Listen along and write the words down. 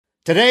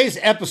Today's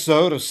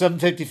episode of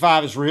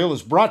 755 is Real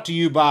is brought to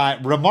you by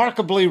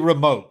Remarkably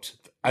Remote,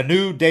 a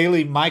new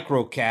daily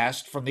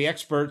microcast from the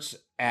experts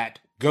at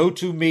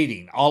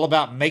GoToMeeting, all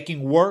about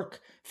making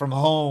work from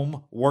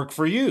home work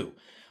for you.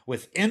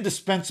 With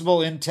indispensable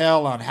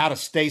intel on how to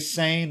stay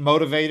sane,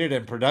 motivated,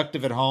 and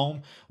productive at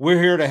home,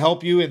 we're here to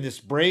help you in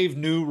this brave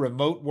new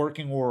remote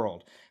working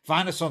world.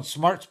 Find us on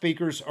smart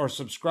speakers or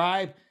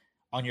subscribe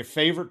on your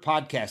favorite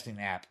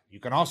podcasting app. You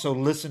can also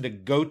listen to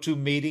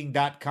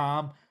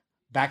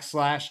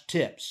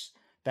gotomeeting.com/tips.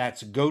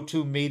 That's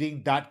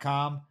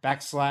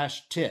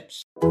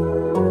gotomeeting.com/tips.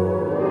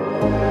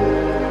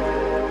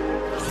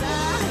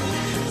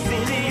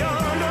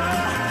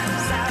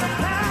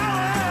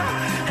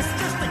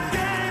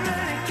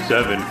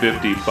 Seven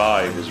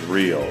 55 is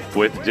Real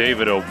with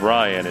David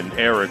O'Brien and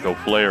Eric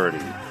O'Flaherty.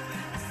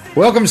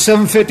 Welcome to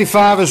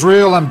 755 is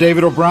Real. I'm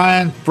David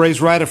O'Brien, Braves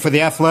writer for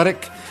The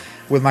Athletic,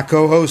 with my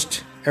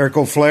co-host Eric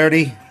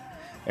O'Flaherty.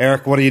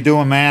 Eric, what are you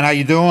doing, man? How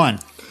you doing?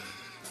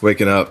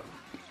 Waking up.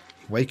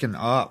 Waking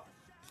up.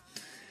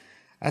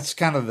 That's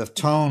kind of the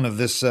tone of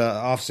this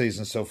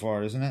off-season so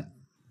far, isn't it?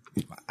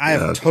 I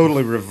have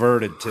totally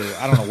reverted to,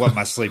 I don't know what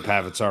my sleep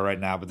habits are right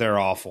now, but they're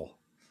awful.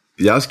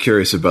 Yeah, I was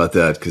curious about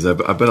that because I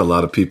bet a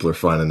lot of people are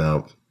finding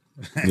out,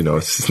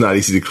 it's not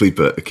easy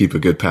to keep a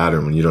good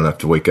pattern when you don't have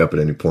to wake up at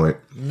any point.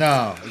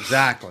 No,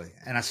 exactly.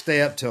 And I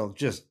stay up till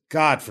just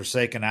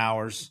godforsaken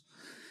hours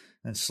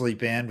and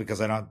sleep in because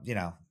I don't,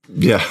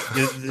 Yeah.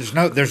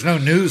 There's no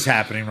news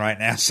happening right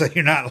now, so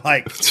you're not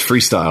like it's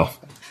freestyle.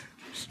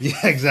 Yeah,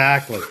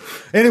 exactly.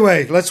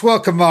 Anyway, let's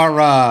welcome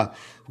our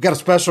we've got a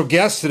special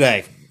guest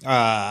today.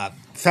 I've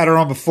had her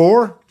on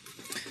before.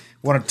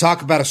 Want to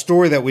talk about a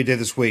story that we did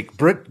this week.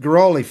 Britt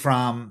Ghiroli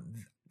from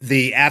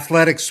the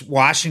Athletics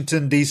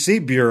Washington D.C.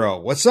 Bureau.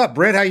 What's up,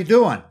 Britt? How you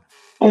doing?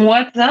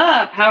 What's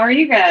up? How are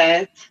you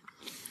guys?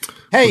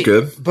 Hey,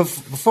 good.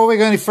 Before we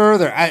go any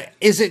further,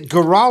 is it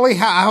Ghiroli?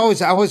 I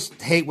always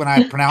hate when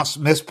I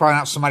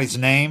mispronounce somebody's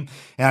name,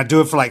 and I do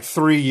it for like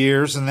 3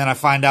 years, and then I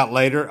find out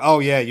later, oh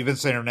yeah, you've been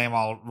saying her name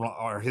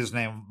or his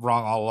name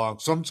wrong all along.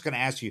 So I'm just going to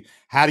ask you,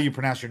 how do you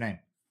pronounce your name?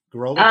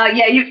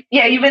 Ghiroli?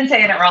 You've been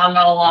saying it wrong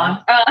all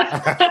along.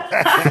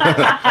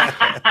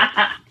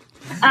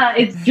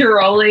 It's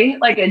Ghiroli,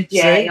 like a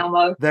J. See?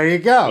 Almost. There you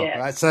go.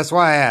 Yeah. So that's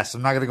why I asked.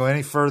 I'm not going to go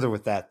any further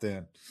with that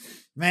then.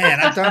 Man,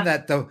 I've done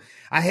that though.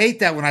 I hate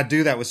that when I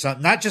do that with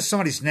something, not just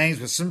somebody's names,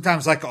 but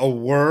sometimes like a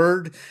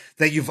word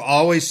that you've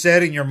always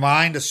said in your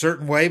mind a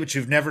certain way, but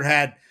you've never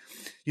had,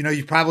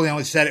 you probably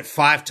only said it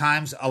 5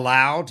 times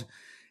aloud,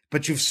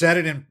 but you've said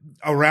it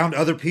around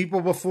other people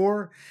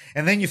before.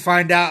 And then you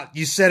find out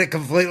you said it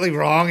completely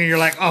wrong and you're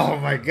like, oh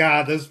my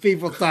God, those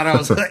people thought I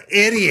was an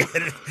idiot,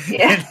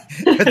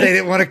 but they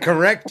didn't want to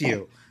correct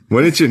you.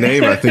 When it's your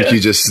name, I think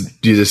you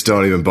just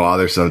don't even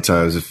bother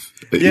sometimes. If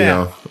you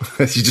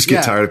just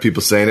get tired of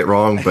people saying it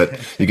wrong, but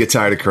you get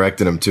tired of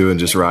correcting them too and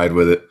just ride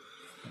with it.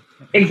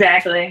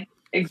 Exactly.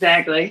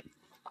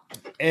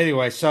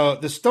 Anyway, so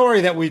the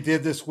story that we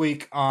did this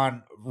week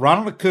on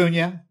Ronald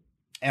Acuna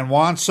and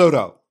Juan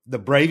Soto, the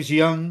Braves'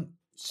 young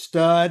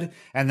stud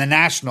and the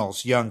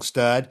Nationals' young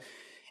stud.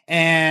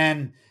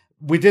 And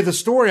we did the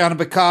story on it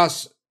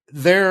because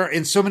they're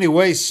in so many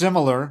ways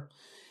similar.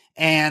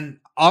 And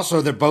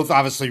also, they're both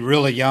obviously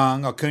really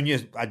young. Acuna,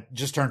 I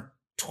just turned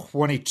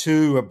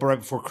 22 right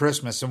before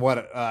Christmas. And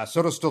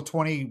Soto's still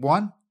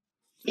 21?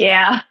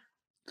 Yeah.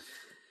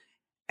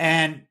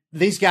 And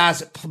these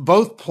guys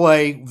both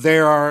play. They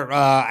are,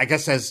 I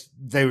guess, as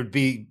they would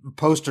be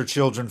poster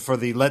children for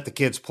the Let the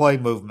Kids Play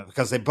movement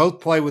because they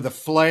both play with a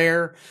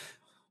flair,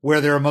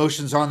 wear their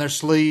emotions on their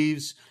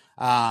sleeves.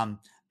 And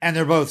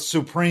they're both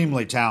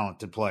supremely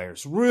talented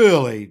players,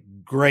 really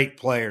great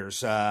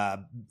players,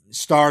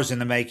 stars in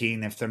the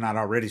making. If they're not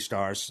already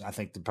stars, I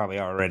think they probably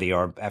already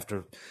are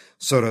after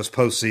Soto's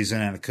postseason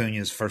and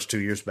Acuna's first 2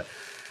 years. But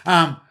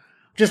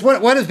just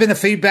what has been the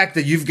feedback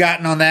that you've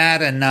gotten on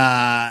that? And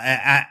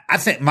I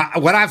think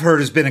what I've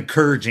heard has been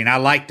encouraging. I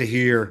like to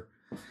hear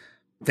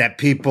that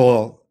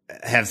people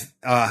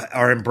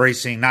are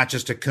embracing not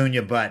just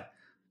Acuna, but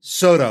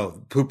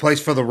Soto, who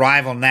plays for the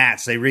rival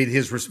Nats. They read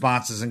his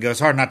responses and go, it's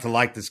hard not to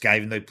like this guy,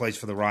 even though he plays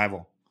for the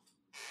rival.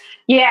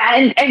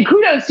 Yeah, and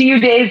kudos to you,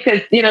 Dave,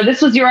 because,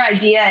 this was your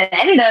idea and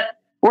ended up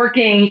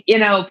working,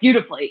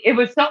 beautifully. It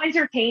was so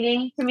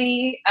entertaining to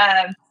me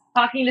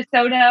talking to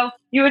Soto.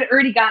 You had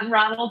already gotten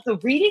Ronald, so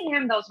reading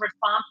him those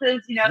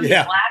responses, he's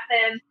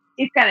laughing,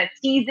 he's kind of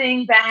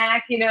teasing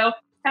back, kind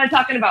of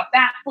talking about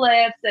bat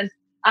flips. And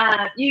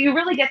you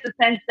really get the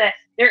sense that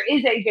there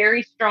is a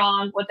very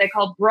strong, what they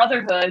call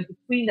brotherhood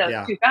between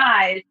those two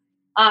guys.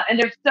 And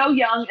they're so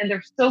young and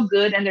they're so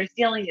good and their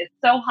ceiling is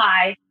so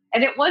high.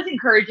 And it was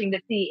encouraging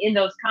to see in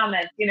those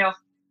comments,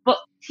 but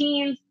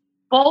teams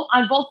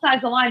on both sides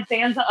of the line,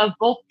 fans of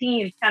both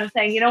teams kind of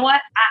saying, you know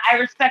what, I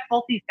respect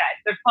both these guys.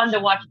 They're fun to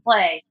watch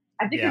play.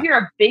 I think if you're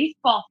a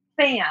baseball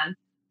fan,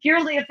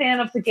 purely a fan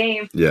of the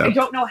game, I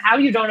don't know how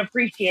you don't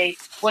appreciate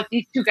what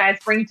these two guys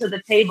bring to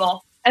the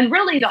table. And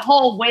really the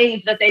whole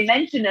wave that they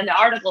mentioned in the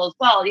article as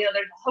well. There's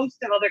a host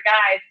of other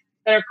guys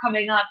that are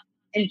coming up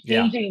and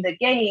changing the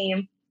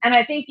game. And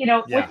I think,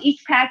 with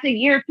each passing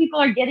year, people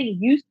are getting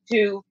used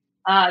to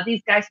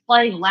these guys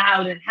playing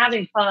loud and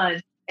having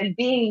fun and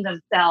being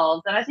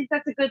themselves. And I think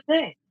that's a good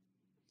thing.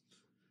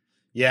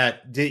 Yeah.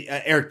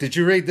 Eric, did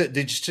you read did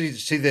you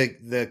see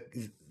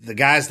the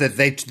guys that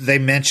they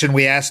mentioned?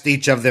 We asked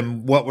each of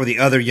them what were the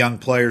other young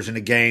players in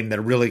the game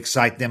that really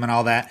excite them and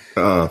all that.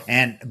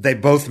 And they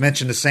both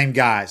mentioned the same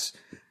guys.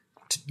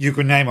 You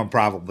can name them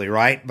probably,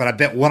 right? But I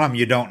bet one of them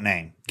you don't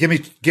name. Give me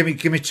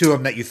two of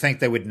them that you think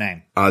they would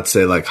name. I'd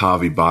say like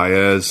Javi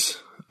Baez.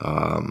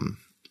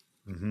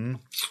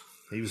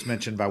 He was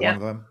mentioned by one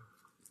of them.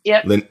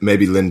 Yep.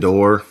 Maybe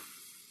Lindor.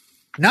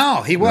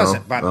 No, he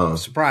wasn't. But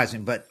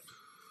surprising, but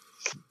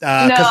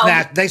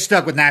because they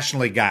stuck with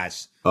National League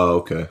guys. Oh,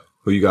 okay.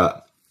 Who you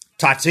got?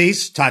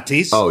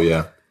 Tatis. Oh,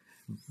 yeah.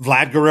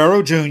 Vlad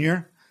Guerrero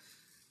Jr.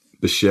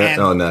 Bichette.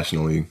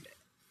 National League.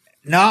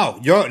 No,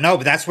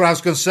 but that's what I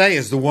was going to say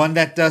is the one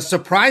that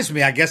surprised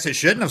me. I guess it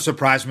shouldn't have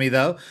surprised me,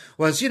 though,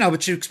 was,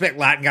 but you expect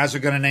Latin guys are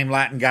going to name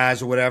Latin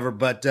guys or whatever,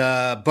 but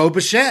Bo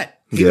Bichette.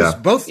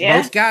 Both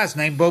guys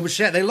named Bo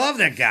Bichette. They love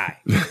that guy.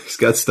 He's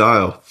got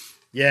style.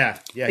 Yeah,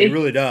 he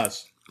really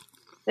does.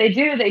 They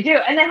do.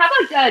 And then how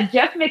about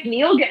Jeff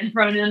McNeil getting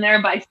thrown in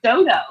there by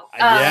Soto?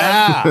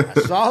 I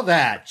saw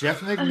that.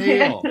 Jeff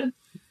McNeil.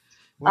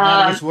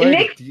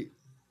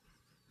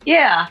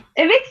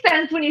 It makes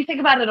sense when you think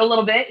about it a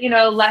little bit.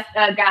 Less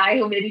a guy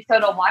who maybe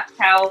Soto watched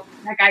how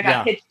that guy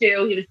got pitched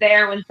to. He was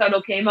there when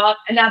Soto came up,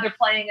 and now they're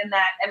playing in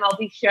that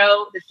MLB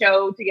show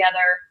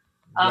together.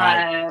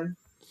 Right.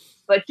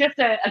 But just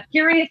a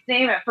curious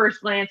name at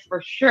first glance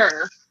for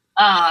sure.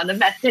 The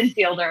Mets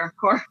infielder, of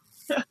course.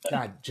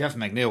 God, Jeff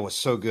McNeil was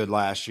so good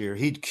last year.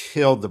 He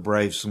killed the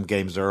Braves some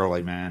games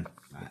early, man.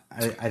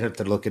 I'd have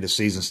to look at his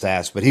season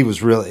stats, but he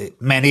was really,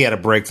 man, he had a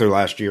breakthrough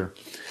last year.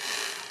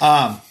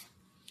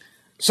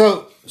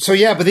 So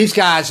but these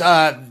guys,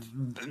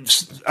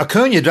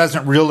 Acuna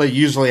doesn't really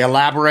usually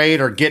elaborate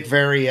or get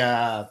very,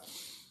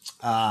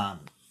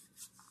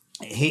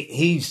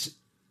 he's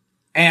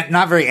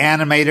not very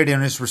animated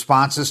in his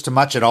responses to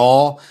much at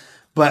all.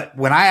 But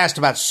when I asked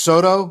about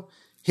Soto,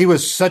 he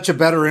was such a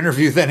better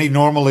interview than he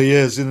normally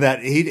is in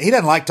that he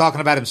doesn't like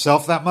talking about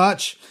himself that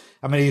much.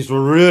 I mean, he's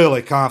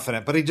really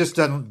confident, but he just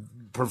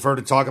doesn't prefer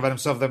to talk about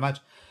himself that much.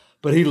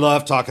 But he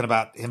loved talking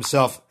about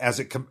himself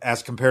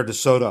as compared to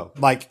Soto.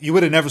 Like, you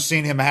would have never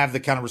seen him have the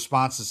kind of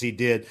responses he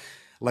did.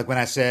 Like when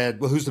I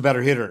said, well, who's the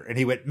better hitter? And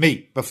he went,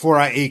 me,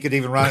 before he could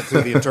even run it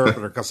through the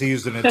interpreter, because he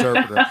used an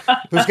interpreter.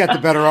 Who's got the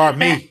better arm?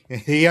 Me.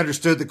 He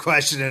understood the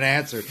question and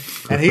answered.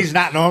 And he's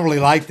not normally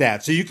like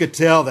that. So you could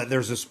tell that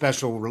there's a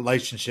special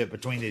relationship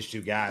between these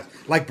two guys.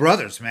 Like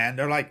brothers, man.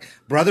 They're like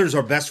brothers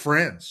or best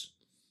friends.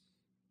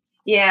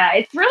 Yeah,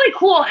 it's really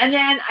cool. And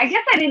then I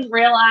guess I didn't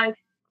realize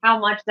how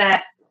much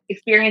that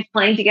experience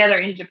playing together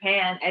in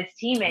Japan as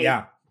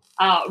teammates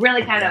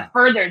really kind of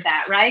furthered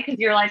that, right? Because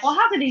you're like, well,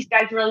 how could these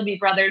guys really be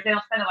brothers? They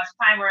don't spend that much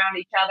time around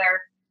each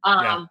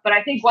other. But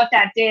I think what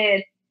that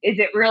did is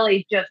it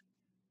really just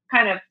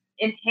kind of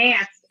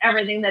enhanced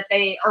everything that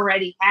they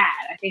already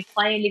had. I think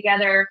playing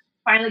together,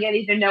 finally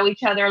getting to know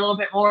each other a little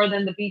bit more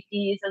than the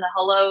BPs and the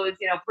hellos,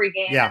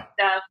 pregame and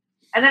stuff.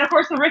 And then, of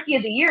course, the Rookie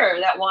of the Year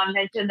that Juan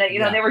mentioned that,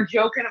 they were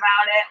joking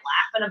about it,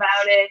 laughing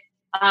about it.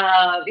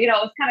 It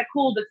was kind of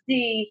cool to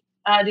see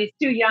these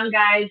two young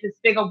guys, this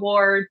big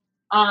award,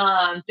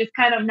 just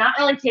kind of not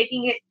really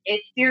taking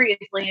it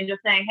seriously and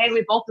just saying, hey,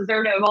 we both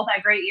deserved it. We both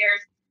had great years.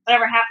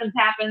 Whatever happens,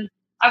 happens.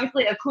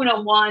 Obviously,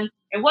 Acuna won.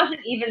 It wasn't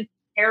even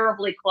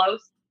terribly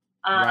close,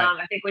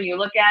 I think, when you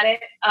look at it.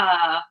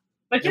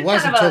 But just it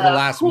wasn't kind of until the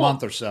last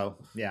month or so.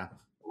 Yeah.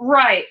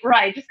 Right.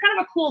 Just kind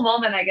of a cool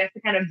moment, I guess,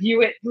 to kind of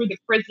view it through the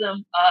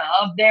prism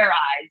of their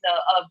eyes,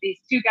 of these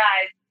two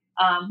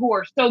guys who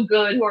are so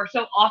good, who are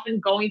so often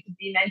going to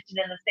be mentioned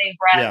in the same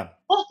breath,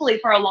 hopefully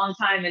for a long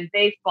time in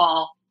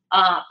baseball,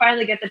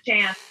 finally get the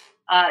chance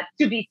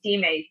to be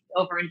teammates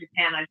over in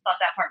Japan. I thought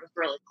that part was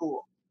really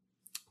cool.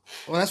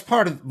 Well, that's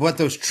part of what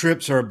those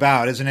trips are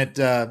about, isn't it,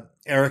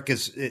 Eric?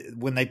 Is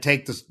when they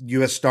take the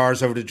U.S.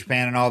 stars over to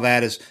Japan and all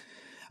that is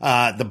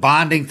the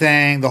bonding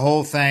thing, the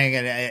whole thing,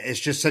 and it's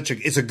just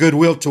it's a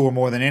goodwill tour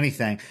more than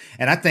anything.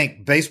 And I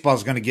think baseball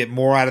is going to get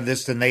more out of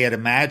this than they had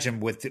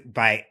imagined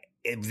by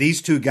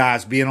these two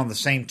guys being on the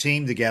same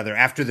team together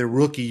after their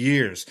rookie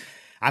years.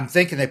 I'm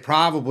thinking they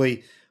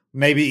probably,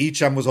 maybe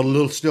each of them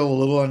was still a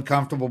little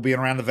uncomfortable being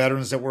around the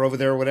veterans that were over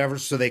there or whatever,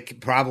 so they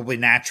probably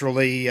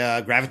naturally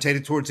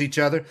gravitated towards each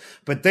other.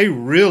 But they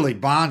really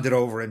bonded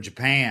over in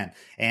Japan,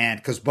 and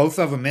because both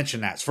of them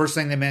mentioned that. It's the first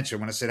thing they mentioned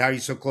when I said, how are you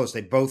so close?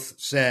 They both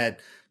said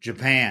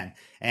Japan.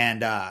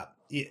 And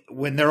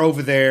when they're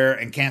over there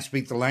and can't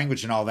speak the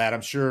language and all that, I'm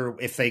sure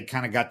if they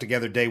kind of got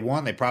together day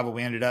one, they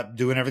probably ended up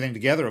doing everything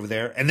together over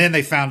there. And then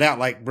they found out,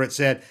 like Britt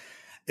said,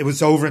 it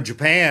was over in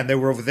Japan. They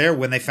were over there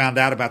when they found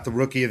out about the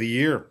Rookie of the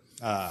Year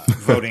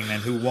voting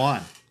and who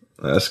won.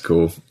 That's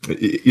cool.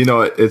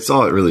 It's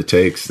all it really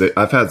takes.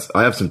 I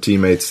have some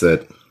teammates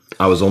that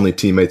I was only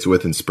teammates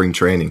with in spring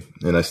training,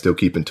 and I still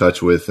keep in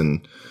touch with.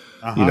 And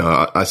You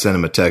know, I send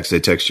them a text, they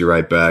text you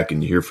right back,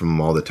 and you hear from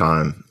them all the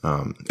time.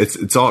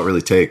 It's all it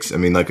really takes. I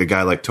mean, like a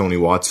guy like Tony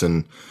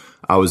Watson,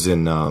 I was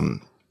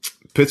in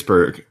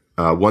Pittsburgh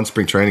one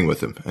spring training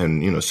with him,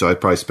 and you know, so I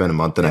probably spent a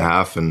month and a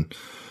half, and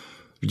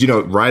you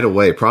know, right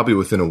away, probably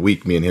within a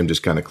week, me and him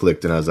just kind of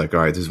clicked, and I was like,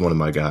 all right, this is one of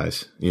my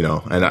guys, you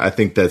know, and I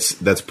think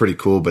that's pretty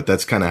cool, but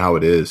that's kind of how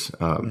it is.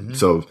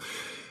 So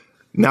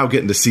now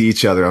getting to see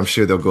each other, I'm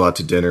sure they'll go out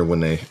to dinner when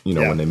they, you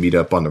know, when they meet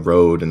up on the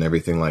road and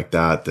everything like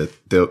that,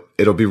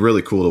 it'll be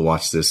really cool to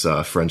watch this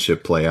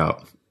friendship play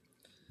out.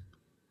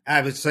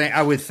 I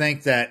would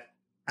think that,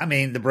 I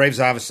mean, the Braves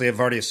obviously have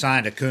already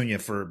assigned Acuna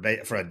for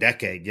a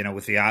decade, you know,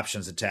 with the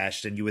options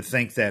attached. And you would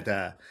think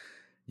that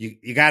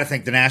you got to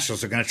think the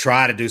Nationals are going to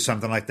try to do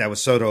something like that with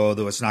Soto,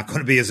 although it's not going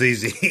to be as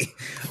easy.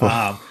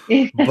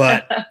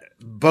 But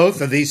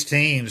both of these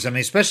teams, I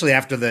mean, especially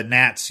after the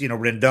Nats, you know,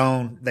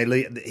 Rendon,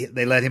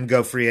 they let him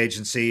go free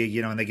agency,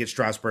 you know, and they get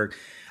Strasburg.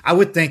 I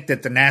would think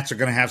that the Nats are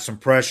going to have some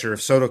pressure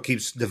if Soto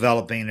keeps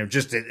developing or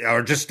just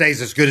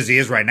stays as good as he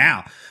is right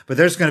now. But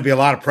there's going to be a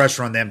lot of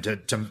pressure on them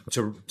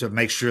to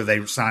make sure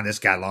they sign this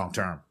guy long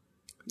term.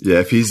 Yeah,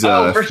 if he's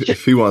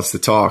if he wants to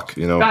talk,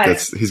 you know,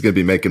 he's going to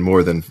be making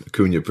more than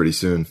Acuna pretty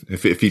soon.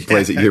 If he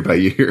plays it year by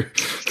year,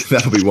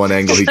 that'll be one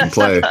angle he can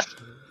play.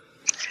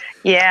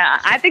 Yeah,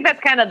 I think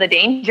that's kind of the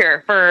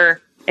danger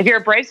for if you're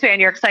a Braves fan,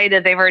 you're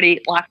excited they've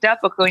already locked up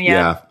Acuna.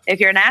 Yeah. If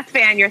you're a Nats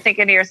fan, you're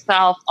thinking to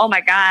yourself, oh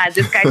my God,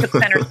 this guy took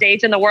center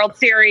stage in the World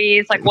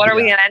Series. Like, what are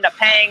we going to end up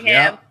paying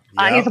him?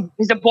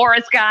 He's a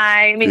Boris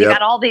guy. I mean, you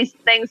got all these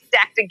things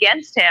stacked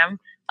against him.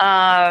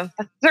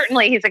 But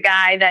certainly he's a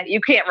guy that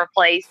you can't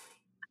replace.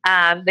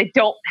 They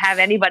don't have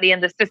anybody in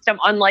the system,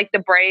 unlike the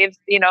Braves.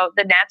 You know,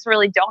 the Nats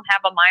really don't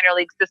have a minor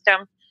league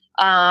system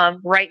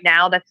right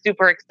now. That's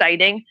super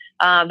exciting.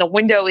 The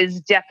window is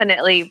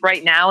definitely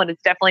right now, and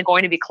it's definitely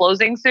going to be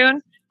closing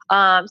soon.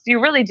 So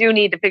you really do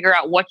need to figure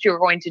out what you're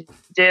going to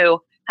do,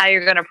 how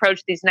you're going to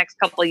approach these next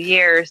couple of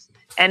years.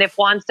 And if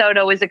Juan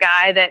Soto is a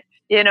guy that,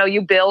 you know,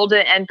 you build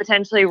and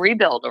potentially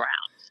rebuild around.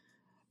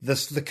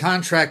 The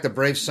contract the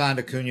Braves signed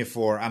Acuna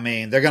for, I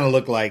mean, they're going to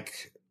look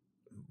like,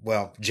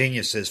 well,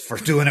 geniuses for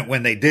doing it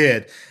when they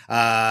did.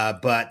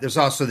 But there's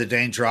also the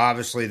danger,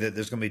 obviously, that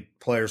there's going to be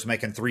players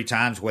making 3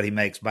 times what he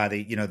makes by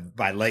late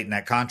in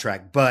that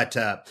contract. But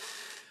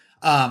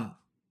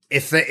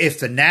if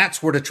the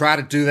Nats were to try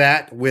to do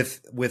that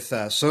with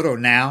Soto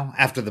now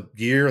after the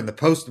year and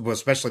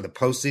especially the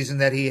postseason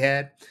that he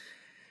had,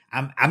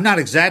 I'm not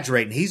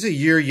exaggerating. He's a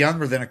year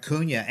younger than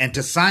Acuna, and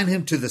to sign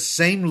him to the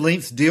same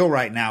length deal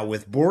right now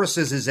with Boris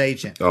as his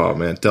agent, oh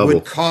man, double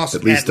would cost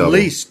at least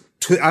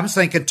I'm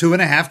thinking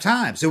 2.5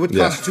 times. It would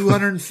cost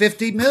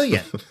 $250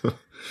 million. Yep.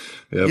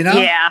 You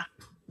know?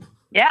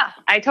 Yeah,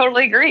 I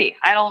totally agree.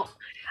 I don't.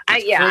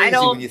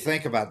 When you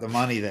think about the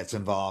money that's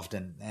involved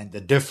and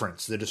the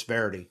difference, the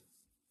disparity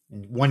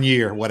in 1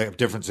 year, what a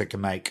difference it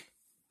can make.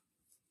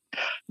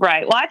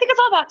 Right. Well, I think it's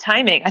all about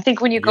timing. I think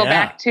when you go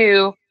back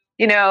to,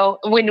 you know,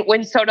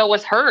 when Soto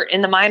was hurt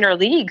in the minor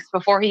leagues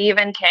before he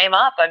even came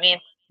up, I mean,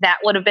 that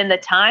would have been the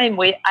time.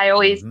 I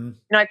always, you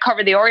know, I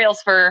covered the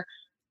Orioles for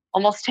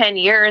almost 10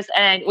 years.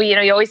 And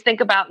you always think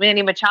about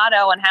Manny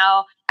Machado and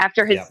how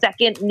after his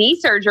second knee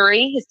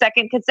surgery, his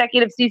second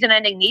consecutive season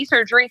ending knee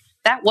surgery,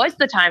 that was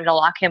the time to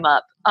lock him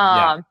up.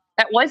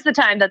 That was the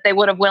time that they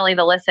would have willing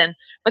to listen.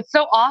 But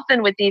so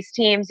often with these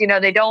teams, you know,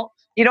 you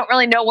don't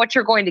really know what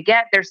you're going to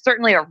get. There's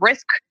certainly a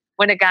risk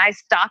when a guy's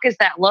stock is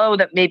that low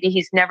that maybe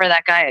he's never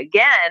that guy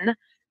again.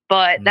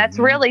 But that's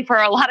really, for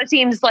a lot of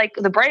teams like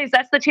the Braves,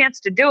 that's the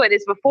chance to do it,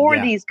 is before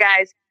these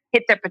guys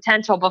hit their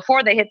potential,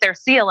 before they hit their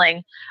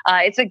ceiling.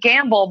 It's a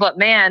gamble, but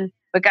man,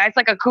 with guys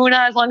like Acuna,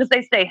 as long as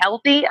they stay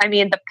healthy, I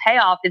mean, the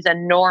payoff is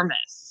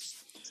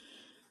enormous.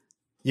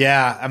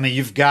 Yeah, I mean,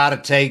 you've got to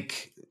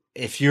take,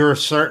 if you're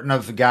certain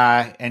of a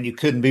guy, and you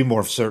couldn't be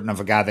more certain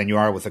of a guy than you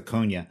are with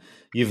Acuna,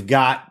 you've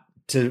got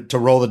to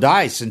roll the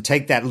dice and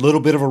take that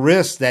little bit of a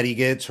risk that he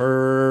gets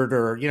hurt,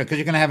 or, you know, because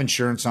you're going to have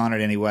insurance on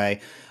it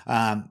anyway.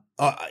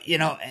 You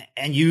know,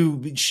 and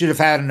you should have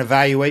had an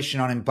evaluation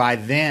on him by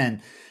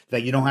then,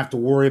 that you don't have to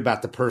worry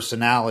about the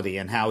personality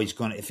and how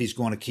if he's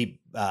going to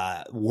keep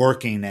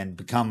working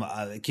and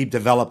keep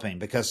developing,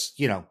 because,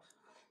 you know,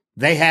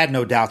 they had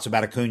no doubts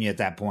about Acuna at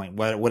that point.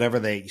 Whatever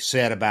they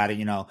said about it,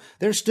 you know,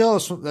 there's still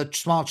a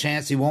small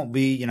chance he won't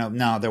be, you know,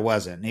 no, there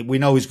wasn't. We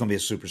know he's going to be a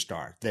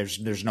superstar.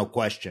 There's no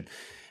question.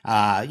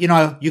 You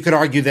know, you could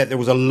argue that there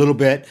was a little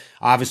bit,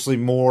 obviously,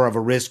 more of a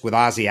risk with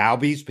Ozzie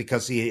Albies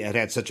because he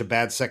had such a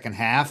bad second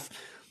half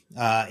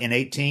in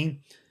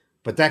 18.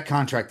 But that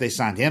contract they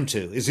signed him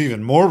to is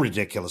even more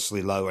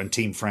ridiculously low and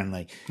team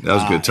friendly. That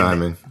was good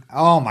timing.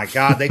 Oh my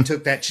God, they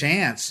took that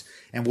chance.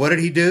 And what did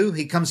he do?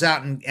 He comes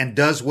out and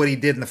does what he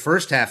did in the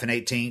first half in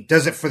 18,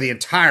 does it for the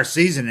entire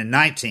season in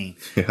 19.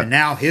 Yeah. And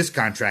now his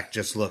contract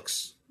just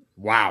looks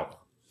wow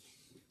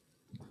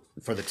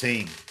for the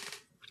team.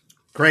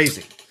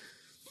 Crazy.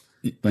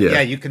 But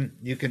yeah, you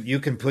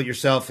can put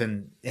yourself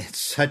in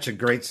such a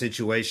great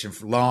situation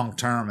for long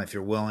term if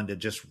you're willing to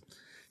just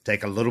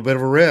take a little bit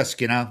of a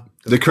risk, you know.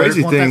 The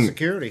crazy thing,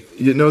 security.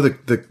 you know,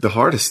 the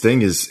hardest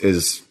thing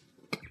is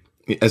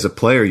as a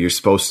player, you're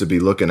supposed to be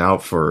looking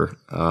out for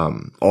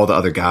all the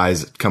other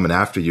guys coming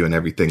after you and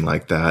everything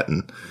like that.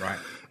 And Right.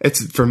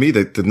 it's for me,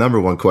 the number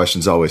one question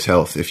is always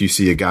health. If you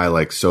see a guy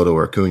like Soto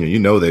or Acuna, you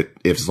know that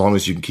if as long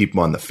as you can keep them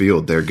on the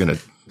field, they're gonna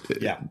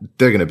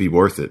be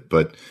worth it.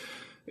 But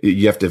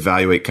you have to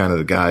evaluate kind of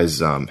the guy's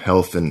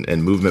health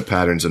and movement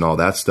patterns and all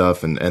that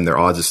stuff, and their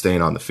odds of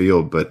staying on the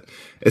field. But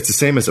it's the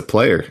same as a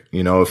player.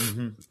 You know, if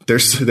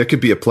there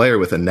could be a player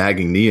with a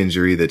nagging knee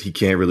injury that he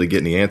can't really get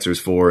any answers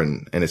for,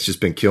 and it's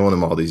just been killing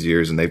him all these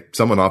years, and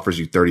someone offers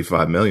you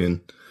 $35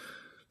 million,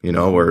 you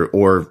know,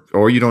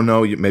 or you don't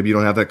know, maybe you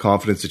don't have that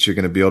confidence that you're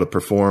going to be able to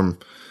perform,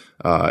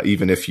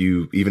 even if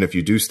you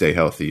do stay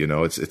healthy. You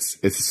know,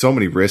 it's so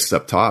many risks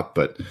up top,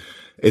 but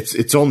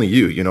it's only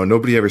you. You know,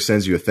 nobody ever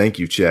sends you a thank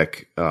you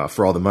check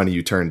for all the money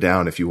you turn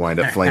down if you wind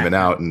up flaming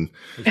out and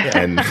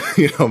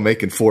you know,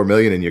 making $4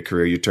 million in your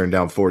career. You turn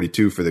down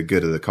 42 for the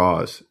good of the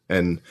cause,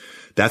 and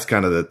that's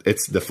kind of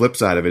it's the flip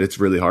side of it. It's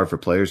really hard for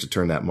players to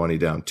turn that money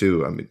down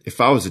too. I mean, if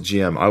I was a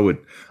GM,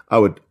 I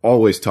would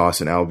always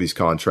toss an Albies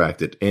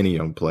contract at any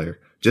young player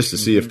just to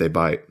see if they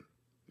bite.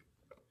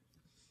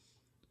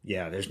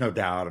 Yeah, there's no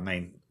doubt. I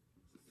mean,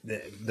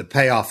 the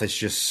payoff is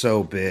just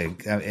so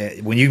big.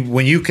 When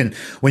you can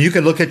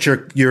look at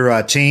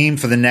your team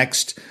for the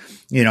next,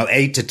 you know,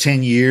 8 to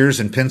 10 years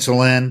and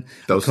pencil in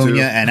Those Acuna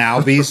two. and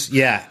Albies,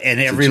 yeah, and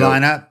every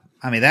lineup.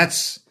 I mean,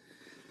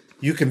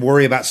 you can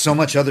worry about so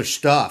much other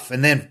stuff,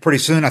 and then pretty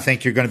soon I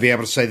think you're going to be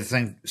able to say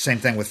the same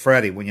thing with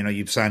Freddie when, you know,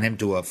 you sign him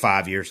to a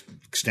 5-year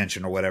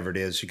extension or whatever it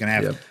is. You can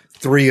have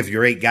 3 of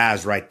your 8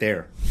 guys right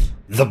there.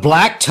 The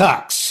Black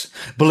Tux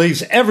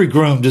believes every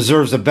groom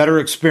deserves a better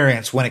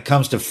experience when it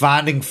comes to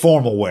finding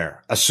formal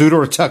wear, a suit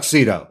or a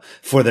tuxedo,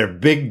 for their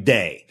big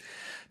day.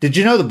 Did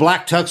you know the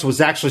Black Tux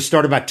was actually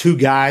started by 2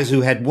 guys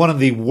who had one of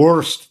the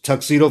worst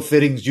tuxedo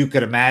fittings you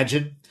could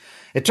imagine?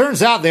 It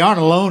turns out they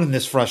aren't alone in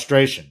this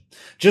frustration.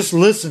 Just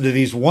listen to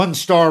these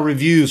 1-star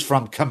reviews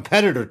from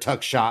competitor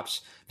tux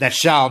shops that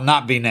shall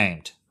not be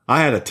named.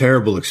 I had a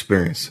terrible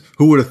experience.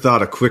 Who would have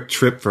thought a quick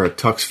trip for a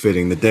tux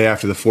fitting the day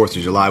after the 4th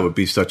of July would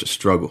be such a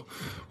struggle?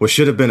 What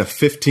should have been a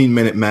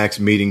 15-minute max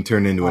meeting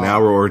turned into an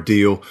hour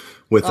ordeal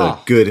with a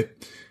good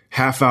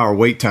half-hour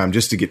wait time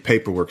just to get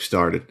paperwork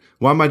started.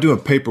 Why am I doing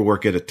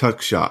paperwork at a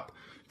tux shop?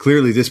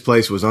 Clearly this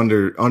place was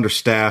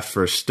understaffed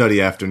for a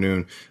study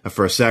afternoon,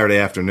 for a Saturday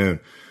afternoon.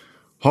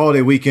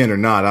 Holiday weekend or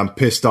not, I'm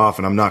pissed off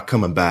and I'm not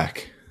coming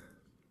back.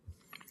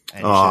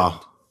 Yeah,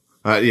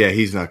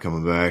 he's not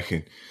coming back.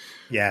 And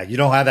yeah, you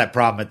don't have that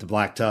problem at the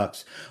Black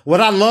Tux.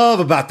 What I love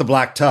about the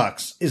Black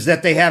Tux is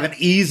that they have an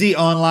easy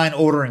online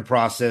ordering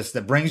process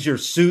that brings your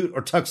suit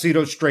or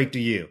tuxedo straight to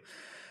you.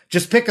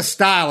 Just pick a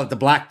style at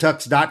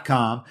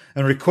theblacktux.com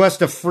and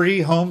request a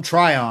free home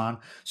try-on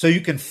so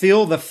you can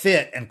feel the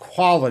fit and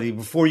quality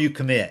before you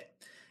commit.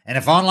 And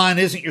if online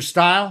isn't your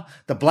style,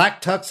 the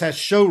Black Tux has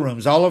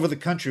showrooms all over the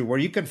country where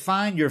you can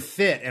find your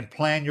fit and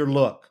plan your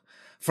look.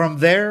 From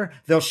there,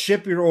 they'll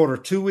ship your order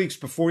 2 weeks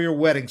before your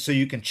wedding so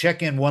you can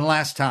check in one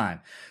last time.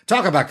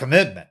 Talk about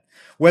commitment.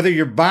 Whether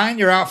you're buying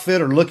your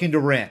outfit or looking to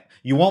rent,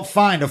 you won't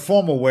find a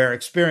formal wear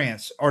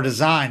experience or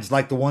designs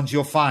like the ones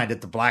you'll find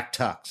at the Black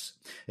Tux.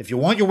 If you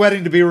want your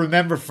wedding to be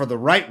remembered for the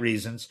right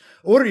reasons,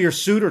 order your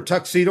suit or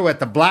tuxedo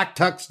at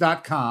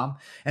theblacktux.com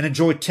and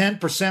enjoy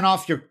 10%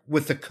 off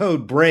with the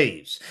code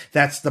BRAVES.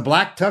 That's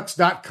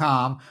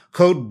theblacktux.com,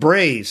 code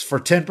BRAVES for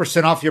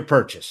 10% off your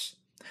purchase.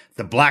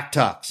 The Black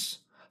Tux,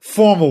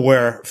 formal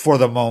wear for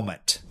the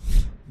moment.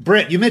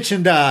 Britt, you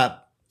mentioned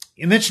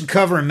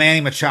covering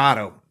Manny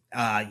Machado.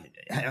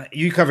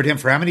 You covered him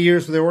for how many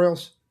years with the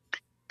Orioles?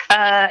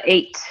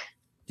 8.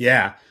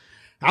 Yeah.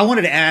 I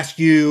wanted to ask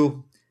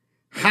you,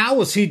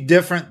 how is he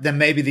different than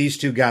maybe these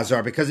 2 guys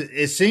are? Because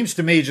it seems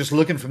to me, just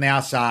looking from the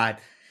outside,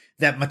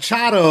 that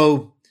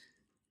Machado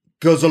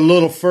goes a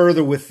little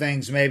further with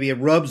things. Maybe it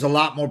rubs a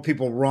lot more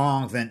people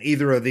wrong than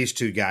either of these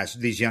 2 guys,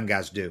 these young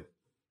guys, do.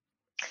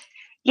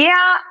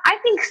 Yeah, I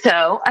think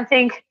so. I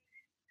think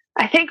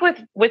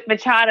with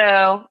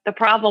Machado, the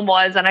problem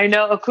was, and I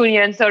know Acuna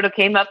and Soto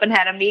came up and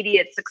had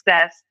immediate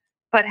success,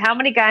 but how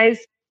many guys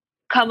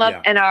come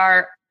up and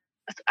are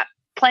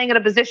playing at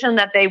a position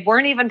that they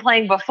weren't even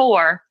playing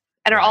before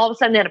and are all of a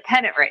sudden in a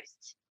pennant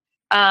race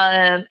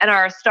and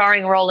are a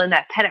starring role in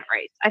that pennant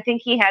race? I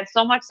think he had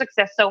so much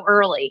success so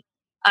early.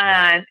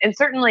 And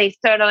certainly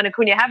Soto and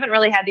Acuna haven't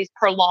really had these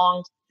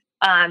prolonged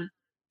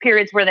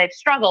periods where they've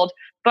struggled.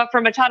 But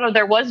for Machado,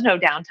 there was no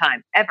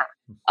downtime ever.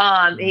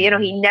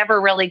 He never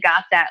really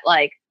got that,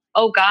 like,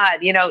 oh God,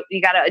 you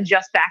got to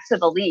adjust back to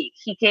the league.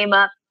 He came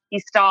up, he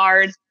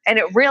starred, and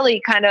it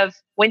really kind of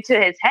went to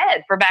his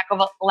head, for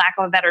lack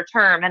of a better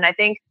term. And I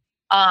think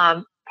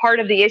part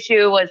of the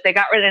issue was they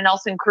got rid of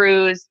Nelson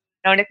Cruz,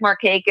 Nick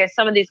Markakis,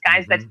 some of these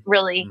guys that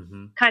really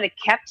kind of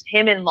kept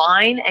him in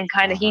line and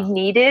kind of he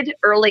needed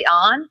early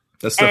on.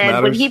 That stuff and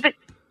matters.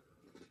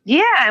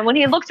 When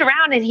he looked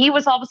around and he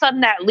was all of a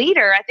sudden that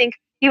leader, I think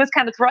he was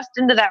kind of thrust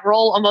into that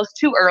role almost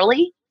too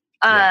early.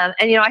 I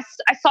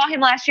saw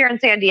him last year in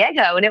San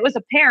Diego, and it was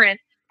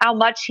apparent how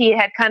much he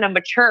had kind of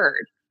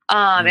matured.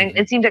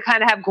 and seemed to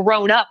kind of have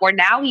grown up where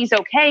now he's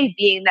okay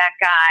being that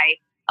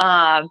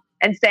guy.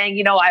 And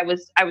saying, I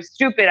was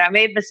stupid. I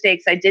made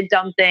mistakes. I did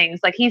dumb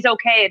things. Like, he's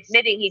okay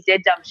admitting he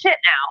did dumb shit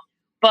now.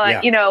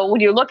 But,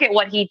 when you look at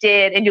what he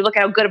did and you look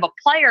at how good of a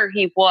player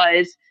he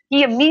was,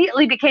 he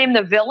immediately became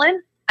the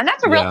villain. And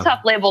that's a real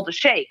tough label to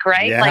shake,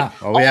 right? Yeah.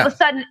 Like, all of a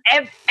sudden,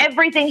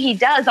 everything he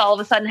does all of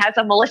a sudden has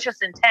a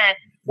malicious intent,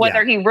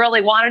 whether he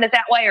really wanted it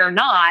that way or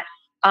not.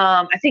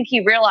 I think he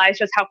realized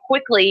just how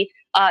quickly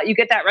you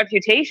get that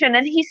reputation,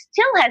 and he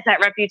still has that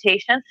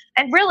reputation.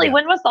 And really,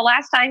 when was the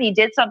last time he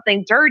did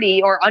something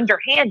dirty or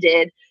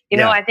underhanded?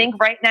 I think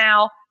right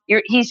now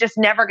he's just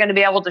never going to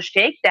be able to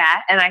shake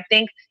that. And I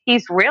think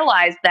he's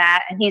realized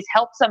that, and he's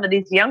helped some of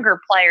these younger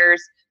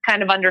players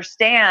kind of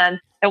understand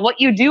that what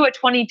you do at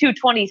 22,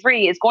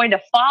 23 is going to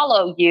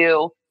follow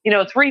you,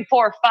 3,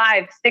 4,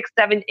 5, 6,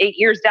 7, 8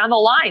 years down the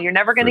line. You're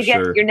never going to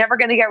you're never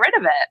going to get rid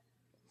of it.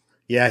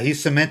 Yeah, he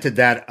cemented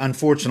that,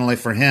 unfortunately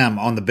for him,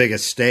 on the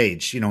biggest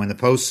stage, in the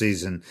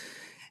postseason.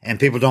 And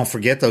people don't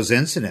forget those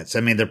incidents. I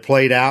mean, they're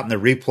played out and they're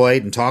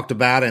replayed and talked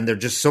about, and they're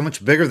just so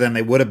much bigger than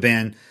they would have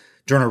been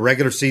during a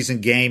regular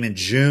season game in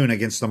June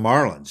against the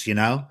Marlins,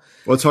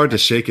 Well, it's hard to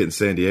shake it in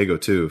San Diego,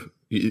 too.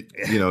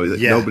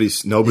 Nobody's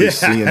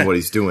seeing what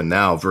he's doing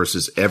now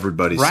versus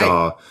everybody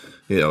saw.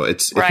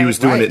 If he was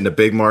doing it in a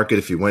big market,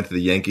 if he went to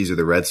the Yankees or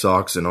the Red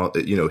Sox and all,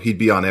 he'd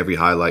be on every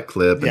highlight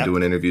clip and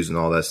doing interviews and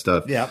all that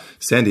stuff.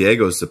 San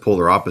Diego is the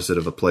polar opposite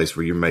of a place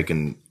where you're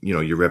making,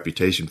 your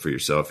reputation for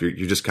yourself.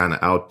 You're just kind of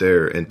out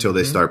there until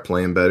they start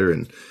playing better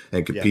and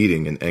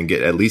competing and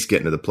get at least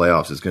getting to the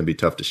playoffs. It's going to be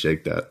tough to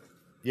shake that.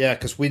 Yeah,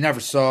 because we never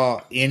saw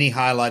any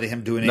highlight of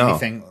him doing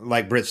anything,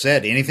 like Britt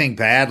said, anything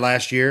bad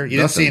last year. You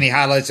didn't see any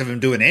highlights of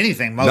him doing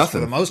anything for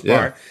the most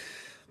part.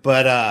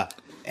 But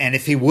and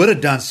if he would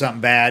have done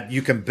something bad,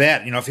 you can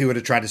bet, if he would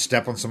have tried to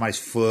step on somebody's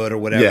foot or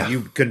whatever,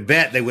 you could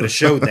bet they would have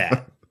showed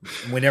that.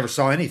 We never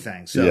saw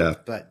anything. So,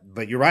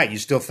 but you're right. You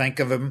still think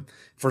of him,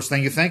 first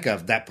thing you think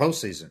of, that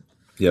postseason.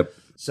 Yep.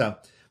 So,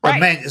 but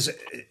man,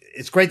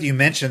 it's great that you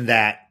mentioned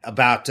that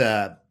about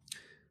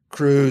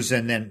Cruz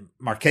and then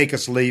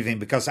Markakis leaving,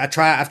 because I've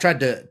tried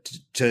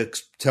to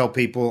tell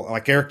people,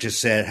 like Eric just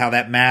said, how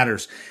that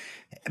matters.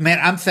 Man,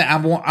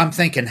 I'm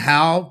thinking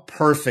how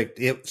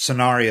perfect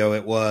scenario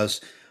it was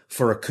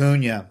for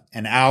Acuna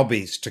and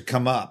Albies to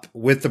come up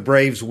with the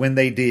Braves when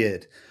they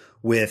did.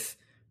 With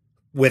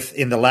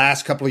in the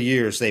last couple of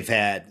years, they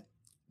had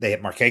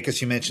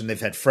Markakis, you mentioned, they've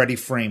had Freddie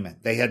Freeman,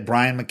 they had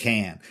Brian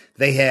McCann,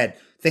 they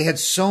had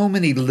so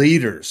many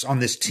leaders on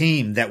this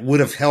team that would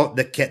have helped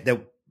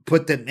that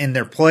put them in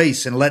their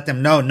place and let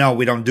them know, no,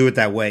 we don't do it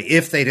that way,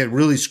 if they'd had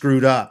really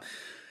screwed up,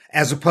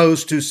 as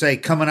opposed to, say,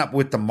 coming up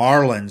with the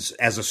Marlins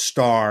as a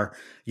star,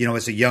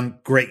 as a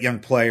great young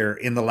player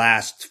in the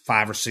last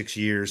 5 or 6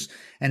 years,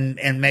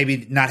 and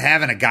maybe not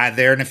having a guy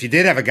there. And if you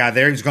did have a guy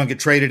there, he was going to get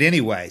traded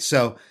anyway.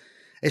 So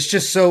it's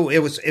just it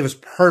was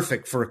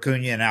perfect for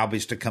Acuna and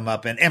Albies to come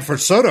up and for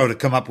Soto to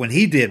come up when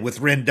he did with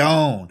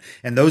Rendon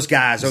and those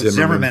guys,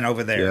 Zimmerman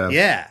over there.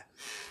 Yeah.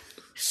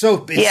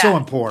 So it's so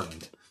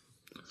important.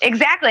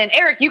 Exactly. And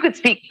Eric, you could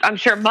speak, I'm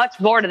sure, much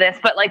more to this,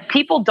 but like,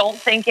 people don't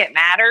think it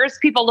matters.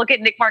 People look at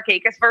Nick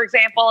Markakis, for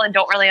example, and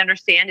don't really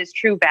understand his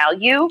true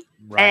value.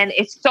 Right. And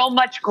it's so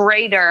much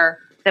greater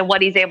than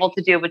what he's able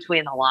to do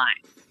between the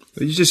lines.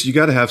 You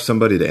got to have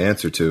somebody to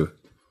answer to,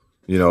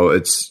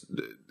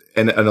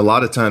 and a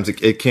lot of times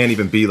it can't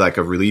even be like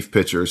a relief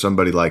pitcher or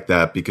somebody like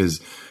that,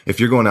 because if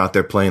you're going out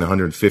there playing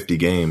 150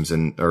 games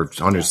or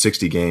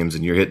 160 games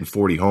and you're hitting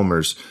 40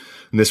 homers,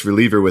 and this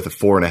reliever with a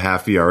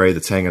 4.5 ERA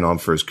that's hanging on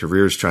for his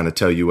career is trying to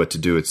tell you what to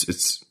do.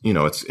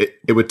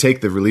 It would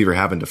take the reliever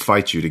having to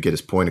fight you to get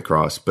his point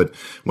across. But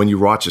when you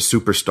watch a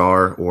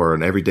superstar or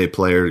an everyday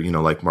player,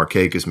 like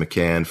Markakis,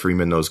 McCann,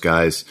 Freeman, those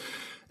guys,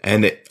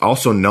 and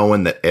also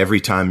knowing that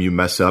every time you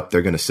mess up,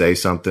 they're going to say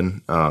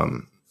something.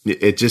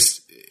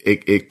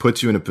 It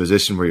puts you in a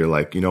position where you're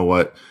like, you know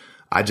what?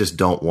 I just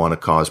don't want to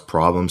cause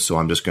problems, so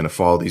I'm just going to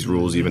follow these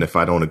rules even if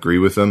I don't agree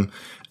with them.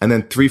 And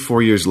then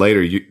 3-4 years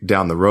later,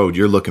 down the road,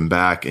 you're looking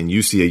back and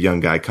you see a young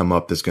guy come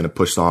up that's going to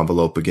push the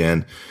envelope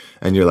again.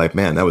 And you're like,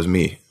 man, that was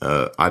me.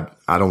 I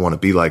don't want to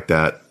be like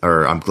that,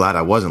 or I'm glad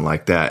I wasn't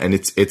like that. And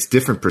it's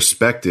different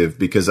perspective,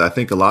 because I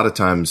think a lot of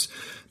times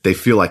they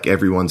feel like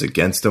everyone's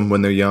against them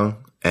when they're young,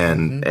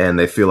 and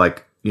they feel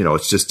like,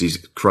 it's just these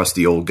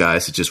crusty old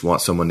guys that just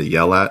want someone to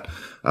yell at.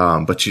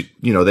 But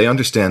they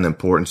understand the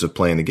importance of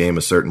playing the game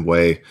a certain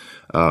way.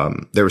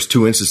 There was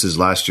 2 instances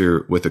last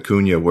year with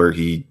Acuna where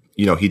he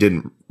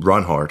didn't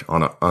run hard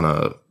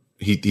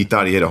he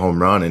thought he hit a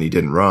home run and he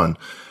didn't run.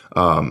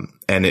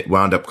 And it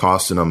wound up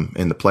costing him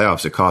in the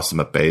playoffs. It cost him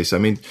a base. I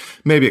mean,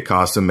 maybe it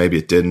cost him, maybe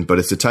it didn't, but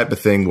it's the type of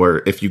thing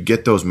where if you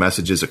get those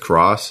messages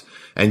across,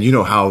 and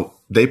how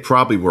they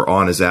probably were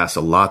on his ass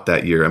a lot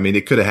that year. I mean,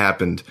 it could have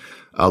happened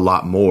a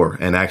lot more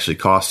and actually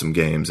cost some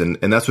games. And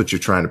that's what you're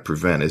trying to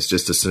prevent. It's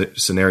just a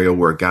scenario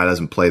where a guy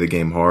doesn't play the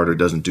game hard or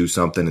doesn't do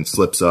something and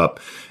slips up,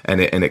 and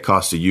it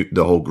costs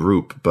the whole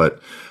group.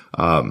 But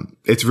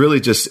It's really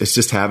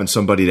just having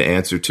somebody to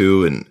answer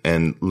to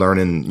and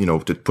learning,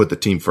 to put the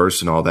team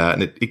first and all that.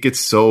 And it gets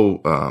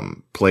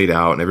so played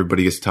out and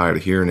everybody gets tired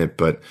of hearing it.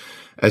 But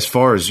as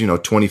far as,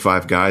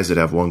 25 guys that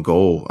have one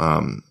goal,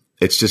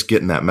 it's just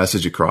getting that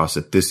message across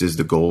that this is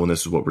the goal and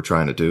this is what we're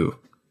trying to do.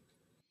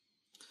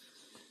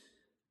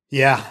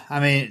 Yeah. I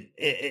mean,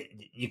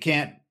 you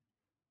can't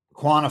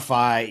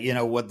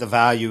quantify, what the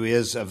value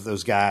is of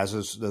those guys,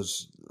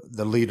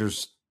 the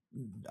leaders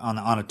on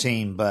a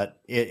team,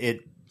 but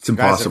it's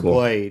impossible.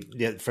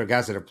 For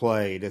guys that have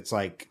played, it's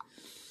like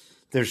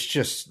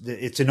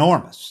it's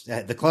enormous.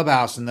 The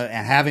clubhouse and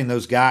having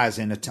those guys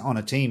on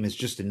a team is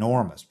just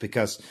enormous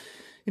because,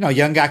 a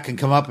young guy can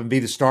come up and be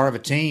the star of a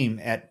team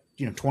at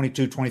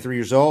 22, 23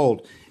 years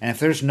old, and if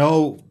there's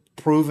no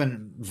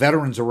proven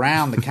veterans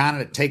around, the kind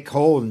of take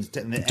hold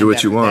and do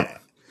what you want.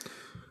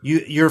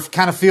 You're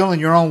kind of feeling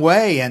your own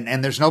way,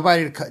 and there's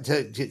nobody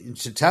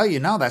to tell you,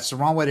 no, that's the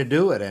wrong way to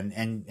do it.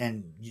 And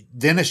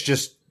then it's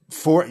just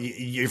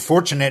you're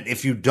fortunate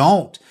if you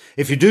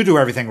do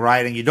everything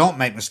right and you don't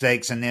make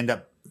mistakes and end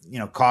up,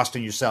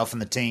 costing yourself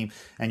and the team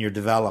and your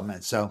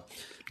development. So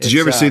did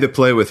you ever see the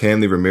play with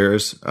Hanley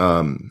Ramirez?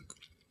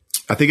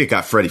 I think it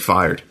got Freddie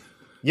fired.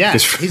 Yeah.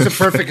 He's a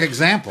perfect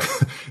example.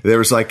 There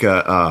was like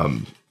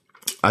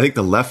I think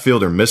the left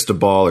fielder missed a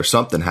ball or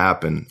something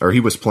happened, or he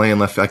was playing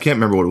left. I can't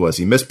remember what it was.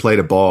 He misplayed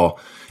a ball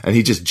and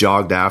he just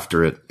jogged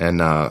after it. And,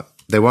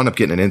 they wound up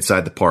getting an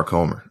inside the park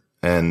homer.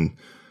 And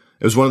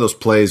it was one of those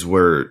plays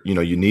where,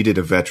 you needed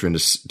a veteran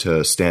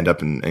to stand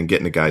up and get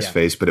in the guy's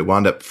face, but it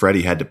wound up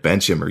Freddie had to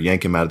bench him or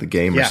yank him out of the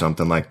game or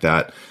something like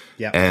that.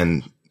 Yeah.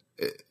 And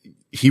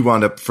Freddie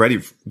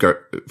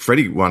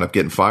wound up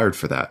getting fired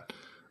for that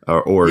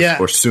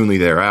or soonly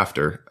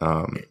thereafter.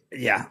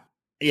 Yeah.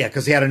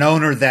 Cause he had an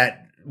owner that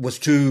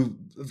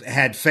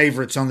had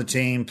favorites on the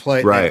team,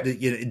 right.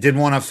 Didn't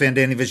want to offend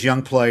any of his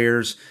young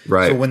players.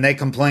 Right. So when they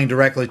complained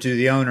directly to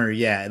the owner,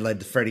 it led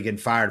to Freddie getting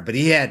fired. But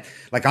he had,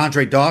 like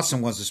Andre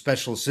Dawson was a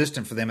special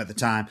assistant for them at the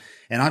time.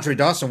 And Andre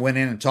Dawson went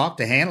in and talked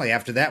to Hanley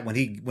after that when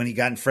he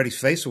got in Freddie's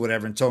face or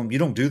whatever and told him, you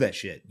don't do that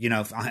shit.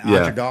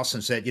 Andre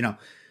Dawson said,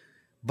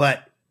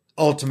 but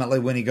ultimately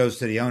when he goes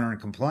to the owner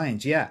and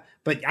complains,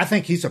 But I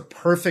think he's a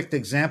perfect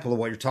example of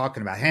what you're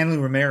talking about. Hanley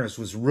Ramirez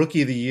was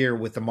Rookie of the Year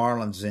with the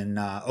Marlins in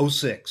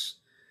 2006.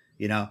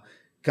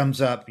 Comes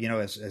up,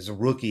 as a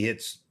rookie,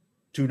 hits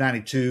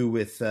 .292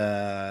 with,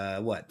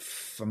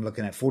 I'm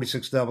looking at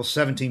 46 doubles,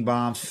 17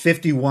 bombs,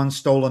 51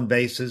 stolen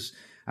bases.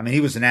 I mean, he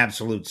was an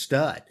absolute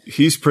stud.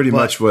 He's pretty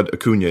much what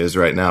Acuna is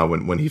right now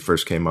when he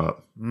first came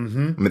up,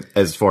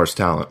 as far as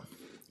talent.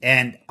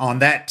 And on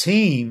that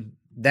team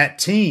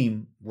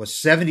was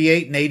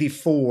 78 and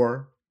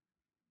 84.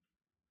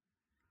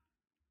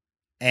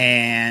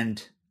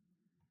 And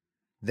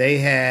they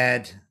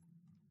had,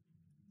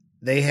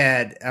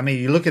 I mean,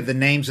 you look at the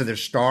names of their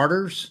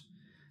starters.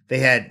 They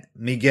had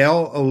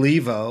Miguel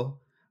Olivo,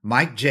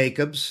 Mike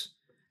Jacobs,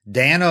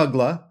 Dan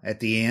Uggla at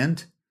the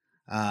end.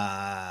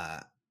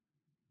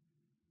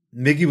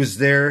 Miggy was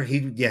there.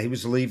 He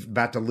was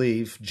about to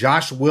leave.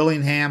 Josh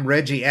Willingham,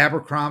 Reggie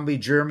Abercrombie,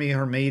 Jeremy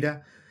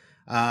Hermida.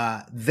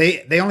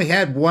 They only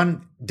had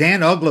one.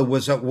 Dan Uggla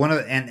was one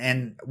of,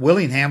 and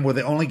Willingham were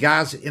the only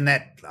guys in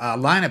that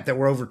lineup that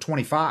were over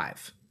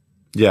 25.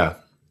 Yeah.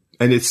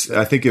 And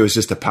I think it was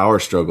just a power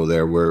struggle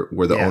there where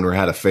the owner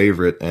had a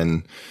favorite.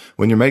 And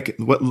when you're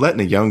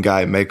letting a young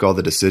guy make all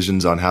the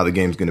decisions on how the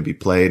game's going to be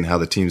played and how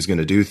the team's going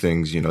to do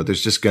things,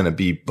 there's just going to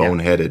be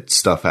boneheaded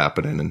stuff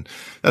happening. And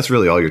that's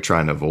really all you're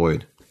trying to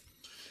avoid.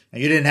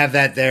 And you didn't have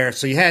that there.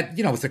 So you had,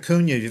 with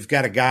Acuna, you've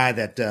got a guy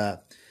that,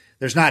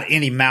 there's not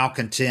any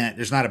malcontent.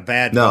 There's not a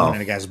bad bone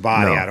in a guy's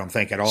body, I don't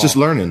think at all. It's just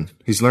learning.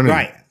 He's learning.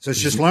 Right. So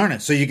it's just learning.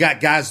 So you got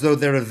guys, though,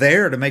 that are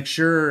there to make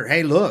sure,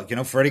 hey, look,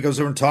 Freddie goes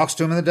over and talks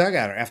to him in the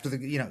dugout after the,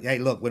 hey,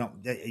 look,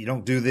 you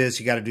don't do this.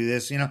 You got to do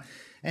this,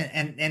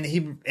 and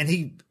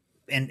he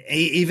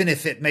even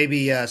if it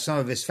maybe some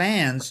of his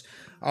fans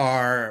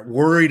are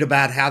worried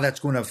about how that's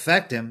going to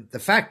affect him, the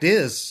fact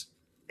is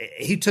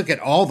he took it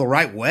all the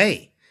right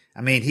way.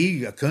 I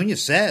mean, Acuna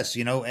says,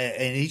 in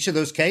each of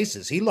those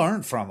cases, he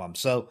learned from them.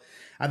 So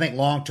I think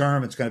long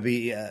term, it's going to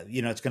be,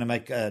 it's going to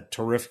make a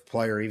terrific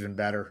player even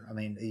better. I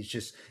mean, he's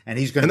going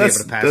to be able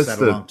to pass that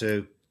along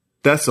too.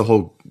 That's the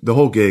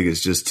whole gig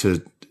is just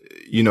to,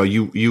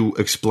 you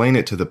explain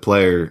it to the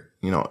player,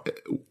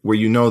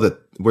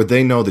 where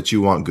they know that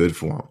you want good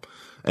for them.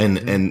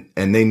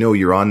 And they know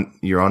you're on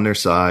their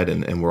side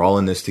and we're all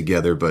in this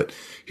together, but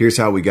here's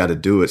how we got to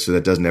do it so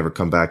that doesn't ever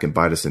come back and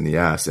bite us in the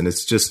ass. And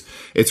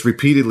it's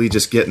repeatedly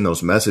just getting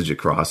those message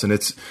across.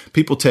 And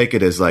people take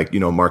it as like,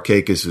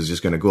 Markakis is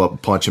just going to go up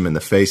and punch him in the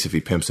face if he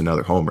pimps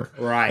another homer.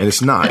 Right. And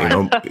it's not,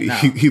 no.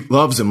 he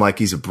loves him like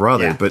he's a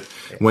brother. Yeah. But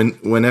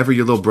whenever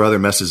your little brother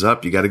messes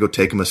up, you got to go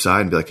take him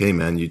aside and be like, hey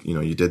man,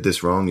 you did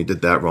this wrong. You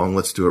did that wrong.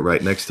 Let's do it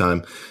right next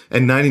time.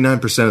 And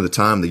 99% of the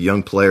time, the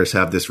young players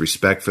have this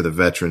respect for the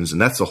veterans.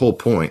 And that's the whole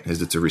point,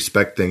 is it's a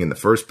respect thing in the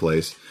first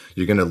place.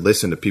 You're going to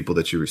listen to people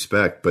that you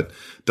respect, but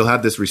they'll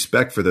have this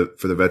respect for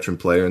the veteran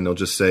player, and they'll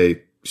just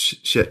say,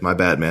 shit, my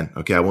bad, man.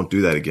 Okay, I won't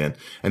do that again.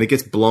 And it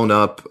gets blown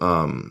up,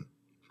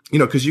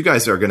 because you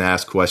guys are going to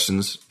ask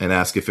questions and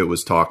ask if it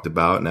was talked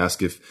about and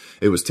ask if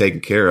it was taken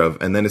care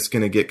of. And then it's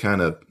going to get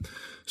kind of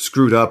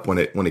screwed up when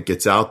it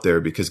gets out there,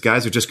 because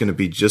guys are just going to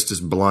be just as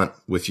blunt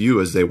with you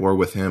as they were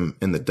with him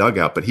in the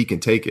dugout, but he can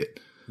take it.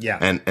 Yeah.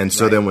 And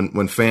so then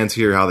when fans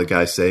hear how the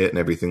guys say it and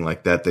everything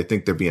like that, they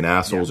think they're being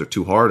assholes or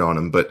too hard on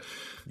him. But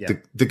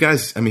the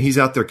guys, I mean, he's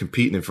out there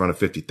competing in front of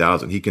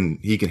 50,000. He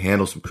can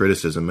handle some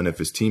criticism. And if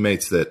his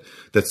teammates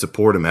that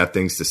support him have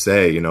things to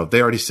say,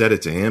 they already said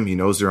it to him. He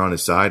knows they're on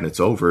his side and it's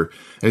over.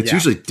 And it's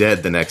usually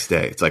dead the next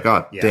day. It's like,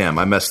 oh, damn,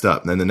 I messed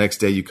up. And then the next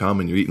day you come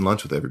and you're eating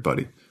lunch with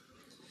everybody.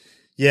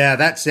 Yeah,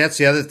 that's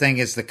the other thing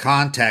is the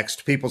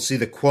context. People see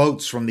the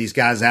quotes from these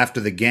guys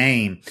after the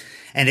game,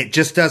 and it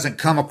just doesn't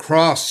come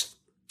across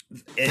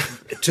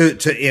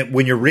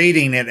when you're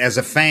reading it as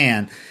a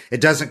fan. It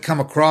doesn't come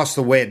across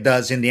the way it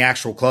does in the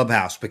actual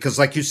clubhouse, because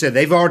like you said,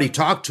 they've already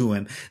talked to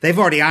him. They've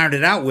already ironed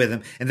it out with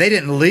him, and they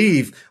didn't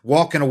leave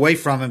walking away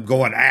from him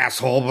going,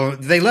 asshole.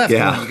 They left.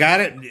 You got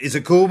it? Is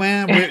it cool,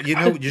 man?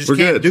 You just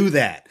can't do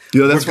that.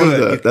 That's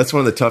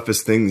one of the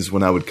toughest things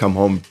when I would come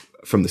home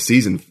from the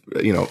season,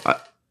 I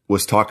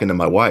was talking to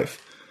my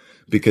wife,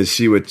 because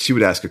she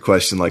would ask a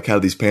question like, how do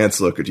these pants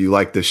look? Or do you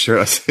like this shirt?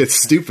 I said, it's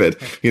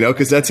stupid,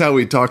 because that's how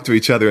we talk to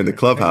each other in the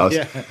clubhouse.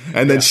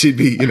 And then she'd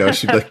be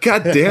like,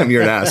 God damn,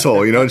 you're an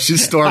asshole, and she'd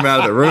storm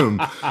out of the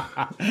room.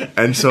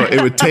 And so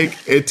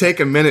it'd take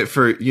a minute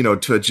for,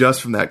 to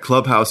adjust from that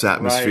clubhouse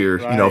atmosphere,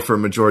 for a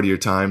majority of your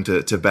time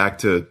to back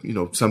to,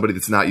 somebody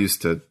that's not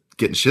used to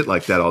getting shit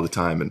like that all the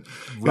time. And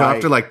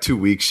after like 2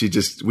 weeks,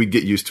 we'd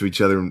get used to each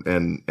other,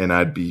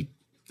 and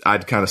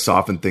I'd kind of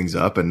soften things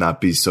up and not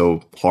be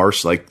so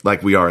harsh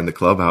like we are in the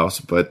clubhouse.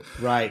 But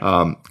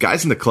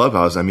guys in the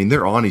clubhouse, I mean,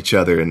 they're on each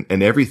other,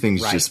 and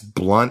everything's just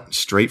blunt,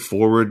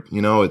 straightforward.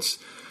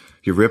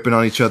 You're ripping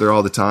on each other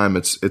all the time.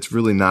 It's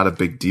really not a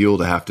big deal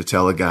to have to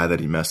tell a guy that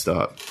he messed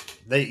up.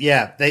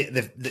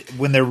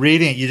 When they're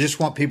reading, you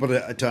just want people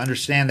to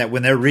understand that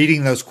when they're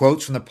reading those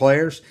quotes from the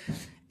players,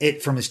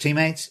 from his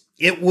teammates,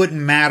 it wouldn't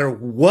matter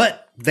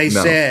what they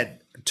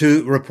said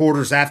to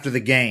reporters after the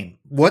game.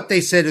 What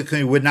they said to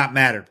Acuna would not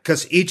matter,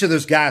 because each of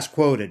those guys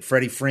quoted,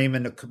 Freddie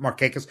Freeman,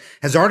 Markakis,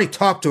 has already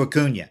talked to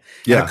Acuna.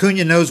 Yeah. And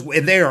Acuna knows,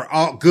 and they are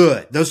all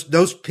good.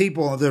 Those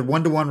people, their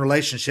one-to-one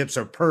relationships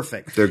are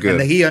perfect. They're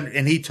good.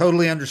 And he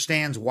totally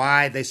understands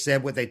why they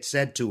said what they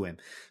said to him.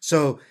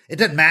 So it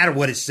doesn't matter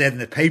what it said in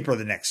the paper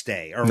the next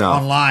day or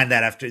online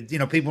that after,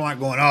 people aren't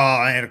going,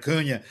 oh, and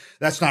Acuna,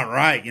 that's not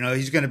right.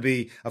 He's going to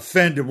be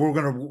offended. We're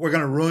going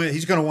to ruin it.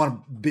 He's going to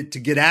want to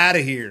get out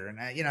of here. And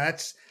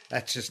that's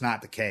just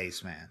not the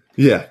case, man.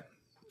 Yeah,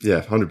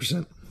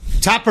 100%.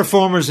 Top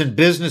performers in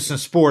business and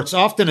sports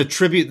often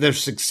attribute their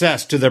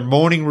success to their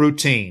morning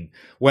routine,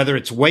 whether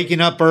it's waking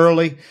up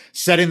early,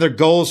 setting their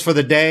goals for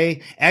the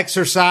day,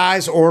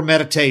 exercise, or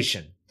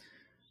meditation.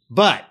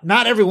 But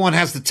not everyone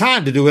has the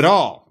time to do it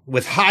all.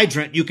 With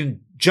Hydrant, you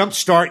can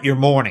jumpstart your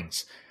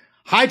mornings.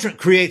 Hydrant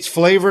creates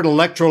flavored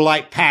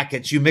electrolyte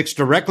packets you mix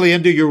directly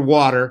into your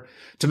water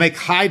to make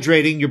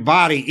hydrating your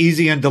body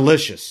easy and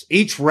delicious.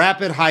 Each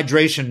rapid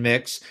hydration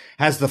mix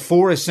has the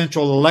 4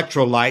 essential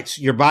electrolytes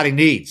your body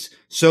needs.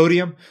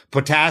 Sodium,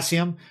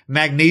 potassium,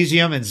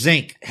 magnesium, and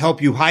zinc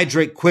help you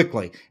hydrate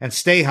quickly and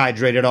stay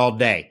hydrated all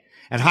day.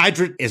 And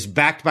Hydrant is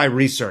backed by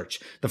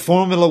research. The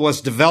formula was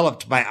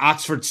developed by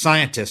Oxford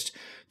scientists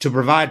to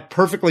provide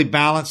perfectly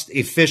balanced,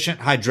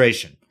 efficient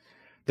hydration.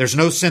 There's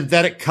no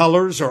synthetic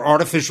colors or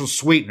artificial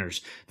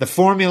sweeteners. The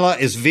formula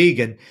is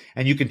vegan,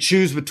 and you can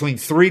choose between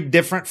 3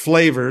 different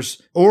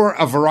flavors or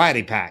a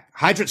variety pack.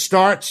 Hydrant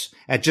starts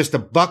at just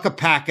 $1 a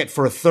packet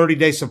for a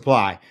 30-day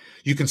supply.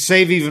 You can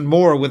save even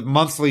more with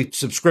monthly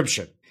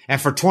subscription. And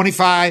for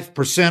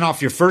 25%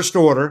 off your first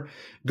order,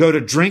 go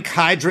to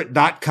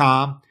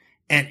drinkhydrant.com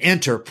and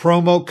enter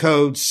promo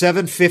code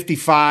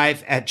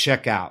 755 at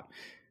checkout.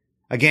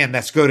 Again,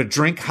 that's go to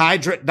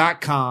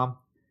drinkhydrant.com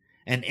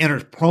and enter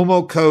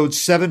promo code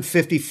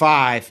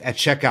 755 at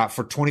checkout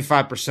for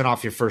 25%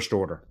 off your first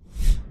order.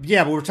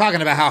 Yeah, but we're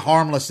talking about how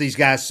harmless these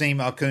guys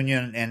seem,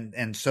 Acuna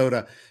and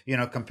Soto,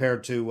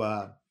 compared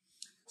to,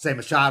 say,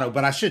 Machado.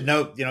 But I should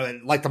note,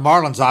 like the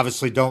Marlins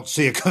obviously don't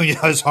see Acuna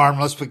as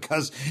harmless,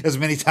 because as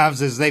many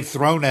times as they've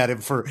thrown at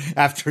him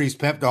after he's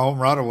pimped a home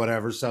run or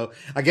whatever. So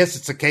I guess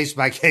it's a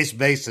case-by-case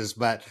basis,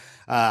 but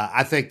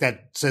I think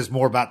that says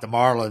more about the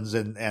Marlins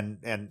and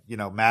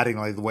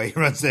Mattingly, the way he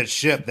runs that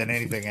ship, than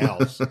anything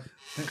else.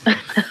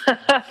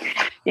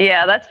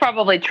 Yeah, that's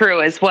probably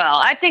true as well.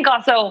 I think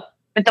also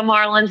with the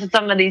Marlins and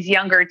some of these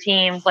younger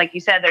teams, like you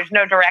said, there's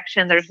no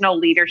direction, there's no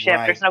leadership,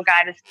 there's no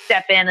guy to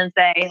step in and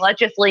say, let's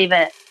just leave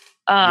it.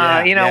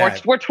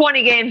 We're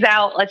 20 games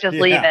out, let's just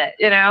leave it,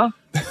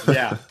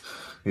 Yeah.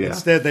 Yeah.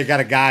 Instead, they got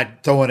a guy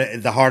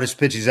throwing the hardest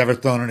pitch he's ever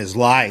thrown in his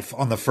life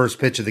on the first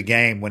pitch of the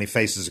game when he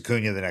faces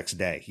Acuna the next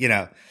day.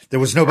 There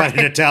was nobody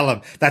to tell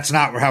him that's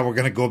not how we're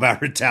going to go about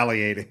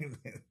retaliating.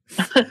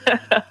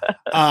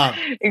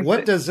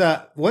 What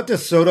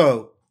does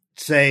Soto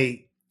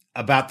say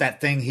about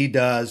that thing he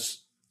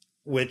does,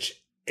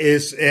 which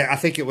is, I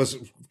think it was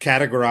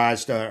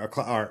categorized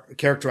or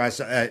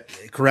characterized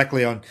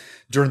correctly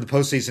during the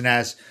postseason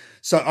as.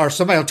 So, or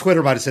somebody on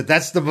Twitter might have said,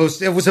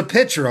 it was a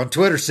pitcher on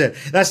Twitter said,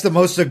 that's the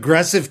most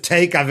aggressive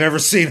take I've ever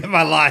seen in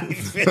my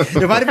life.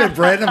 It might have been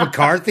Brandon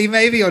McCarthy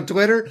maybe on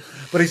Twitter,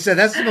 but he said,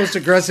 that's the most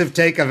aggressive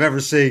take I've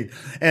ever seen.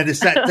 And it's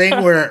that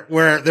thing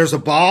where there's a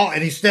ball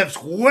and he steps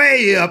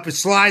way up and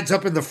slides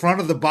up in the front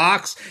of the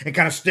box and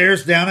kind of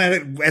stares down at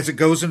it as it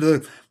goes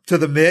into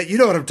the mitt. You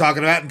know what I'm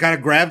talking about, and kind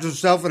of grabs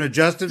himself and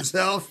adjusts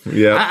himself.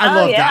 Yeah. I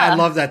love that. I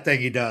love that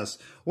thing he does.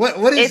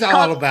 What is that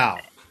all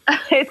about?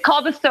 It's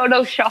called the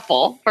Soto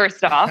Shuffle,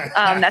 first off.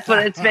 That's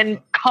what it's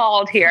been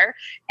called here.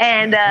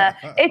 And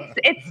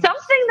it's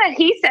something that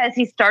he says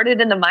he started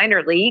in the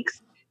minor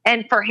leagues.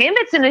 And for him,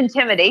 it's an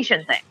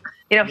intimidation thing.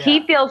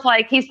 He feels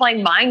like he's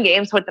playing mind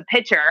games with the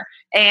pitcher.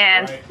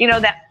 And,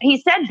 that he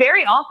said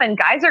very often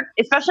guys are,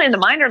 especially in the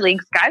minor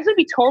leagues, guys would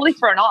be totally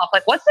thrown off.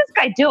 Like, what's this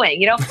guy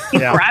doing? He's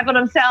grabbing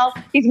himself,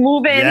 he's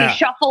moving, he's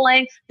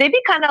shuffling. They'd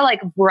be kind of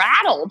like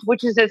rattled,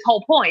 which is his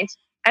whole point.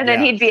 And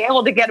then he'd be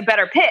able to get a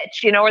better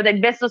pitch, or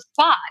they'd miss a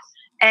spot.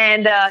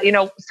 And,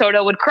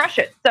 Soto would crush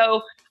it.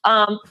 So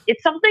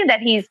it's something that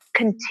he's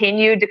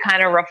continued to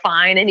kind of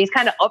refine, and he's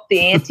kind of upped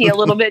the ante a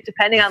little bit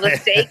depending on the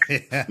stakes.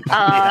 You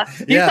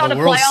saw the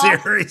World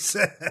playoffs. Series.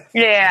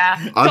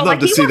 I'd love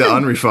to see the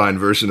unrefined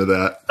version of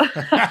that.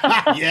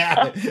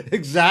 Yeah,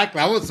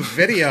 exactly. I want some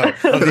video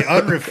of the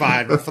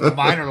unrefined for the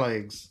minor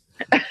leagues.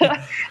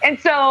 And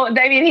so,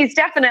 it's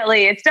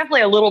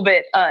definitely a little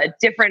bit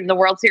different in the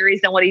World Series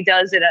than what he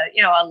does at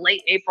a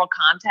late April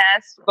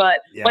contest. But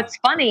what's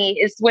funny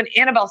is when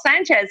Anibal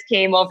Sanchez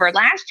came over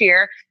last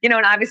year, and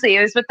obviously he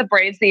was with the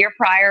Braves the year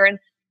prior, and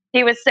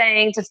he was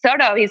saying to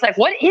Soto, he's like,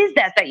 what is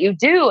that you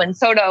do? And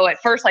Soto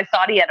at first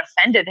thought he had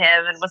offended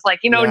him and was like,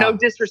 no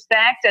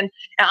disrespect. And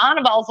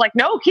Anibal's like,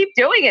 no, keep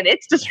doing it.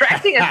 It's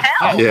distracting as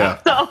hell.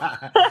 So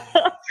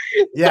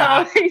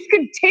he's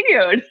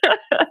continued.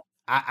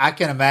 I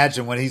can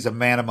imagine when he's a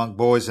man among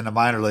boys in the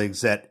minor leagues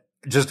that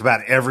just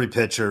about every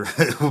pitcher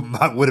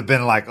would have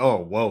been like, oh,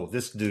 whoa,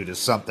 this dude is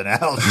something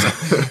else.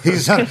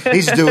 He's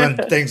doing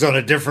things on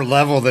a different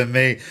level than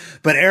me.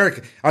 But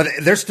Eric,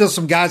 there's still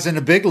some guys in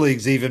the big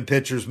leagues, even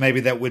pitchers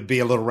maybe, that would be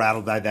a little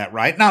rattled by that,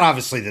 right? Not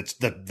obviously that's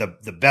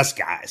the best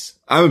guys.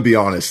 I would be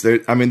honest.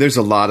 There's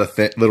a lot of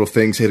little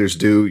things hitters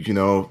do,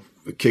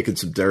 kicking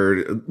some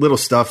dirt, little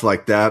stuff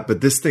like that.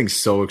 But this thing's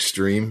so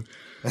extreme.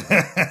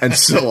 And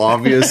so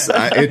obvious,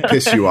 it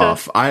pisses you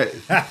off.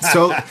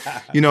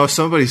 If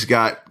somebody's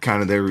got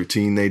kind of their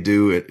routine they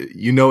do,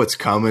 it's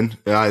coming.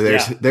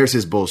 There's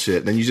his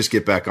bullshit. Then you just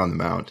get back on the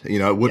mound.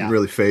 It wouldn't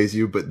really faze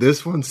you. But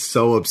this one's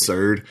so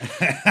absurd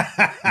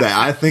that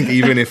I think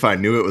even if I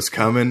knew it was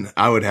coming,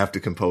 I would have to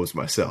compose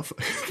myself.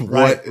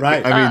 Right.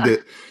 I mean,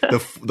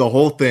 the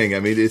whole thing. I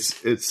mean,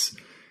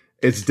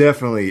 it's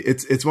definitely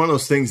it's one of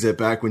those things that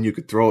back when you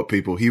could throw at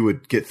people, he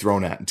would get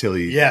thrown at until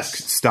he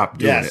stopped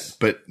doing it.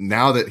 But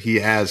now that he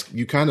has,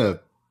 you kind of,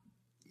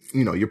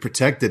 you're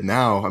protected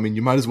now. I mean,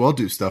 you might as well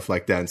do stuff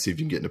like that and see if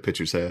you can get in a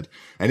pitcher's head.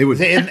 And it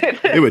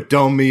would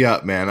dome me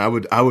up, man. I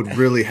would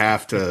really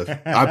have to.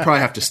 I'd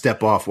probably have to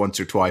step off once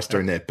or twice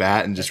during that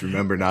bat and just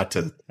remember not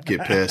to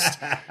get pissed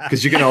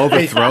because you're gonna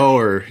overthrow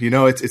or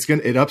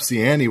it ups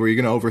the ante where you're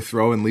gonna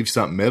overthrow and leave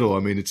something middle. I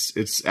mean,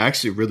 it's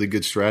actually a really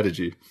good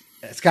strategy.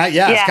 It's kind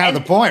of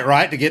the point,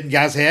 right? To get in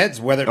guys' heads,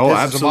 whether it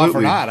pisses them off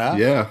or not,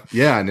 huh?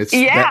 Yeah, and it's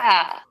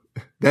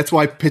that's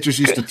why pitchers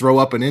used to throw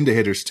up and into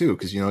hitters too,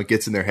 because it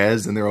gets in their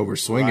heads and they're over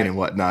swinging and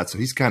whatnot. So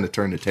he's kind of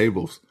turned the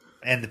tables.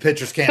 And the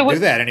pitchers can't do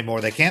that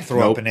anymore. They can't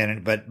throw up and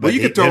in, but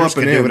you can throw up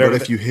and in. But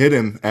if you hit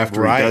him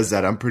after he does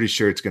that, I'm pretty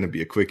sure it's going to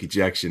be a quick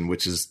ejection,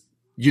 which is.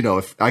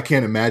 If I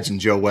can't imagine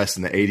Joe West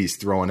in the 80s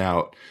throwing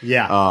out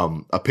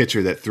a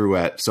pitcher that threw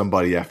at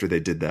somebody after they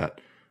did that.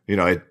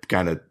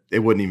 It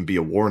wouldn't even be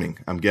a warning.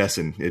 I'm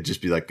guessing it'd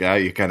just be like,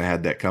 you kind of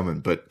had that coming.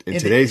 But in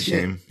today's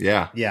game, in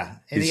the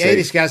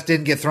 80s, guys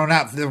didn't get thrown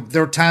out. There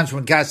were times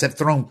when guys have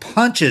thrown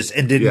punches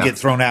and didn't get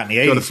thrown out in the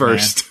 80s. Go to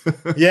first.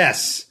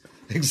 Yes,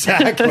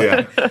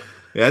 exactly.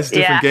 It's a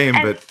different game,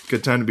 but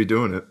good time to be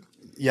doing it.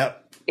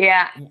 Yep.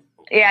 Yeah,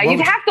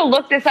 you'd have to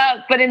look this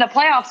up, but in the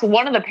playoffs,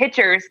 one of the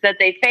pitchers that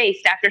they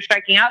faced after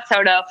striking out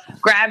Soto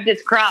grabbed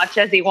his crotch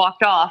as he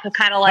walked off,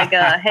 kind of like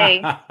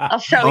hey, I'll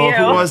show you.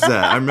 Who was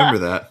that? I remember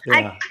that.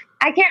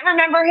 I can't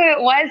remember who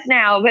it was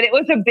now, but it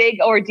was a big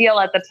ordeal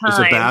at the time. It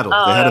was a battle.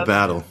 They had a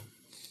battle.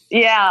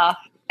 Yeah.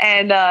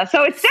 And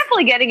so it's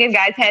definitely getting in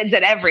guys' heads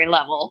at every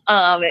level.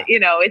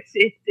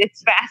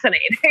 It's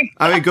fascinating.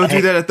 I mean, go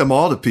do that at the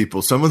mall to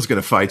people. Someone's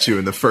going to fight you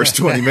in the first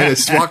 20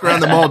 minutes. Walk around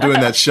the mall doing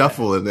that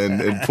shuffle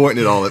and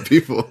pointing it all at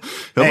people.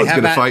 Someone's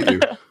going to fight you.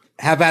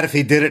 How about if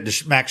he did it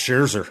to Max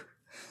Scherzer?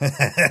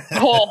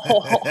 That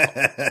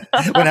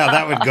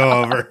would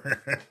go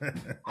over.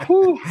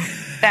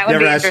 That would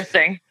be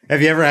interesting.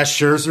 Have you ever asked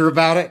Scherzer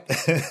about it?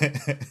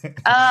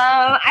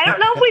 I don't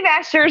know if we've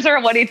asked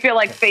Scherzer what he'd feel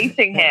like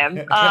facing him.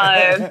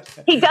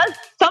 He does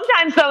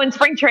sometimes, though, in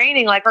spring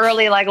training, like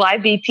early, live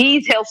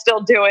BPs, he'll still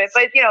do it.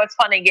 But it's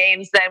fun in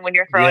games then when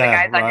you're throwing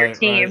guys on your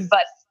team.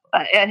 Right.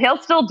 and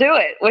he'll still do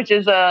it, which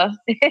is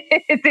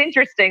it's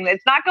interesting.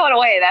 It's not going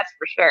away, that's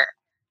for sure.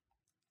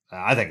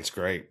 I think it's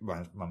great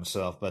by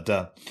myself,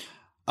 but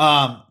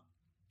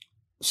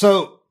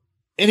so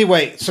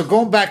anyway, so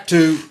going back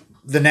to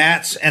the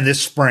Nats and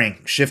this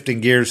spring,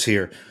 shifting gears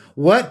here,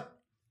 what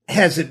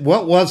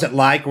was it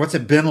like? What's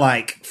it been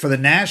like for the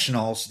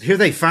Nationals? Here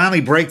they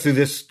finally break through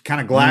this kind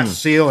of glass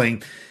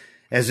ceiling,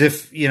 as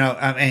if, you know,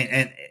 I mean,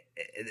 and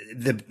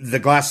the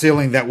glass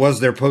ceiling that was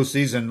their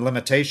postseason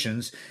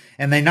limitations,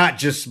 and they not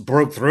just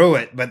broke through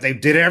it, but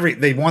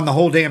they won the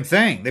whole damn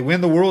thing. They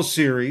win the World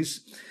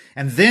Series.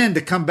 And then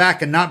to come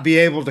back and not be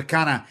able to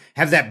kind of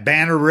have that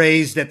banner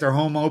raised at their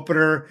home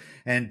opener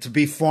and to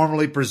be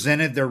formally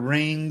presented their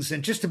rings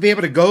and just to be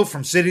able to go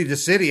from city to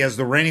city as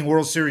the reigning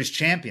World Series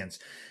champions.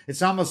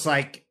 It's almost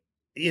like,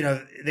 you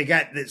know,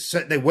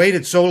 they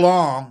waited so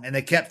long and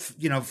they kept,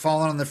 you know,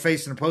 falling on their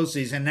face in the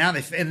postseason. And now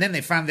then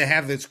they finally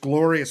have this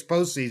glorious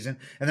postseason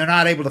and they're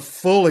not able to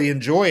fully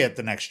enjoy it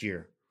the next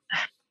year.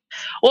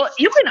 Well,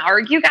 you can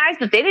argue, guys,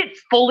 that they didn't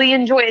fully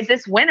enjoy it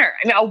this winter.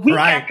 I mean, a week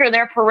after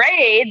their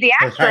parade, the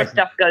Astros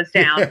stuff goes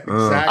down. Yeah,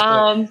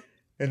 exactly.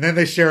 And then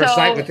they share a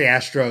site with the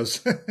Astros.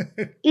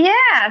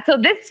 Yeah. So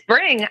this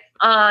spring,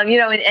 you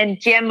know,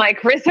 and Jam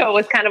Mike Rizzo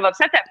was kind of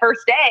upset that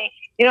first day.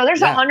 You know,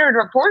 there's 100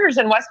 reporters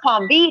in West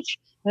Palm Beach.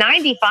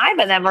 95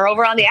 of them are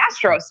over on the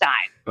Astros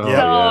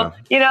side.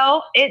 You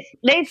know,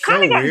 they've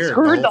kind of got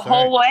screwed the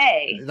whole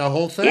way. The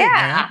whole thing.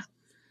 Yeah. Man.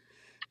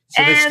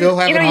 So they still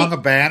haven't hung a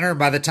banner.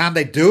 By the time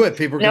they do it,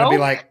 people are going to be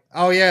like,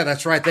 oh, yeah,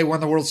 that's right. They won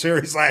the World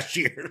Series last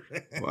year.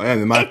 Well, yeah,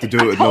 they might have to do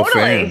it with no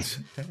fans.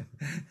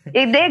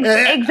 Exactly.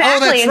 Oh,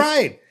 that's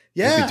right.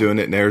 Yeah. They'll be doing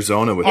it in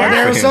Arizona with no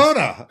fans.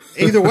 Arizona.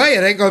 Either way,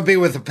 it ain't going to be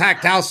with a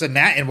packed house in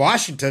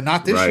Washington,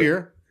 not this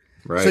year.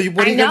 Right. So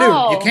what are you going to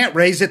do? You can't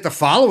raise it the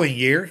following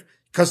year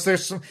because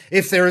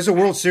if there is a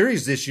World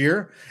Series this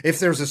year, if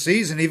there's a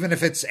season, even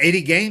if it's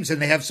 80 games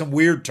and they have some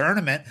weird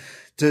tournament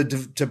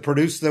to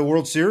produce the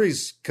World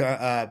Series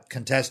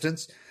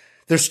contestants,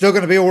 there's still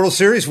going to be a World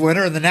Series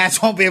winner, and the Nats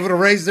won't be able to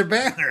raise their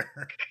banner.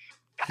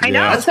 I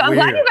know. So I'm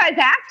glad you guys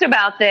asked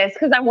about this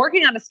because I'm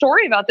working on a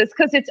story about this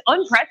because it's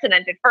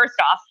unprecedented, first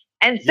off.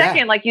 And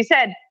second, like you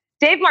said,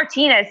 Dave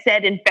Martinez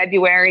said in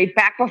February,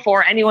 back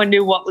before anyone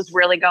knew what was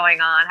really going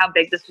on, how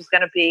big this was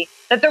going to be,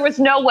 that there was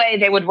no way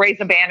they would raise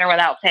a banner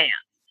without fans.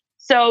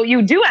 So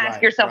you do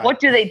ask yourself, what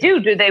do they do?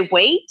 Do they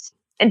wait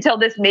until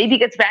this maybe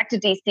gets back to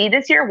DC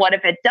this year? What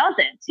if it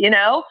doesn't, you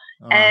know?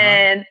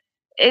 And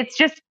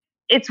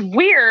it's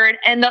weird.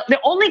 And the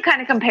only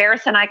kind of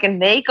comparison I can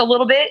make a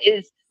little bit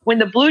is when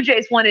the Blue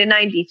Jays won in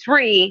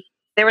 93,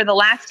 they were the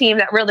last team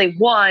that really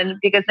won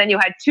because then you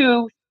had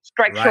two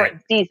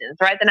strike-shortened seasons,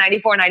 right? The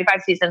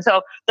 94-95 season.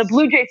 So the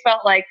Blue Jays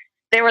felt like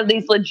they were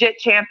these legit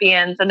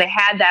champions and they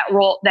had that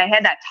role, they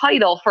had that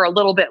title for a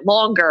little bit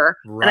longer.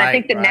 And I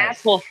think the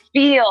Nats will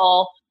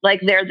feel like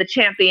they're the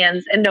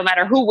champions, and no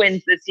matter who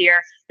wins this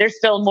year, they're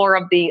still more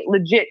of the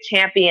legit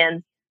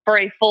champions for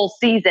a full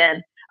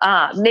season,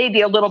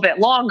 maybe a little bit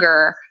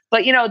longer.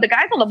 But, you know, the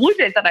guys on the Blue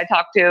Jays that I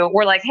talked to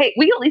were like, hey,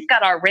 we at least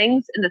got our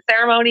rings in the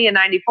ceremony in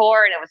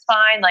 94 and it was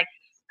fine.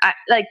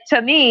 Like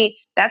to me,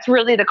 that's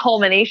really the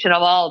culmination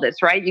of all of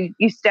this, right?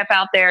 You step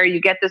out there, you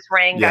get this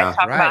ring. Guys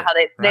talk about how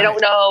they don't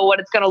know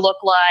what it's going to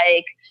look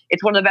like.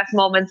 It's one of the best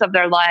moments of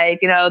their life.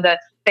 You know, the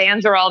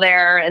fans are all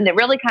there and it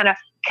really kind of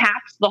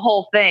caps the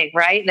whole thing,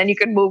 right? And then you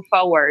can move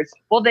forward.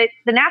 Well, the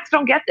Nats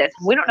don't get this.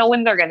 We don't know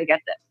when they're going to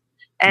get this.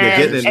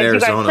 And getting in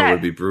Arizona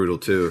would be brutal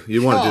too.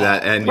 You want to do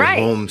that in your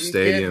home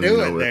stadium. You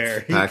can't do it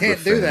there. You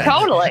can't do that.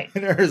 Totally.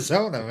 In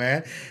Arizona,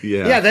 man.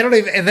 Yeah. They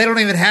don't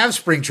even have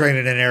spring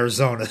training in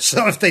Arizona.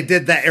 So if they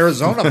did that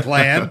Arizona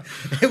plan,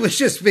 it would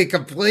just be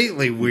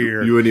completely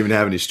weird. You wouldn't even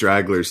have any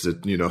stragglers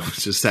that, you know,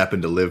 just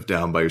happen to live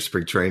down by your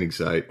spring training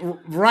site.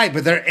 Right.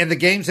 But the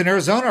games in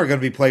Arizona are going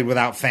to be played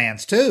without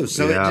fans too.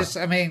 So it's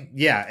going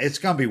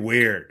to be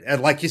weird.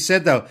 And like you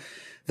said, though,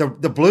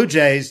 the Blue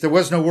Jays, there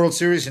was no World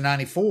Series in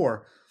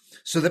 94.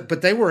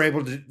 But they were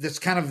able to, that's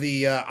kind of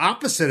the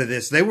opposite of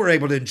this. They were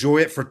able to enjoy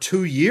it for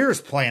 2 years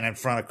playing in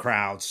front of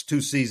crowds, 2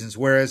 seasons,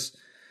 whereas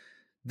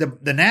the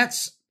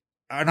Nats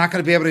are not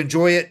going to be able to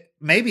enjoy it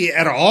maybe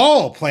at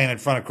all playing in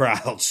front of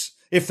crowds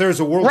if there's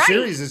a World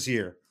Series this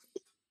year.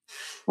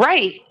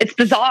 Right. It's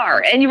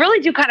bizarre. And you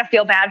really do kind of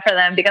feel bad for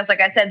them because,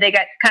 like I said, they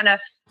got kind of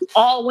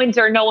all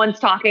winter, no one's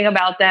talking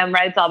about them,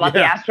 right? It's all about the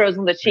Astros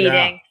and the cheating.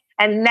 Yeah.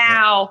 And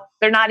now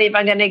they're not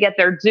even going to get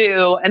their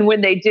due. And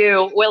when they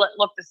do, will it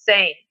look the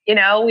same? You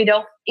know, we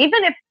don't,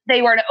 even if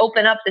they were to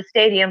open up the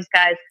stadiums,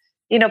 guys,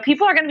 you know,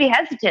 people are going to be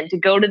hesitant to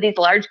go to these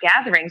large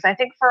gatherings, I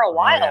think, for a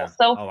while.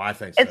 So I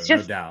think so. It's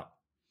just, no doubt.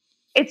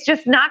 It's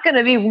just not going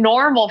to be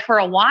normal for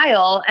a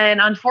while.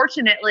 And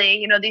unfortunately,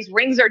 you know, these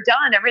rings are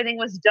done. Everything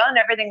was done.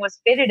 Everything was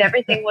fitted.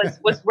 Everything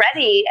was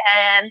ready.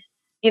 And,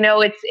 you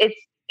know,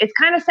 it's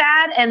kind of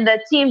sad. And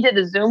the team did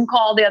a Zoom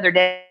call the other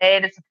day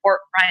to support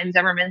Ryan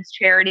Zimmerman's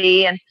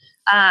charity. And,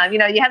 you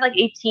know, you had like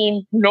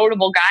 18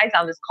 notable guys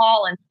on this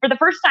call. And for the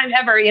first time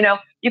ever, you know,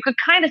 you could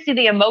kind of see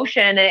the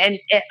emotion and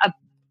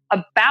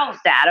about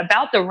that,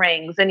 about the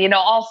rings. And,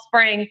 all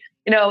spring,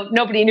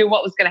 nobody knew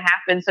what was going to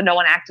happen. So no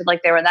one acted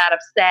like they were that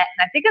upset.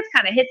 And I think it's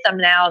kind of hit them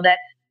now that,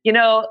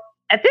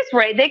 at this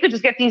rate, they could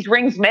just get these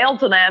rings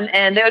mailed to them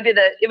and it would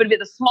be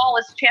the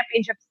smallest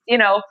championship,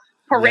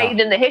 parade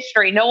in the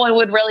history. No one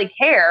would really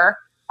care.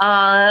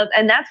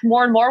 And that's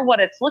more and more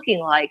what it's looking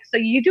like. So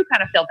you do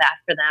kind of feel bad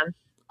for them.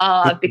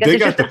 Because they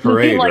got the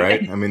parade, like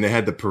right? I mean, they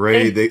had the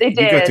parade. They you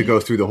got to go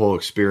through the whole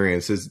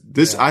experience.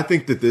 I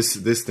think that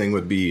this thing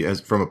would be,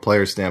 as from a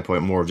player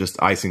standpoint, more of just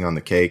icing on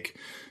the cake,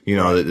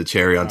 the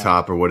cherry on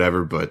top or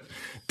whatever. But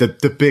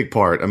the big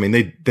part, I mean,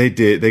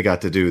 they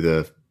got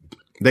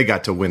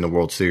to win the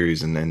World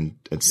Series and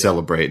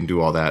celebrate and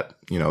do all that.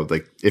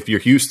 Like if you're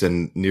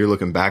Houston, you're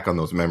looking back on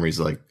those memories,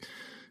 like,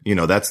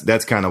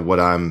 that's kind of what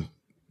I'm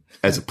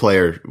as a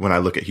player. When I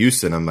look at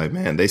Houston, I'm like,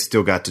 man, they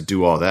still got to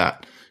do all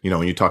that.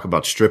 When you talk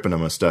about stripping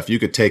them of stuff, you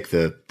could take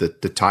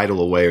the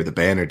title away or the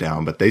banner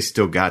down, but they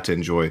still got to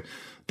enjoy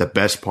the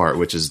best part,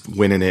 which is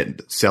winning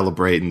it,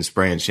 celebrating,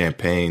 spraying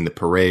champagne, the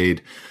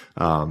parade.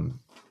 I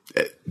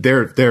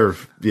bet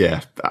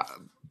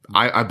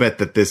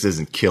that this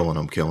isn't killing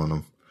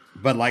them.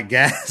 But like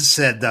Gaz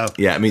said, though,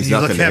 yeah, it means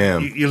nothing to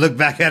him. You look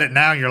back at it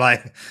now and you're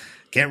like,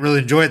 can't really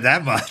enjoy it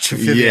that much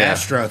if you're the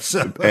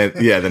Astros. And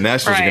the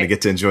Nationals are going to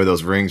get to enjoy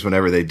those rings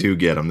whenever they do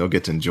get them. They'll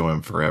get to enjoy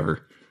them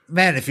forever.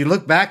 Man, if you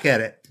look back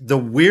at it, the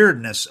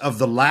weirdness of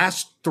the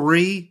last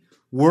 3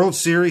 World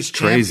Series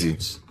champions.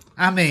 Crazy.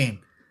 I mean,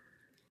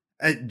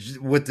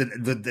 with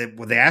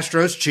the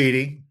Astros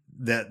cheating,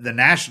 the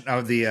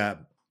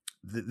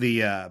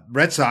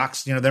Red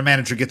Sox, their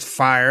manager gets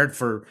fired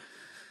for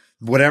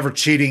whatever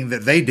cheating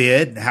that they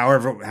did.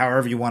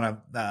 However you want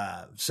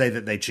to say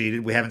that they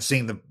cheated. We haven't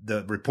seen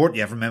the report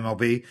yet from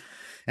MLB,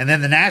 and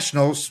then the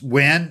Nationals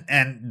win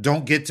and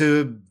don't get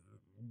to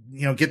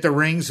get their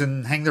rings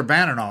and hang their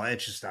banner and all.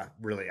 It's just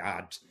really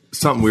odd.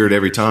 Something weird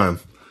every time.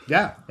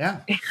 Yeah.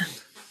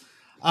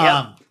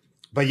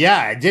 But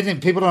yeah,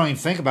 people don't even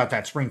think about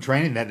that spring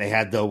training that they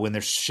had, though, when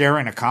they're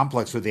sharing a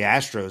complex with the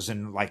Astros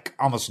and like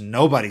almost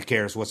nobody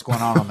cares what's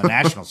going on the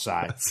national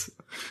side.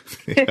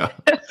 Yeah.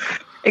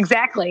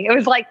 Exactly. It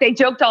was like they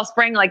joked all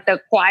spring, like the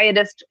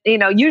quietest,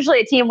 usually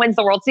a team wins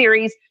the World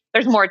Series.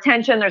 There's more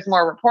attention. There's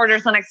more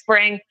reporters the next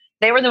spring.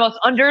 They were the most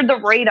under the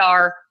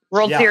radar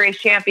World Series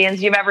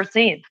champions you've ever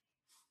seen.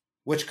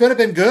 Which could have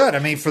been good. I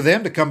mean, for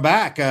them to come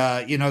back,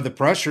 the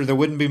pressure, there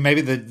wouldn't be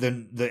maybe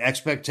the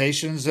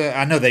expectations.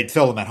 I know they'd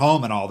fill them at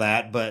home and all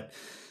that, but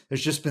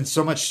there's just been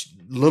so much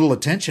little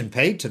attention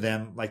paid to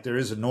them like there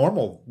is a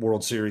normal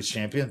World Series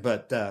champion.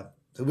 But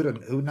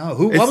who knows?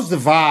 What was the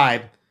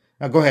vibe?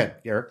 Go ahead,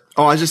 Eric.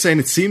 Oh, I was just saying,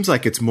 it seems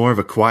like it's more of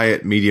a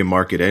quiet media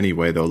market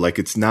anyway, though. Like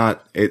it's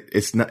not,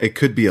 it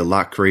could be a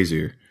lot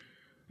crazier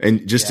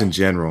and just in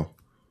general.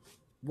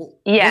 Well,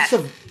 yes,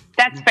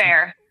 that's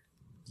fair.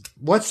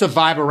 What's the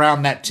vibe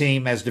around that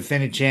team as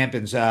defending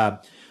champions,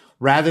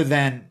 rather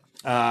than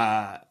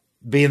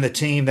being the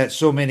team that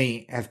so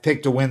many have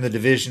picked to win the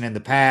division in the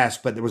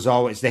past, but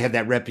they had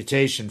that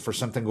reputation for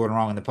something going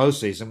wrong in the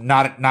postseason.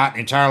 Not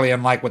entirely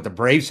unlike what the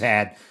Braves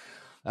had.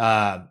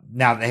 Now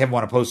they haven't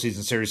won a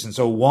postseason series since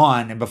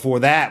 2001, and before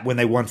that, when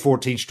they won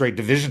 14 straight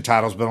division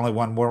titles, but only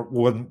won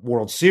one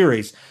World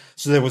Series.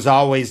 So there was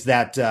always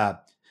that,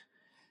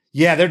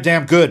 they're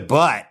damn good,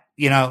 but.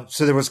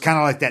 So there was kind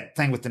of like that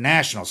thing with the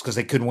Nationals because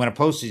they couldn't win a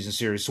postseason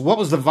series. So what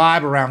was the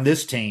vibe around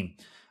this team,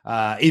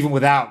 even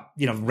without,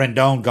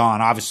 Rendon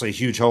gone, obviously a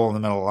huge hole in the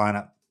middle of the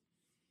lineup?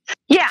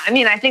 Yeah, I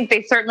mean, I think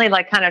they certainly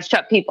kind of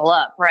shut people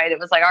up, right? It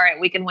was like, all right,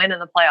 we can win in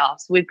the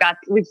playoffs. We've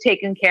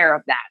taken care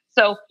of that.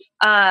 So,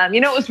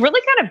 it was really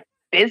kind of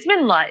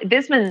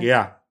Bisman.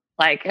 Yeah.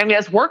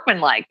 It's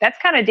workman-like. That's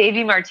kind of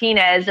Davey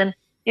Martinez. And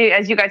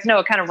as you guys know,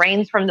 it kind of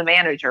reigns from the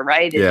manager,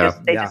 right? They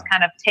just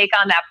kind of take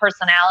on that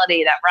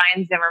personality, that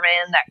Ryan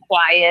Zimmerman, that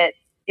quiet,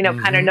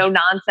 kind of no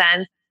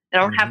nonsense. They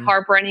don't have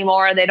Harper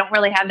anymore. They don't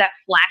really have that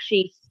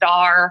flashy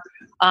star.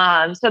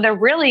 So they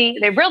really,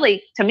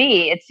 to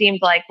me, it seemed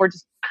like we're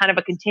just kind of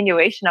a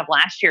continuation of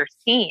last year's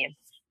team.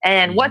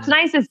 And what's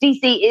nice is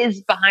DC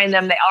is behind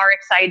them. They are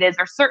excited.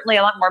 There's certainly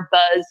a lot more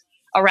buzz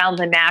around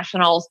the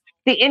Nationals.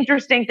 The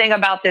interesting thing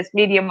about this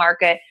media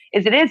market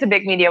is it is a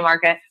big media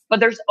market, but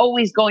there's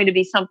always going to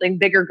be something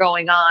bigger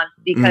going on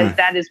because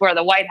that is where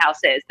the White House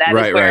is. That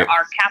is where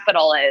our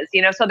Capitol is.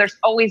 So there's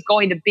always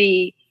going to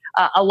be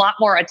a lot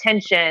more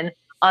attention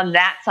on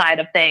that side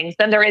of things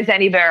than there is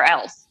anywhere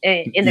else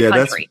in the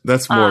country.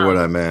 That's more what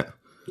I meant.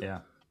 Yeah.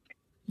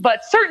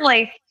 But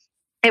certainly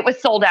it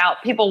was sold out.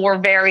 People were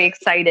very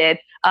excited.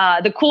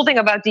 The cool thing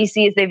about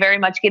DC is they very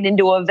much get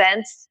into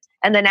events,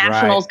 and the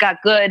Nationals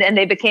got good and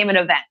they became an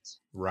event.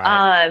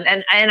 Right.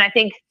 And I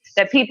think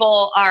that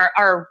people are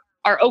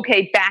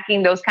okay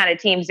backing those kind of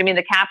teams. I mean,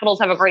 the Capitals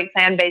have a great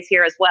fan base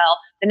here as well.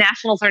 The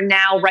Nationals are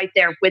now right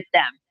there with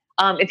them.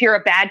 If you're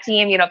a bad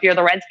team, if you're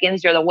the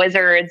Redskins, you're the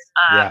Wizards,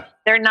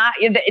 they're not,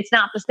 it's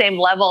not the same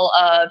level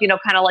of,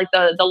 kind of like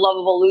the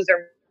lovable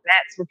loser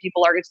Mets where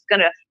people are just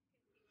going to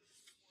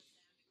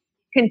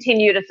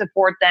continue to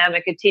support them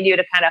and continue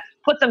to kind of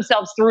put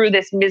themselves through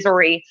this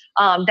misery.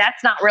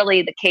 That's not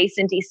really the case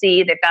in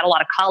DC. They've got a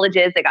lot of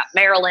colleges. They got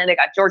Maryland. They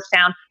got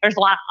Georgetown. There's a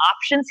lot of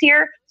options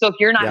here. So if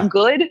you're not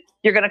good,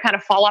 you're going to kind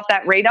of fall off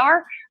that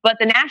radar. But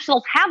the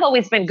Nationals have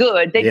always been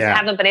good. They just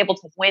haven't been able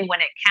to win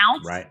when it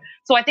counts. Right.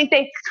 So I think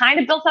they've kind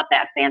of built up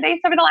that fan base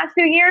over the last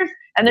few years.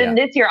 And then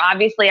this year,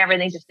 obviously,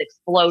 everything just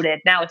exploded.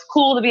 Now it's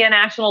cool to be a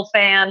Nationals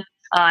fan.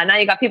 Now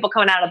you got people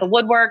coming out of the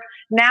woodwork.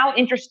 Now,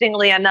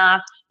 interestingly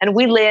enough, and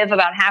we live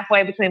about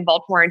halfway between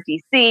Baltimore and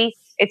DC,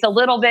 it's a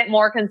little bit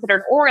more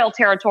considered Oriole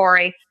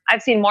territory.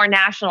 I've seen more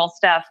national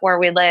stuff where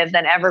we live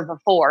than ever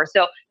before.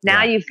 So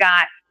now you've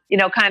got,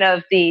 kind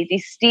of the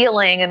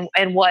stealing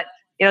and what,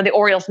 the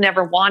Orioles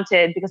never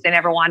wanted, because they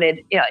never wanted,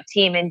 a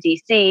team in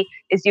DC,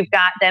 is you've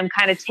got them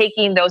kind of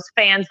taking those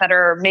fans that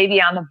are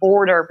maybe on the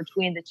border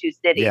between the two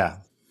cities. Yeah.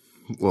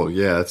 Well,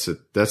 yeah,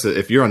 that's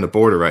if you're on the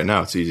border right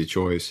now, it's an easy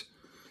choice.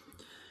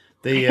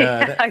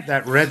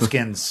 That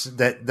Redskins,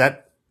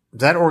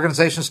 that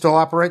organization still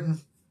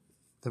operating?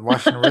 The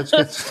Washington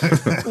Redskins?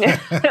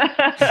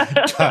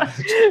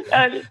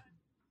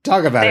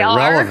 Talk about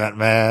irrelevant,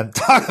 man.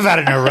 Talk about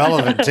an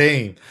irrelevant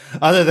team.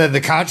 Other than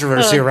the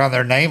controversy around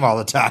their name all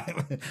the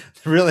time.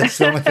 Really, it's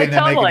the only thing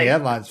they're making the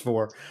headlines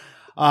for.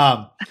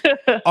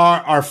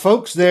 Are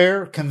folks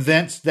there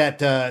convinced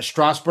that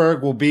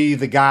Strasburg will be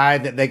the guy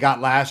that they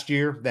got last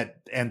year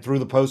and through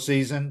the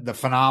postseason, the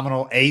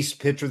phenomenal ace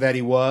pitcher that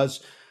he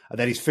was,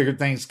 that he's figured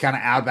things kind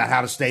of out about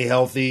how to stay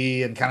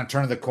healthy and kind of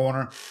turn the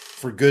corner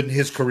for good in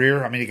his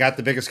career? I mean, he got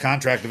the biggest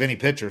contract of any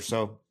pitcher,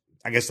 so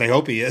I guess they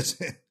hope he is.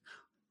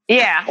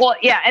 Yeah, well,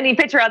 any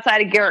pitcher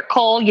outside of Garrett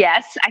Cole,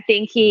 yes. I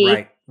think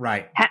he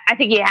right. I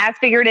think he has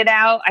figured it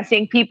out. I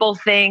think people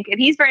think, and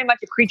he's very much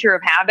a creature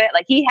of habit.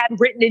 Like, he had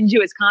written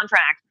into his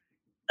contract,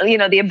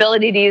 the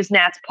ability to use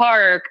Nats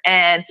Park,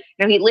 and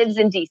he lives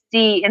in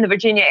DC, in the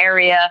Virginia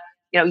area,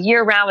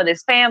 year round with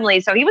his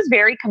family. So he was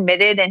very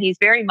committed, and he's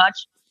very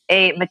much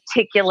a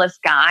meticulous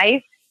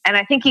guy. And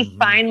I think he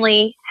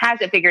finally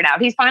has it figured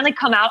out. He's finally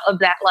come out of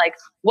that, like,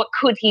 what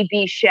could he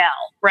be shell,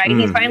 right?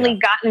 He's finally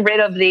gotten rid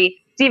of the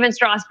Steven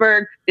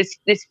Strasburg, this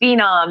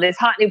phenom, this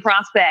hot new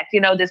prospect,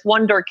 this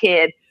wonder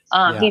kid.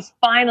 He's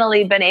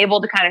finally been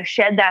able to kind of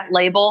shed that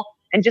label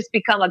and just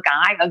become a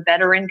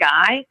veteran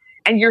guy.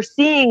 And you're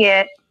seeing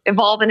it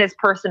evolve in his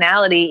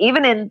personality.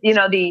 Even in,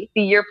 the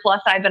year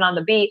plus I've been on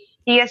the beat,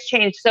 he has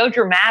changed so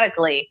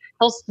dramatically.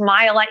 He'll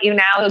smile at you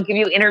now. He'll give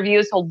you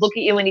interviews. He'll look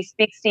at you when he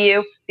speaks to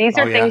you. These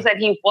are things that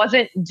he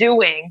wasn't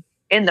doing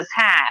in the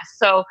past.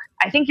 So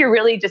I think you're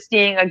really just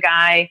seeing a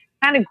guy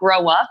kind of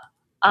grow up.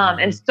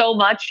 And so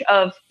much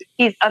of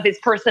his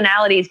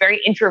personality is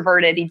very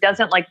introverted. He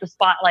doesn't like the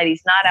spotlight.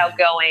 He's not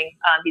outgoing.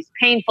 He's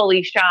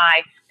painfully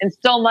shy. And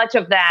so much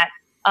of that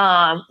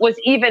was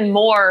even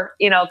more,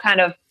 kind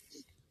of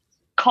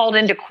called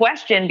into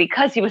question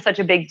because he was such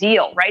a big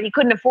deal, right? He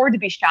couldn't afford to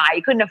be shy.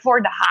 He couldn't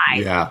afford to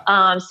hide.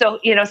 Yeah. So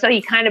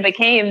he kind of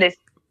became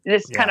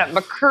this kind of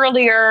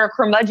McCurlier,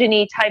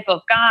 curmudgeon-y type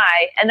of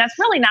guy. And that's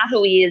really not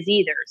who he is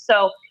either.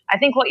 So I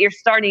think what you're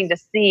starting to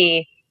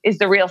see is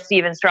the real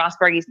Steven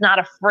Strasburg. He's not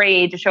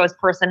afraid to show his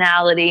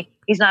personality.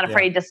 He's not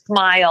afraid to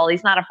smile.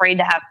 He's not afraid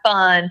to have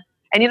fun.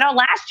 And,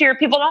 last year,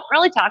 people don't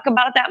really talk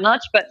about it that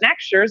much, but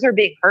Max Scherzer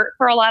being hurt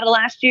for a lot of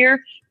last year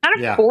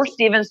kind of forced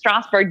Steven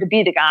Strasburg to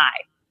be the guy.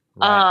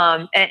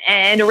 Right.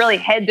 And to really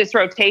head this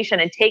rotation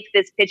and take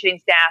this pitching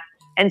staff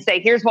and say,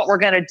 here's what we're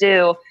going to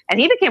do. And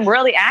he became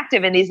really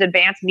active in these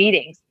advanced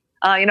meetings.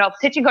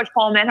 Pitching coach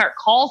Paul Manhart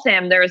calls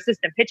him their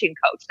assistant pitching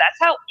coach. That's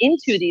how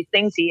into these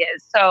things he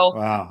is. So,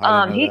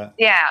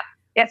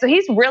 so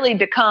he's really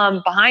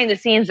become behind the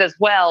scenes as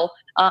well,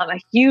 a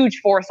huge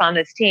force on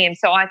this team.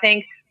 So I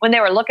think when they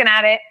were looking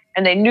at it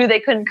and they knew they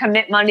couldn't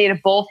commit money to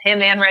both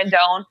him and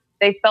Rendon,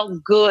 they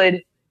felt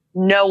good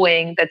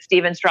knowing that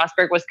Steven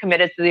Strasburg was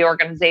committed to the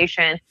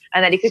organization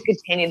and that he could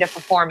continue to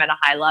perform at a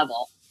high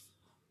level.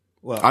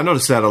 Well, I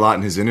noticed that a lot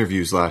in his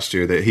interviews last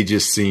year, that he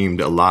just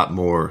seemed a lot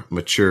more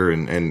mature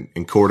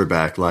and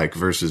quarterback like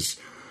versus,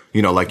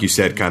 like you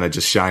said, kind of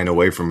just shying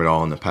away from it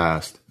all in the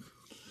past.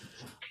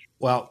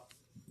 Well,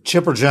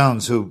 Chipper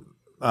Jones, who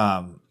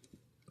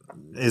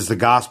is the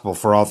gospel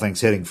for all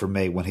things hitting for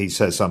me, when he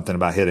says something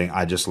about hitting,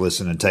 I just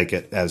listen and take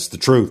it as the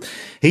truth.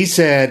 He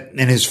said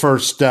in his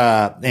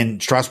in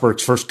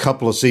Strasburg's first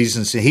couple of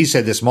seasons, he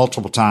said this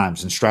multiple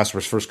times in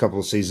Strasburg's first couple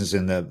of seasons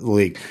in the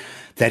league,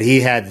 that he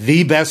had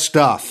the best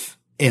stuff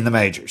in the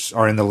majors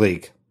or in the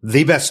league,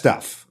 the best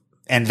stuff.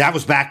 And that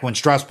was back when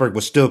Strasburg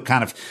was still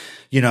kind of,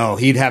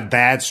 he'd have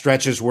bad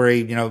stretches where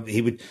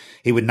he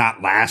would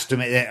not last him.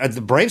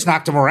 The Braves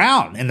knocked him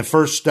around in the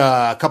first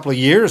couple of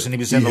years, and he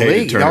was in the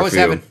league.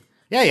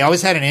 He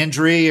always had an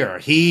injury or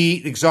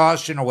heat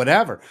exhaustion or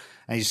whatever.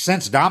 And he's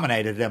since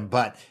dominated them.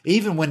 But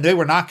even when they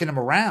were knocking him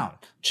around,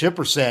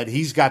 Chipper said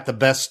he's got the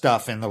best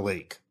stuff in the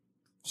league.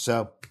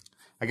 So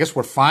I guess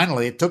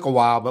it took a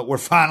while, but we're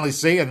finally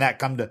seeing that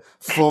come to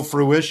full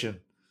fruition.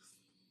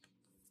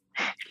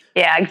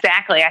 Yeah,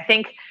 exactly. I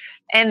think,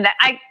 and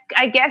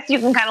I guess you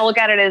can kind of look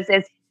at it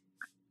as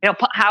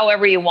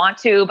however you want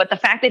to. But the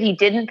fact that he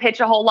didn't pitch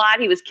a whole lot,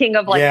 he was king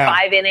of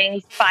 5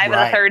 innings, five of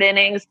the third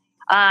innings,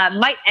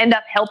 might end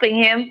up helping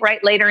him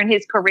right later in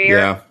his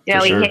career.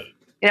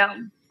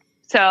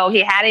 So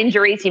he had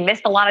injuries. He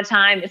missed a lot of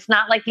time. It's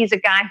not like he's a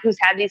guy who's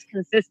had these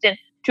consistent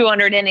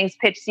 200 innings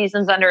pitch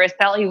seasons under his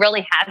belt. He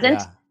really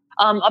hasn't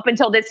up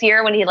until this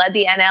year when he led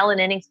the NL in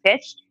innings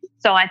pitched.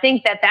 So I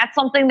think that that's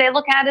something they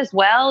look at as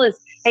well is,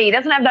 hey, he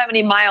doesn't have that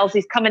many miles.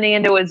 He's coming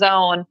into his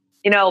own.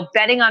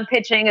 Betting on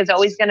pitching is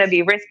always going to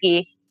be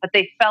risky, but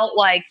they felt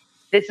like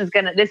this is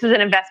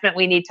an investment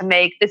we need to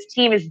make. This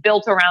team is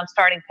built around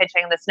starting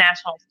pitching, this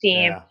Nationals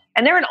team. Yeah.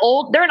 And they're an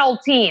old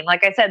team.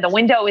 Like I said, the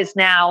window is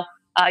now.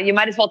 You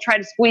might as well try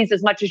to squeeze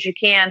as much as you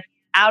can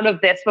out of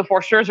this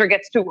before Scherzer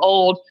gets too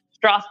old,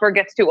 Strasburg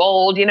gets too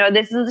old.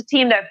 This is a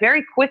team that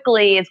very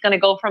quickly is going to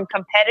go from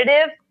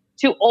competitive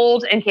to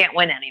old and can't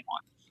win anymore.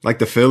 Like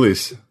the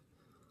Phillies.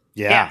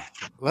 Yeah.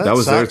 Well, that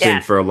was their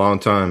thing for a long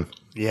time.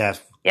 Yeah.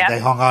 They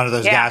hung on to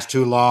those guys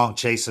too long,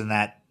 chasing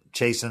that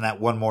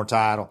one more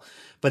title.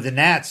 But the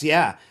Nats,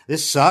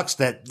 this sucks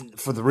that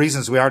for the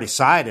reasons we already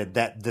cited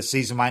that the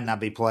season might not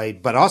be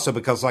played, but also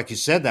because, like you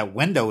said, that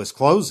window is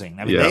closing.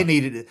 I mean, they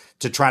needed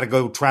to try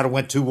to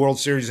win 2 World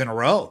Series in a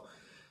row.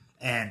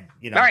 And,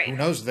 who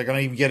knows if they're going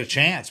to even get a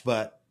chance,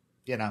 but,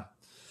 they're I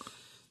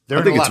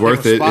think it's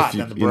worth it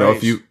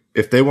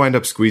if they wind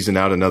up squeezing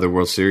out another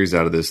World Series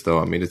out of this, though.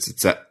 I mean,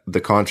 it's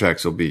the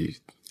contracts will be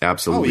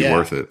absolutely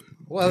worth it.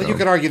 Well, you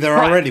could argue they're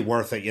already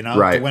worth it,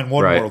 to win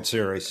one World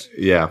Series.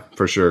 Yeah,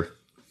 for sure.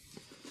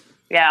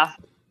 Yeah.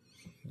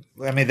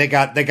 I mean, they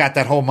got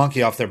that whole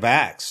monkey off their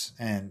backs,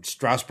 and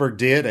Strasburg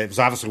did. It was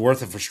obviously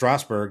worth it for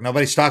Strasburg.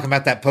 Nobody's talking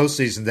about that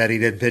postseason that he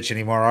didn't pitch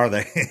anymore, are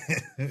they?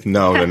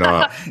 No, they're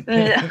not.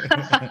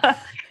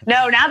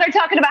 No, now they're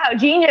talking about how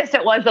genius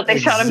it was that they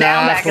shut him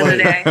down back in the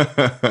day.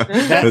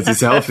 Because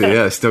he's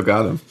healthy, still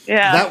got him.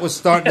 Yeah, that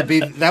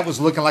was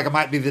looking like it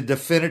might be the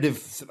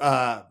definitive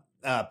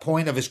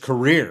point of his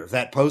career,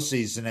 that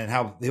postseason, and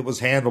how it was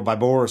handled by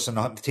Boras and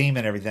the team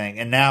and everything.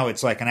 And now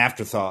it's like an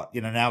afterthought.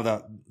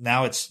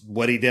 Now it's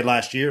what he did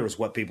last year is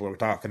what people are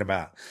talking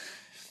about.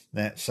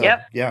 You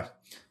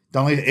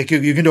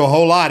can do a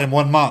whole lot in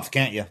 1 month,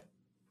 can't you?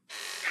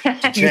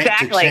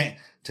 Exactly.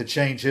 To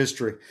change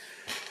history.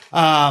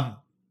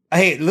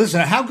 Hey, listen,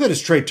 how good is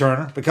Trey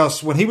Turner?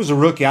 Because when he was a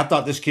rookie, I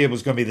thought this kid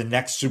was going to be the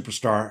next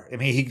superstar. I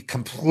mean, he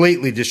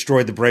completely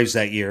destroyed the Braves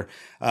that year.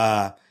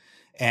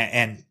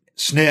 And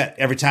Snit,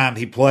 every time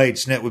he played,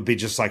 Snit would be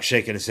just like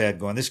shaking his head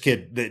going, this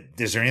kid,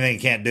 is there anything he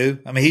can't do?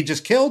 I mean, he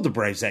just killed the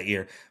Braves that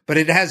year. But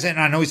it hasn't,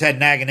 I know he's had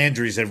nagging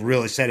injuries that have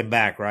really set him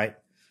back, right?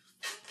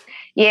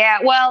 Yeah,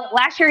 well,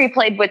 last year he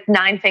played with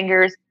 9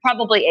 fingers,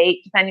 probably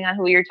 8, depending on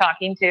who you're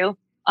talking to.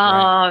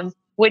 Right.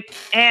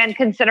 And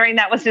considering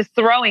that was his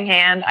throwing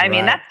hand, I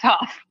mean, that's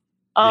tough.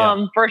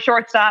 For a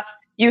shortstop,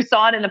 you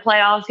saw it in the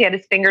playoffs. He had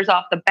his fingers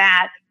off the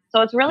bat.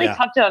 So it's really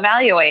tough to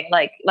evaluate.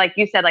 Like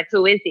you said,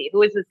 who is he?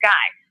 Who is this guy?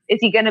 Is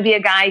he going to be a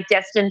guy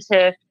destined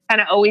to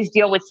kind of always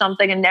deal with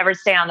something and never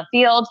stay on the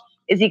field?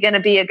 Is he going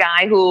to be a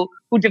guy who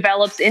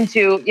develops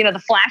into,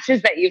 the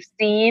flashes that you've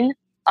seen?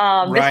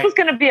 This was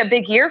going to be a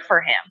big year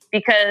for him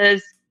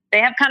because they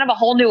have kind of a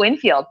whole new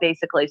infield,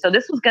 basically. So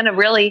this was going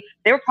to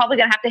they were probably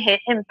going to have to hit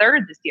him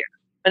third this year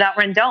without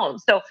Rendon.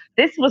 So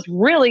this was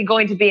really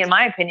going to be, in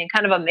my opinion,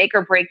 kind of a make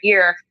or break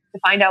year to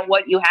find out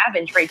what you have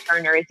in Trey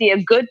Turner. Is he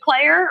a good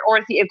player or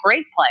is he a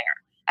great player?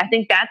 I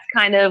think that's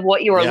kind of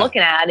what you were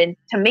looking at. And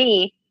to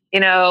me,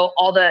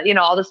 all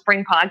the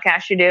spring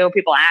podcasts you do,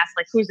 people ask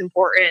who's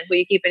important, who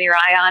you keeping your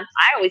eye on.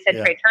 I always said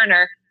Trey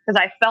Turner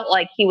because I felt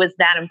like he was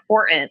that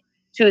important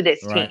to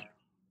this team.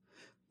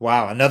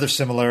 Wow, another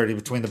similarity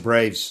between the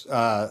Braves.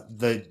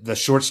 The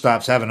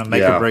shortstops having a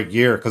make or break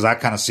year, because I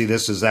kind of see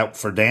this as that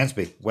for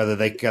Dansby. Whether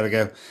they gotta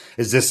go,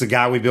 is this the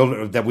guy we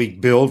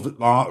build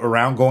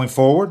around going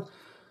forward,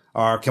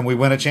 or can we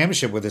win a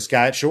championship with this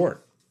guy at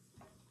short?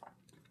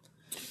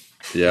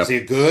 Yeah, is he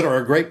a good or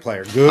a great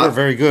player? Good or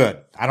very good?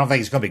 I don't think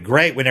he's going to be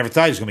great. We never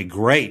thought he was going to be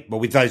great, but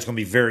we thought he was going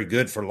to be very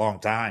good for a long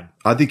time.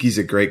 I think he's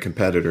a great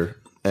competitor.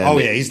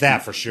 And he's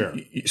that for sure.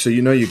 So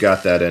you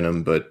got that in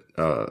him, but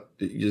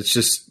it's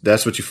just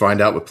that's what you find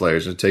out with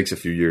players. It takes a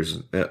few years,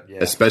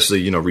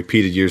 especially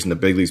repeated years in the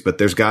big leagues. But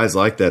there's guys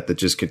like that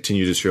just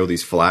continue to show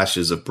these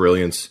flashes of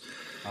brilliance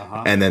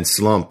and then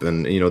slump.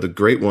 And the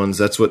great ones,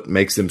 that's what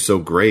makes them so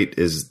great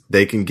is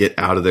they can get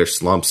out of their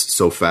slumps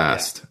so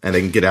fast and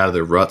they can get out of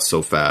their ruts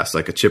so fast.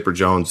 Like a Chipper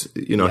Jones,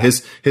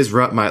 his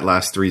rut might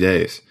last 3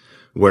 days.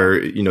 Where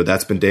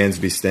that's been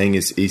Dansby's thing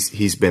is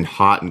he's been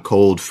hot and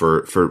cold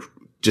for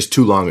just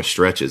too long of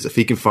stretches. If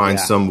he can find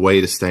some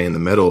way to stay in the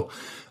middle,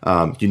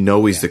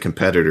 he's the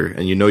competitor,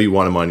 and you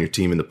want him on your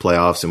team in the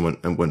playoffs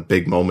and when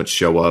big moments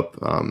show up.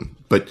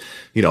 But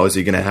is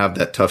he going to have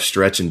that tough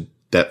stretch and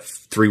that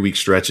 3-week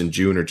stretch in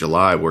June or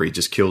July where he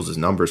just kills his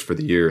numbers for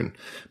the year and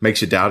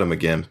makes you doubt him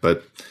again?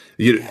 But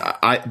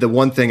the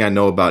one thing I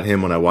know about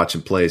him when I watch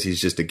him play is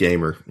he's just a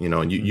gamer,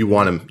 and you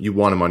want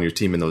him on your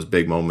team in those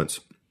big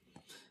moments.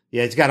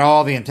 Yeah, he's got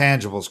all the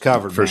intangibles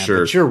covered, for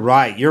sure. But you're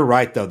right. You're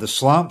right, though. The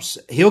slumps,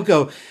 he'll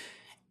go.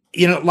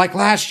 like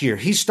last year,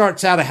 he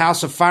starts out a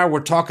house of fire.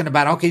 We're talking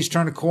about, okay, he's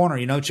turned a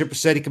corner. Chipper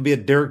said he could be a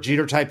Derek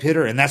Jeter type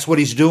hitter, and that's what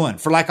he's doing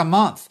for like a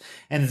month.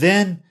 And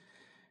then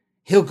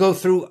he'll go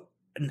through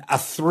a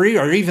 3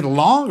 or even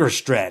longer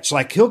stretch.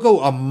 Like he'll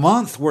go a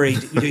month where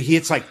he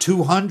hits like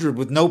 200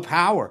 with no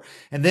power.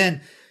 And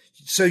then,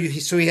 so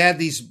he had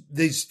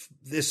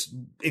this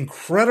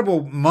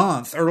incredible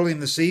month early in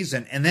the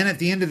season. And then at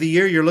the end of the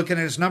year, you're looking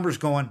at his numbers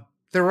going,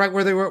 they're right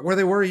where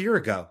they were a year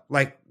ago.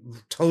 Like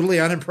totally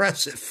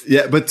unimpressive.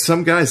 Yeah. But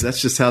some guys,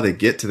 that's just how they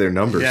get to their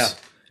numbers.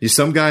 Yeah.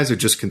 Some guys are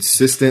just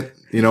consistent,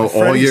 all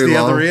Freddie's year the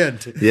long. Other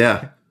end.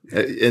 Yeah.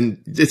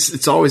 And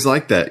it's always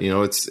like that.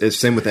 It's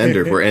same with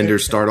Ender, where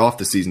Enders start off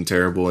the season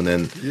terrible. And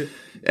then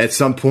at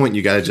some point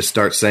you got to just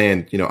start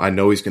saying, I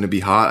know he's going to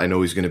be hot. I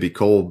know he's going to be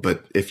cold,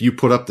 but if you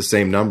put up the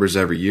same numbers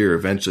every year,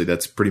 eventually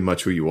that's pretty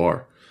much who you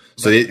are.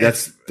 So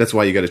that's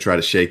why you got to try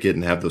to shake it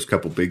and have those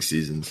couple big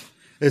seasons.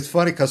 It's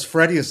funny because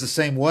Freddie is the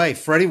same way.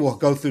 Freddie will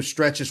go through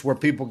stretches where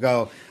people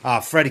go,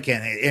 Freddie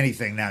can't hit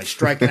anything now. He's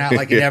striking out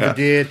like he never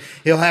did.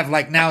 He'll have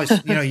now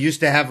he's, he used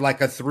to have like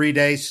a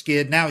 3-day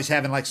skid. Now he's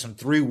having like some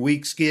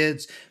 3-week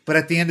skids. But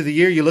at the end of the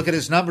year, you look at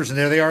his numbers and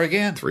there they are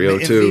again.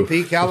 302.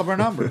 MVP caliber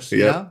numbers.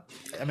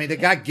 I mean, the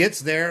guy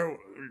gets there,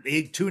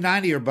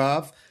 290 or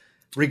above,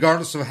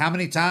 regardless of how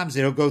many times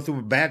he'll go through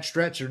a bad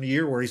stretch in a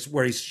year where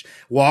he's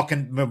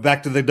walking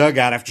back to the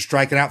dugout after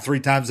striking out 3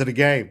 times in a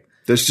game.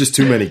 There's just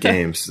too many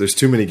games. There's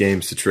too many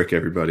games to trick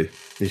everybody.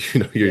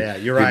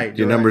 You're right.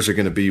 Your numbers are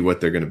going to be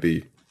what they're going to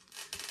be.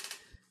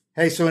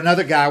 Hey, so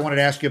another guy I wanted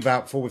to ask you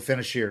about before we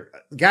finish here,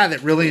 a guy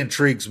that really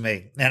intrigues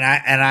me, and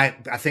I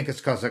think it's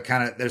because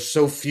there's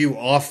so few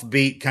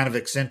offbeat, kind of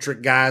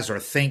eccentric guys or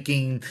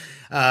thinking,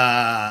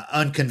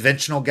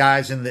 unconventional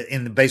guys in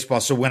the baseball.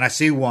 So when I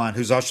see one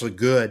who's actually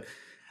good,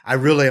 I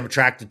really am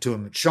attracted to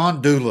him.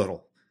 Sean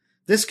Doolittle.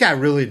 This guy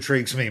really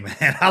intrigues me,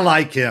 man. I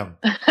like him.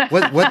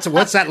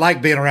 What's that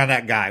like being around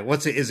that guy?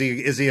 Is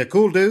he a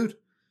cool dude?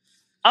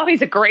 Oh,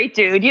 he's a great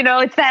dude.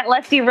 It's that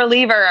lefty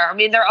reliever. I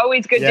mean, they're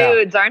always good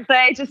dudes, aren't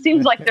they? It just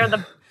seems like they're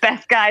the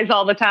best guys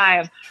all the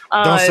time.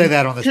 Don't say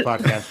that on this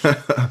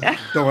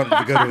podcast. Don't want it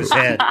to go to his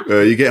head.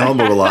 You get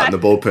humbled a lot in the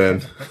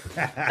bullpen.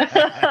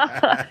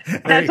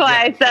 That's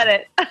why I said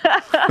it.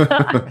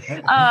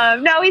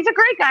 No, he's a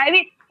great guy. I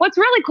mean, what's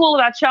really cool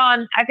about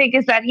Sean, I think,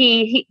 is that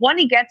he one,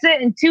 he gets it,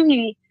 and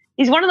two,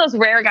 he's one of those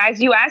rare guys.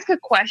 You ask a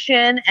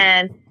question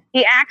and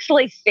he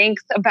actually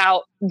thinks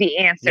about the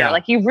answer. Yeah.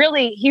 Like he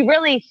really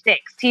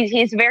thinks.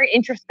 He's very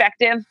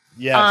introspective.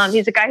 Yes.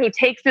 He's a guy who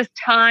takes his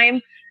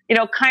time,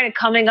 kind of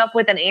coming up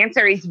with an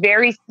answer. He's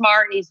very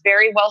smart. He's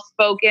very well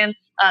spoken.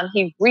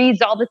 He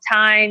reads all the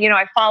time.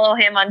 I follow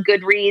him on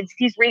Goodreads.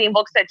 He's reading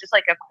books at just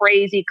like a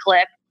crazy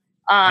clip.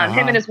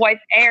 Him and his wife,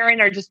 Erin,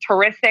 are just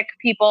terrific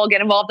people,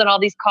 get involved in all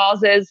these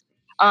causes.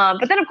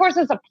 But then, of course,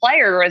 as a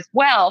player as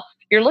well,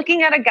 you're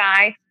looking at a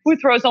guy who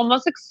throws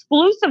almost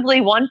exclusively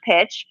one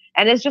pitch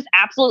and is just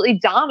absolutely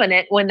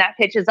dominant when that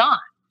pitch is on.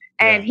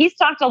 And he's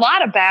talked a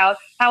lot about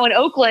how in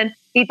Oakland,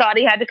 he thought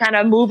he had to kind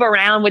of move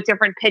around with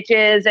different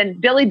pitches.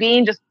 And Billy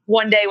Beane just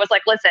one day was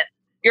like, listen,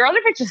 your other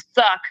pitches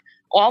suck.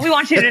 All we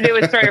want you to do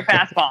is throw your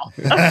fastball.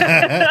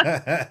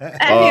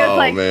 And he was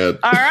like, man.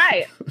 All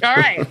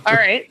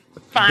right.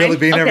 Fine. Billy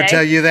Beane ever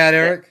tell you that,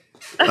 Eric?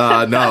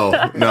 No.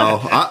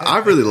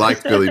 I really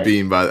liked Billy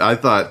Beane, but I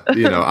thought,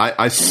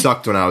 I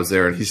sucked when I was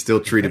there and he still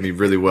treated me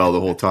really well the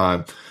whole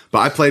time. But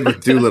I played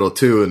with Doolittle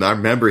too. And I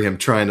remember him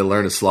trying to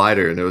learn a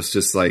slider and it was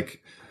just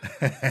like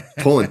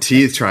pulling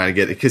teeth trying to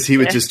get it. Cause he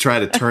would just try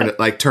to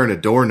turn a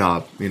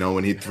doorknob,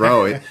 when he'd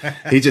throw it,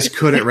 he just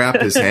couldn't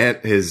wrap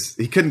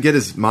he couldn't get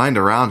his mind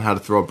around how to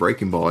throw a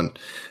breaking ball. And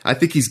I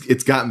think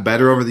it's gotten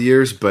better over the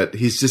years, but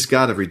he's just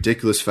got a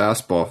ridiculous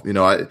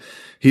fastball.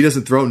 He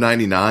doesn't throw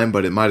 99,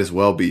 but it might as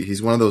well be.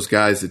 He's one of those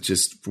guys that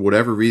just, for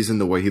whatever reason,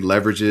 the way he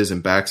leverages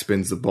and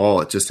backspins the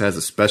ball, it just has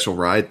a special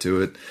ride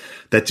to it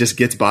that just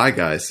gets by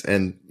guys.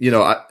 And,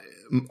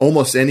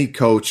 almost any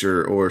coach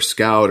or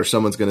scout or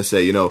someone's going to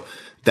say,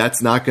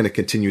 that's not going to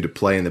continue to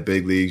play in the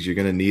big leagues. You're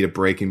going to need a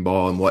breaking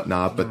ball and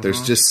whatnot. But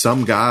there's just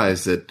some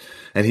guys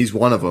and he's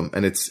one of them.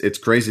 And it's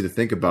crazy to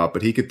think about,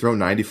 but he could throw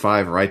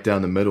 95 right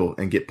down the middle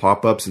and get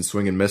pop-ups and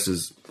swing and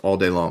misses all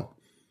day long.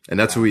 And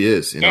that's who he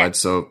is, And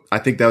so I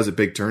think that was a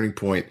big turning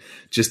point,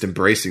 just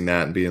embracing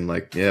that and being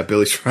like, yeah,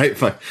 Billy's right.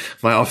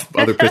 My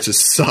other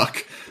pitches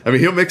suck. I mean,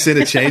 he'll mix in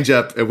a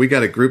changeup. And we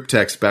got a group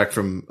text back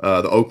from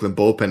the Oakland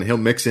bullpen. He'll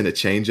mix in a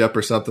changeup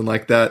or something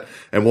like that.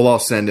 And we'll all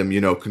send him,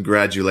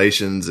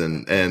 congratulations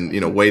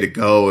and way to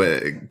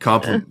go.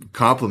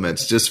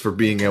 Compliments just for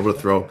being able to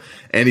throw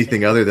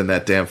anything other than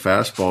that damn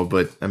fastball.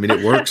 But I mean,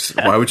 it works.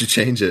 Why would you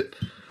change it?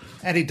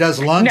 And he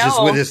does lunges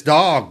with his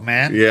dog,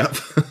 man. Yeah.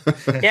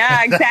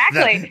 Yeah,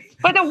 exactly.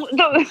 But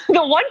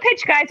the one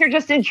pitch guys are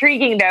just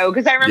intriguing though,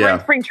 because I remember in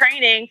spring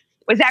training,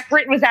 Zach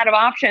Britton was out of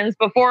options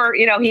before,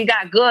 he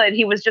got good.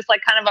 He was just like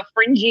kind of a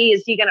fringy,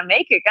 is he going to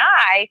make it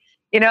guy?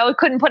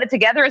 Couldn't put it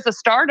together as a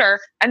starter.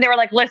 And they were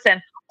like,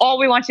 listen, all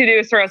we want you to do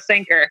is throw a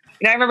sinker.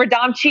 I remember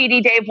Dom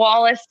Cheedy, Dave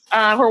Wallace,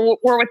 who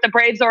were with the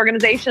Braves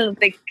organization.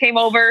 They came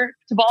over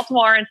to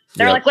Baltimore and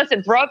they're like,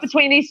 listen, throw it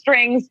between these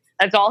strings.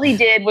 That's all he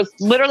did was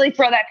literally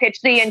throw that pitch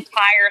the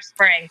entire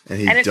spring.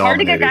 And it's hard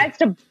to get guys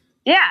to,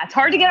 it's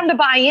hard to get them to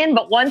buy in.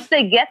 But once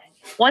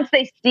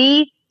they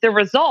see the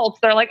results,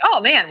 they're like, oh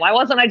man, why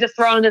wasn't I just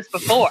throwing this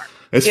before?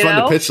 It's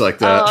fun to pitch like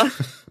that.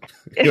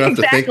 You don't have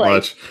to think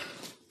much.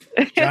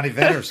 Johnny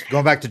Venters.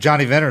 Going back to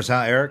Johnny Venters,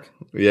 huh, Eric?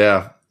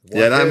 Yeah.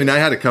 I mean, I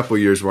had a couple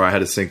years where I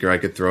had a sinker I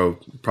could throw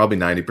probably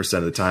 90%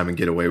 of the time and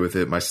get away with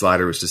it. My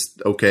slider was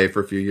just okay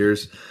for a few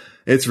years.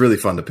 It's really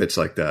fun to pitch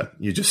like that.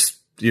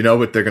 You know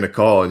what they're going to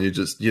call, and you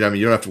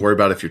don't have to worry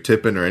about if you're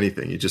tipping or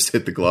anything. You just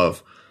hit the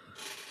glove.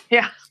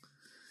 Yeah.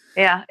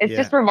 Yeah. It's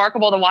just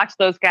remarkable to watch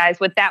those guys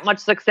with that much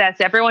success.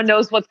 Everyone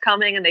knows what's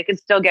coming and they can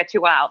still get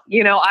you out.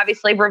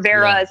 Obviously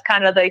Rivera is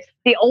kind of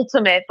the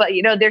ultimate, but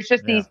there's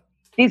just these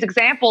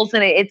examples,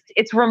 and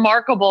it's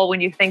remarkable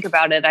when you think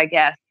about it, I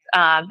guess.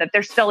 That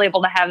they're still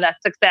able to have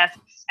that success.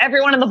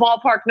 Everyone in the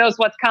ballpark knows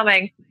what's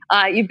coming.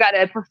 You've got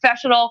a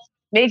professional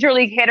major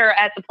league hitter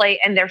at the plate,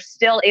 and they're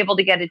still able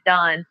to get it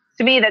done.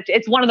 To me,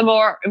 it's one of the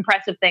more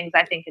impressive things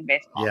I think in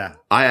baseball. Yeah,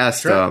 I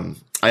asked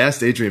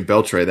Adrian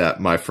Beltre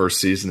that my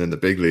first season in the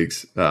big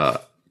leagues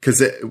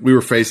because we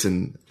were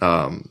facing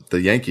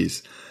the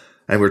Yankees,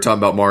 and we were talking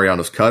about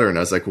Mariano's cutter, and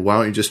I was like, well, why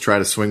don't you just try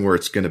to swing where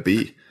it's going to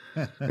be?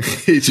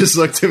 He just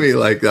looked at me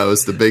like that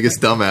was the biggest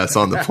dumbass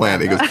on the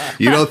planet. He goes,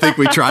 you don't think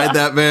we tried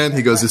that, man?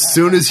 He goes, as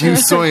soon as you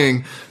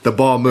swing, the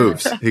ball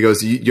moves. He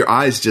goes, your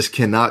eyes just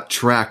cannot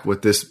track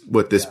what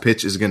this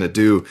pitch is going to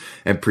do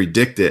and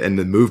predict it. And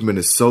the movement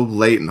is so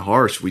late and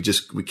harsh. We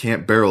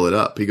can't barrel it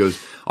up. He goes,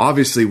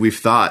 obviously we've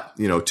thought,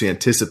 to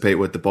anticipate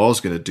what the ball's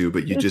going to do,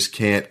 but you just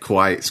can't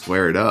quite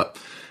square it up.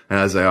 And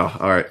I was like, oh,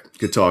 all right,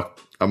 good talk.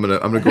 I'm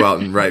gonna go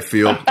out in right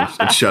field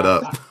and shut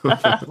up.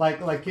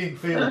 like King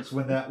Felix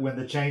when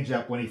the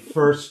changeup, when he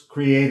first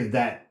created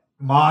that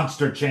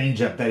monster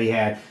changeup that he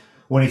had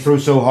when he threw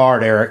so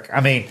hard, Eric.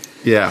 I mean,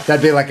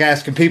 that'd be like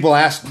asking people.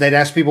 They'd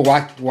ask people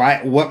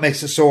why what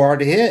makes it so hard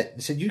to hit.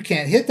 He said, you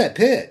can't hit that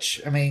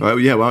pitch. I mean, well,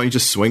 why don't you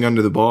just swing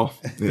under the ball?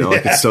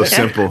 It's so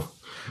simple.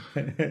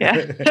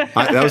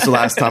 That was the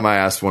last time I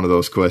asked one of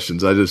those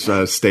questions. I just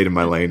stayed in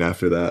my lane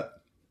after that.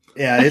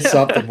 Yeah, it's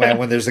something, man,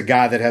 when there's a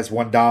guy that has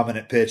one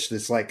dominant pitch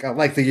that's like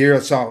the year I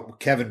saw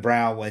Kevin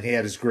Brown when he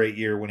had his great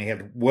year when he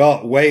had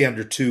way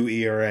under 2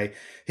 ERA.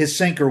 His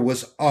sinker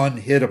was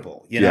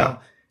unhittable, you know?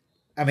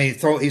 I mean,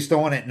 he's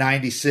throwing at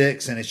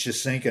 96 and it's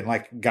just sinking.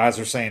 Like guys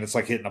are saying, it's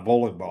like hitting a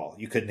bowling ball.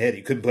 You couldn't hit it.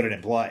 You couldn't put it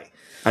in play.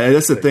 And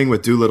that's the thing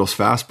with Doolittle's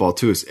fastball,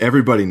 too, is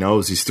everybody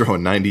knows he's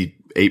throwing 98%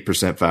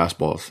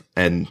 fastballs.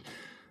 And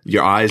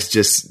your eyes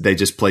they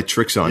just play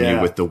tricks on you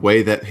with the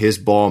way that his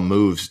ball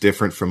moves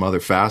different from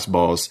other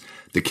fastballs,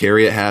 the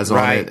carry it has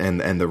on it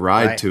and the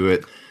ride to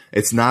it.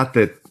 It's not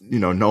that,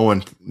 no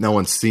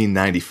one's seen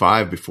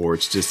 95 before.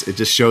 It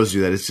just shows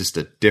you that it's just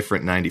a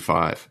different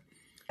 95.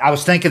 I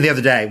was thinking the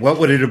other day, what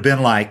would it have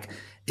been like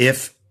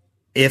if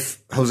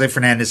Jose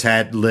Fernandez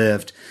had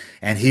lived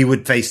and he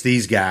would face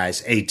these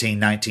guys 18,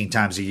 19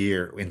 times a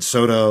year in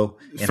Soto.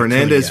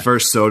 Fernandez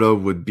versus Soto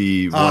would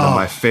be one of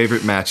my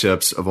favorite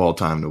matchups of all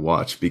time to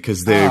watch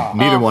because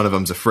neither one of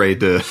them's afraid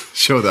to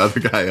show the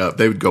other guy up.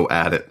 They would go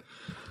at it.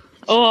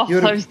 Oh,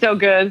 that was so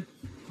good.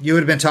 You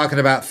would have been talking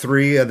about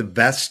 3 of the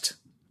best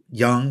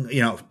young,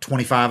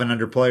 25 and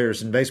under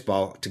players in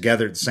baseball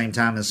together at the same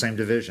time in the same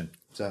division.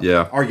 So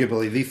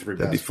arguably the 3 best.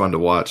 That'd be fun to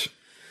watch.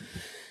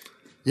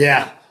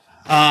 Yeah.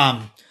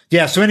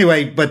 So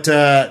anyway, but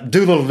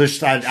Doolittle,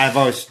 I've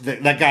always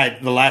that guy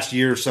the last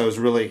year or so is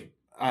really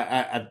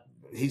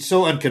he's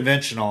so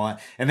unconventional.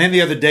 And then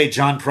the other day,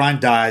 John Prine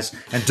dies,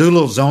 and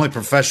Doolittle's the only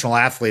professional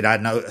athlete I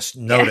know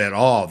at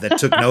all that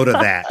took note of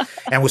that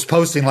and was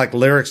posting like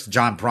lyrics to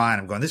John Prine.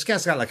 I'm going, this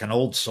guy's got like an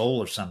old soul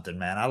or something,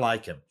 man. I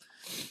like him.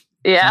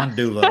 Yeah, John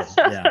Doolittle.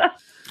 Yeah,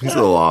 he's a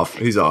little off.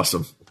 He's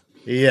awesome.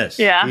 He is.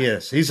 Yeah, he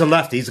is. He's a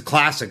lefty. He's a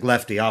classic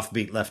lefty,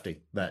 offbeat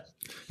lefty, but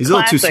he's a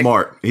little too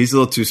smart. He's a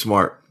little too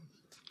smart.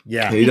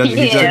 Yeah,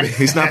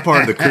 he's not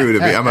part of the crew.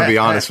 I'm gonna be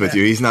honest with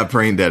you. He's not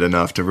brain dead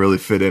enough to really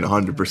fit in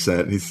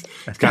 100%. He's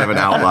kind of an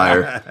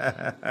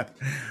outlier.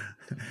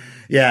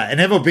 Yeah, and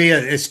MLB,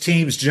 its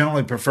teams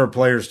generally prefer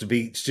players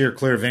to steer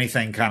clear of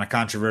anything kind of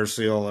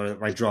controversial or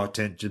like draw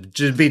attention.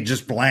 To be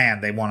just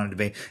bland, they want him to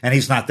be, and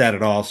he's not that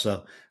at all.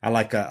 So I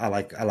like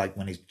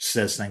when he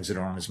says things that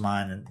are on his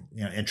mind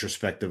and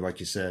introspective, like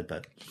you said.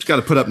 But you got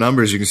to put up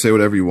numbers. You can say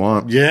whatever you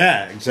want.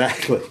 Yeah,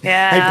 exactly.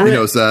 Yeah, hey, Britt, he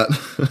knows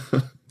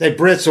that. Hey,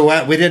 Britt.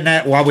 So we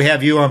didn't while we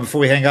have you on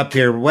before we hang up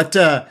here. What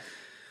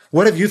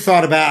have you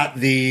thought about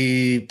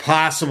the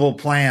possible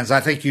plans? I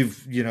think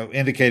you've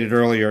indicated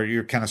earlier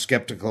you're kind of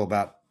skeptical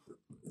about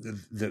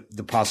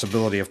the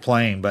possibility of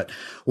playing, but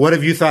what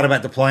have you thought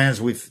about the plans?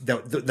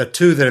 The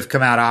 2 that have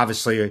come out,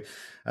 obviously,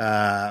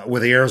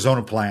 with the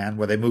Arizona plan,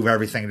 where they move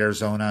everything to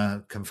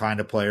Arizona, confine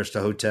the players to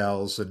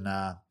hotels, and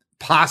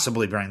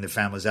possibly bring the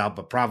families out,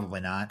 but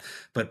probably not.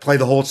 But play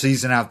the whole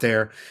season out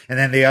there, and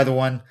then the other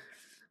one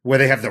where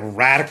they have the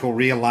radical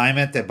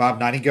realignment that Bob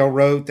Nightingale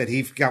wrote that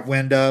he got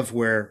wind of,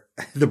 where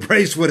the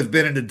Braves would be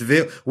in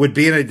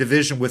a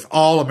division with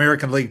all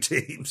American League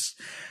teams.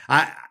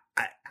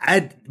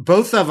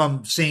 Both of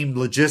them seemed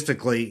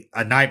logistically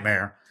a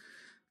nightmare.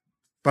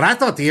 But I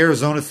thought the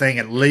Arizona thing,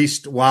 at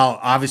least, while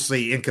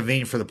obviously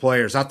inconvenient for the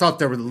players, I thought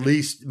there at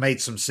least made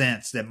some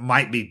sense that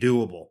might be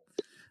doable.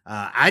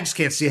 I just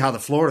can't see how the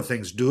Florida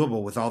thing's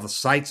doable with all the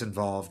sites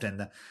involved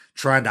and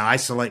trying to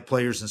isolate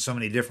players in so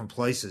many different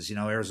places,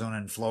 Arizona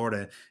and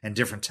Florida and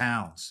different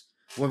towns.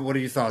 What are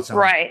your thoughts on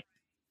that? Right.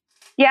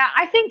 Yeah,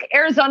 I think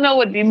Arizona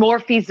would be more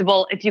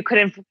feasible if you could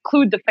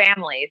include the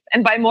families.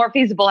 And by more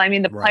feasible, I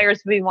mean the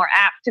players would be more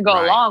apt to go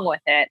along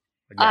with it.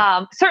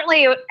 Yeah.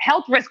 Certainly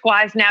health risk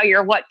wise, now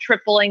you're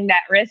tripling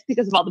that risk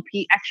because of all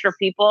the extra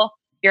people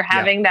you're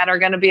having that are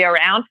going to be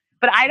around.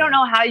 But I don't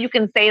know how you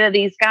can say to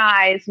these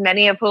guys,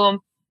 many of whom,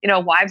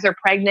 wives are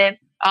pregnant.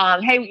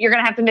 Hey, you're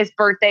going to have to miss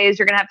birthdays.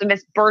 You're going to have to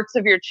miss births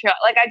of your child.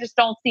 Like, I just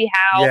don't see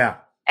how. Yeah.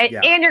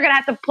 And you're going to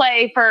have to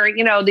play for,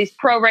 these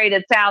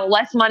prorated salary,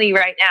 less money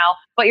right now,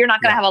 but you're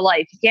not going to have a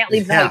life. You can't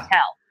leave the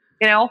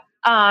hotel,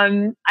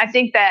 I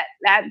think that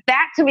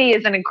to me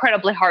is an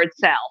incredibly hard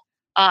sell.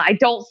 I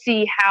don't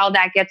see how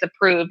that gets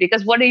approved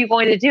because what are you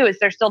going to do? Is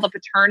there still the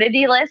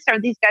paternity list? Are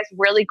these guys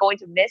really going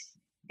to miss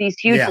these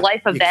huge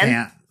life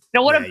events?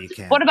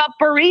 What about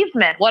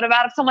bereavement? What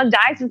about if someone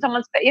dies and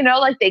someone's,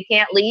 they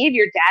can't leave,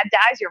 your dad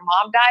dies, your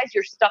mom dies,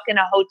 you're stuck in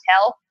a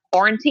hotel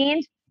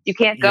quarantined. You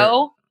can't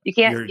go. You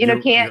can't,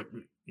 can't.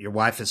 Your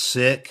wife is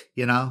sick,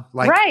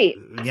 right.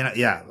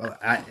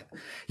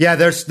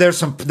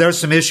 There's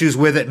some issues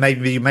with it.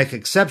 Maybe you make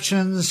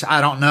exceptions.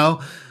 I don't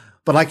know.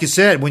 But like you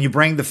said, when you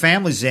bring the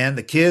families in,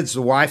 the kids,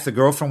 the wife, the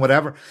girlfriend,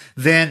 whatever,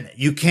 then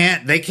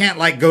they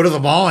can't go to the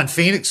mall in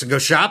Phoenix and go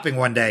shopping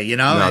one day,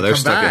 No, they're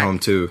stuck at home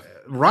too.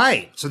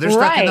 Right. So they're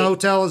stuck in the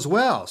hotel as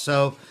well.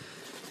 So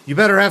you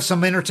better have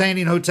some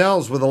entertaining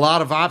hotels with a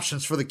lot of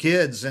options for the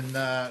kids and,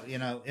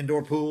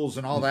 indoor pools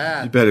and all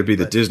that. You better be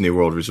the Disney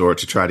World Resort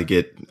to try to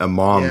get a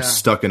mom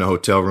stuck in a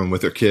hotel room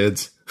with her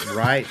kids.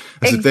 Right.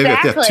 If they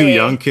have 2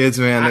 young kids,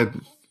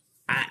 man.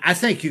 I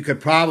think you could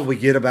probably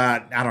get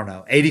about,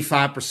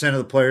 85% of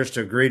the players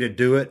to agree to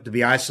do it, to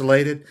be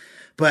isolated.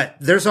 But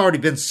there's already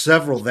been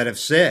several that have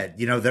said,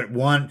 that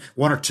one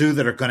or two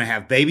that are going to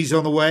have babies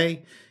on the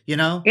way,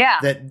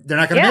 that they're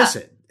not going to miss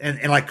it.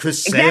 And like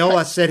Chris Sale,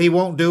 I said he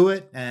won't do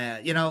it.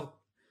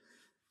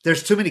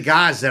 There's too many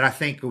guys that I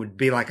think would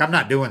be like, I'm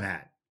not doing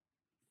that.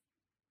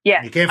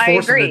 Yeah, you can't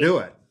force them to do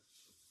it.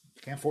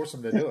 You can't force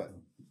them to do it.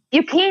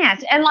 You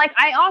can't. And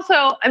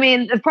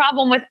the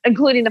problem with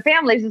including the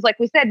families is, like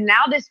we said,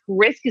 now this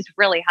risk is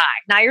really high.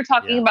 Now you're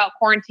talking about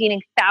quarantining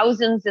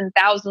thousands and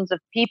thousands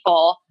of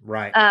people.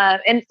 Right.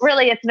 And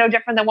really it's no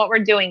different than what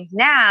we're doing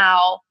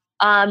now.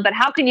 But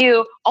how can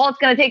all it's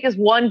going to take is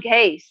one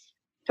case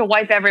to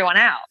wipe everyone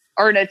out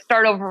or to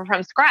start over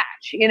from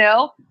scratch,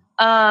 So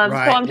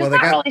I'm just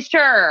not really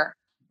sure.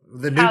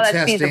 The new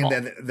testing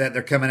that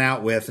they're coming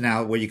out with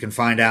now, where you can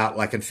find out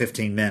like in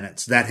 15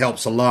 minutes, that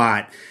helps a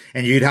lot.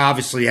 And you'd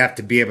obviously have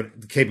to be the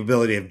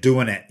capability of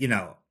doing it,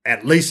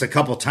 at least a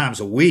couple times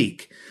a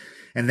week.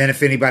 And then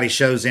if anybody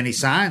shows any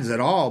signs at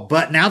all,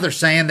 but now they're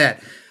saying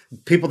that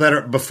people that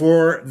are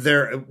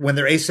when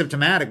they're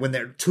asymptomatic, when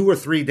they're 2 or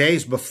 3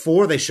 days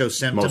before they show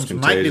symptoms,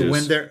 might be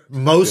when they're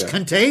most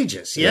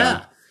contagious.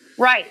 Yeah.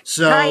 Right.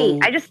 So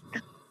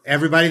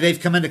everybody they've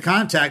come into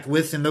contact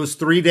with in those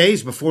 3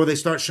 days before they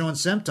start showing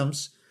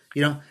symptoms,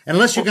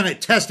 unless you're going to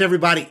test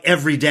everybody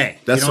every day.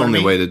 That's the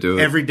only way to do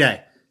it. Every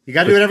day. You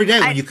got to do it every day.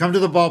 When you come to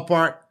the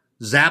ballpark,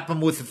 zap them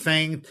with the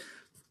thing,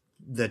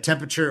 the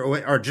temperature,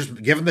 or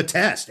just give them the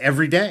test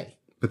every day.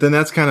 But then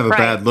that's kind of a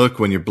bad look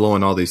when you're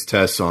blowing all these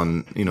tests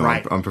on,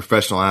 on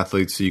professional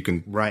athletes. So you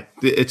can,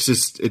 it's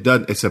just,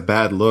 it's a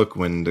bad look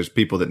when there's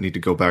people that need to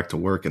go back to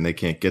work and they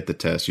can't get the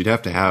test. You'd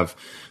have to have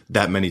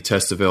that many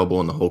tests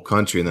available in the whole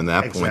country. And then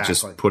at that point,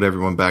 just put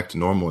everyone back to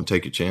normal and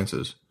take your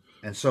chances.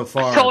 And so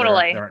far,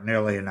 there aren't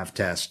nearly enough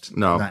tests.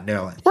 No. Not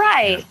nearly.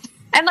 Right. Yeah.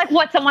 And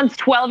someone's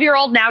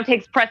 12-year-old now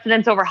takes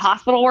precedence over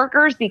hospital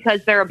workers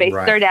because their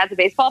dad's a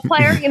baseball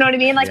player. You know what I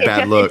mean?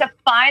 It's a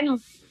fine.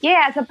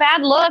 Yeah, it's a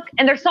bad look.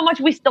 And there's so much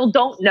we still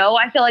don't know,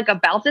 I feel like,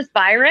 about this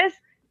virus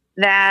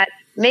that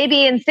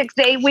maybe in 6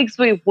 to 8 weeks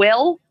we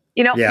will.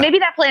 Maybe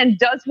that plan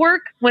does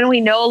work when we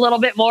know a little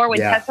bit more, when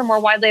tests are more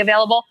widely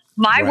available.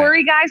 My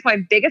worry, guys, my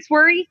biggest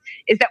worry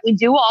is that we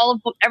do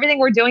everything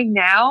we're doing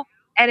now,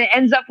 and it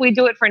ends up we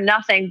do it for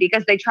nothing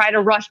because they try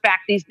to rush back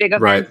these big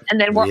events. And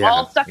then we're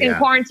all stuck in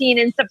quarantine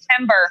in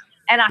September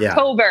and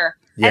October.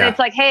 And it's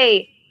like,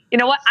 hey, you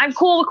know what? I'm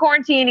cool with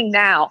quarantining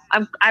now.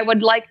 I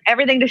would like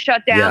everything to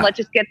shut down. Yeah. Let's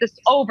just get this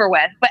over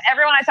with. But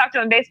everyone I talk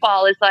to in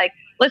baseball is like,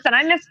 listen,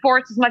 I miss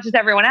sports as much as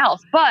everyone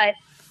else, but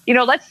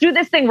let's do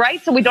this thing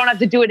right so we don't have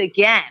to do it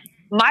again.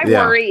 My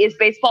worry is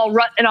baseball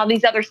and all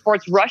these other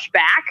sports rush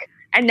back,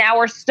 and now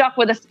we're stuck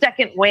with a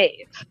second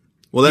wave.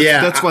 Well,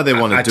 that's why they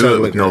want to do it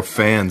with no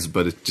fans,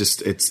 but it's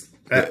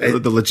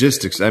the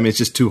logistics. I mean, it's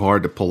just too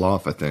hard to pull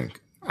off, I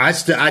think. I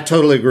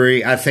totally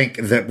agree. I think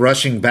that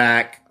rushing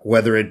back,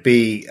 whether it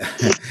be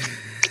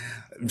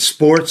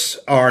sports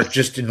are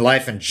just in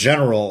life in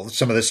general.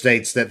 Some of the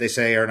states that they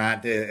say are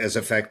not as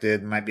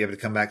affected might be able to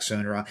come back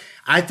sooner on.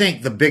 I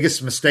think the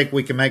biggest mistake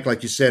we can make,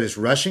 like you said, is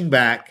rushing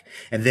back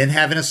and then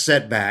having a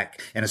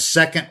setback and a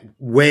second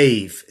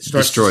wave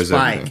starts Destroys to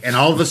spike. everything. And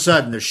all of a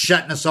sudden they're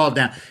shutting us all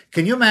down.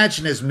 Can you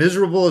imagine as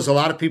miserable as a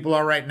lot of people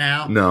are right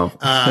now? No.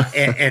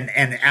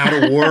 And out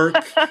of work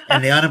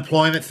and the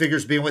unemployment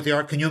figures being what they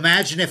are. Can you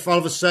imagine if all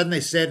of a sudden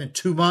they said in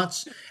 2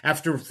 months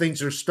after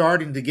things are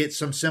starting to get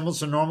some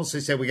semblance of normalcy,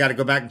 they said we got to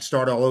go back and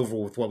start all over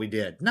with what we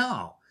did?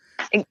 No.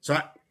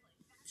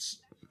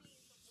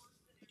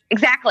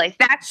 Exactly.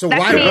 That So to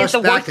why me is rush the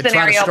back worst and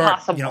try to scenario start,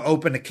 possible.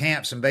 open the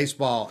camps in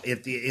baseball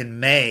in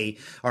May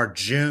or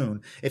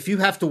June? If you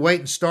have to wait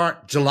and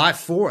start July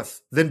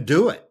 4th, then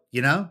do it,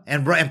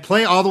 and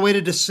play all the way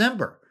to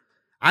December.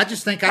 I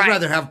just think I'd Right.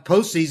 rather have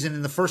postseason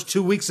in the first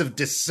 2 weeks of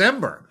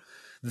December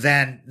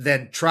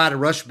than try to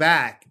rush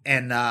back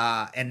and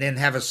then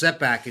have a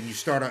setback and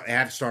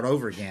have to start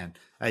over again.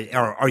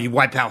 Or you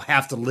wipe out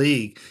half the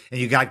league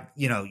and you got,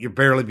 you're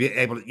barely be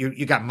able to,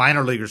 you got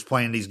minor leaguers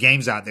playing these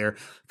games out there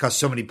because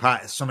so many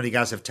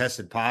guys have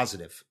tested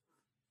positive.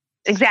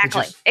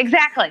 Exactly.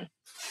 Exactly.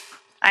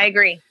 I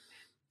agree.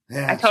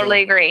 Yeah, I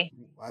totally agree.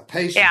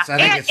 Patience. Yeah. I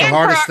think And- it's the and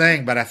hardest for our-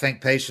 thing, but I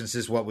think patience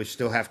is what we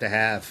still have to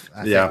have.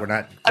 I Yeah. think we're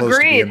not close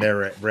Agreed. to being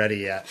there ready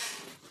yet.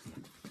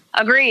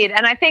 Agreed.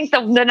 And I think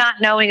the not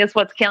knowing is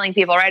what's killing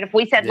people, right? If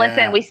we said, Yeah.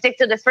 listen, we stick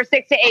to this for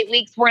 6 to 8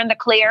 weeks, we're in the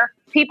clear,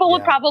 people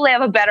would Yeah. probably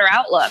have a better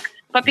outlook.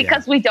 But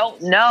because we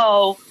don't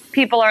know,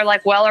 people are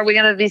like, well, are we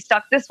going to be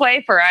stuck this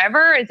way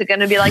forever? Is it going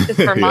to be like this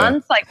for Yeah.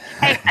 months? Like,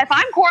 hey, if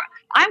I'm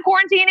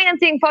quarantining and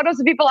seeing photos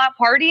of people out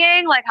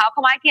partying, like, how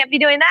come I can't be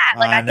doing that?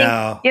 Like, I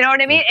know. think, you know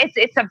what I mean?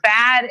 It's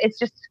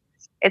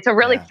a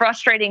really Yeah.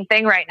 frustrating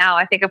thing right now.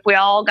 I think if we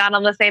all got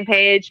on the same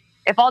page,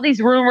 if all these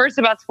rumors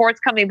about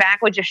sports coming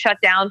back would just shut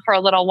down for a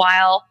little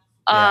while,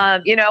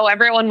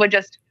 everyone would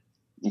just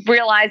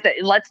realize that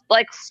let's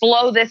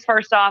slow this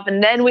first off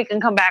and then we can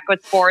come back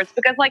with sports.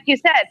 Because like you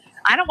said,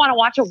 I don't want to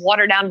watch a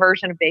watered down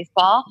version of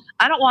baseball.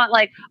 I don't want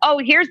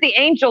here's the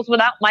Angels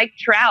without Mike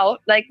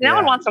Trout. Like no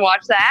one wants to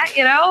watch that,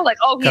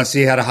 Because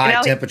he had a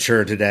high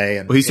temperature today.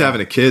 And Well, he's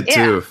having a kid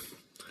too.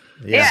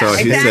 Yeah, So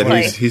he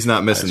exactly. said he's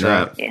not missing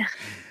That's that. right.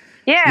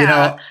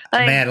 Yeah.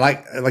 Man,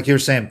 like you were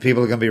saying,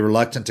 people are going to be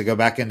reluctant to go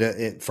back into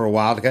it for a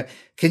while.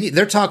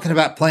 They're talking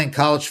about playing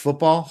college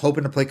football,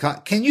 hoping to play.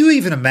 Can you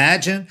even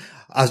imagine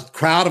a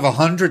crowd of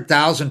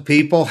 100,000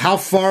 people? How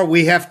far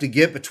we have to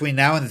get between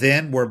now and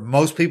then where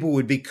most people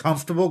would be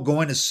comfortable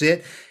going to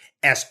sit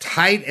as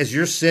tight as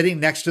you're sitting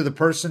next to the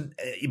person,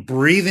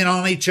 breathing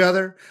on each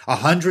other,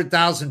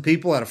 100,000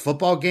 people at a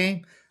football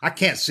game? I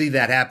can't see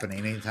that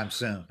happening anytime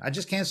soon. I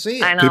just can't see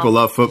it. I know. People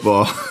love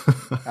football.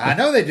 I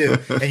know they do.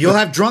 And you'll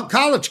have drunk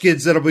college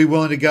kids that'll be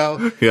willing to go.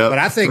 Yep. But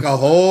I think a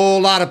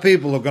whole lot of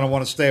people are going to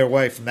want to stay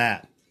away from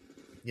that.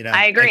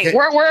 I agree.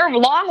 We're a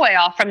long way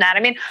off from that.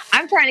 I mean,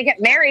 I'm trying to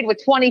get married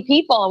with 20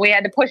 people and we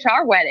had to push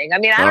our wedding. I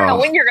mean, I don't know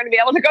when you're going to be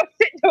able to go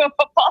sit into a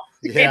football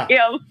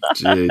stadium.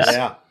 Jeez.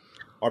 Yeah.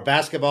 Or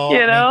basketball.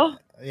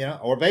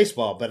 Or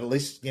baseball. But at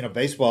least,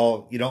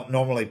 baseball, you don't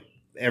normally,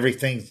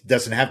 everything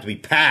doesn't have to be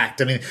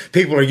packed. I mean,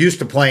 people are used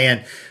to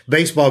playing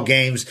baseball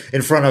games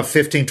in front of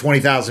 15,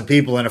 20,000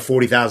 people in a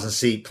 40,000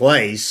 seat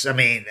place. I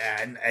mean,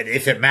 and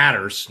if it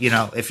matters,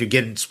 if you're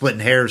getting splitting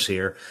hairs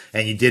here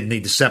and you did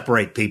need to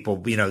separate people,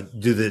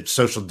 do the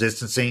social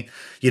distancing,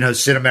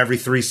 sit them every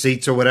 3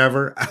 seats or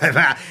whatever.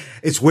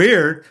 It's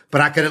weird,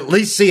 but I could at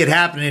least see it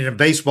happening in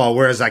baseball,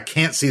 whereas I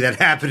can't see that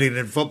happening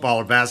in football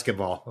or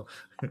basketball.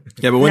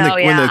 Yeah, but when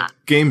the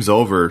game's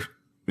over,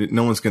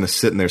 no one's going to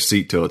sit in their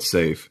seat till it's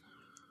safe.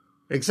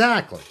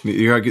 Exactly.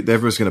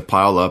 Everyone's going to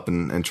pile up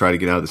and try to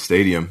get out of the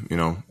stadium.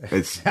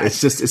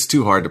 It's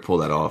too hard to pull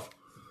that off.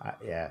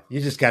 You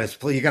just got to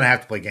play. You're going to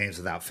have to play games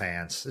without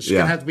fans. It's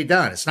going to have to be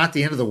done. It's not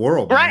the end of the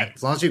world, man. Right.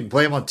 As long as you can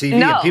play them on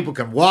TV and people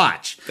can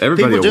watch.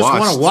 Everybody people just watch.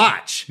 want to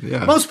watch.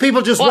 Yeah. Most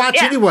people just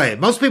watch anyway.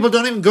 Most people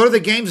don't even go to the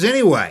games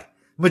anyway.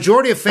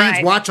 Majority of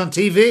fans watch on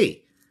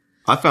TV.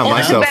 I found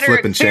myself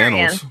flipping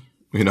channels.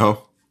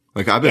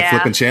 Like I've been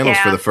flipping channels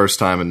for the first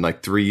time in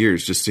like 3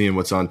 years, just seeing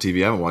what's on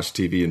TV. I haven't watched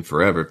TV in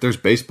forever. If there's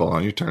baseball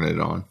on, you're turning it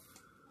on.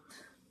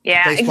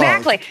 Yeah, Baseball,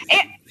 exactly.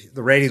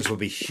 The ratings will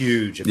be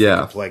huge if you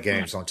can play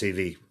games on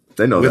TV.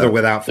 They know with that. or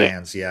without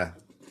fans. Yeah.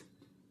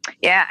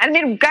 I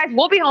mean, guys,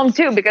 we'll be home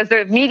too because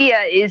the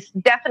media is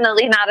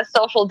definitely not a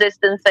social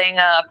distancing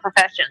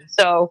profession.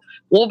 So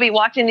we'll be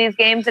watching these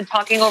games and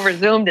talking over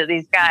Zoom to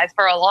these guys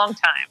for a long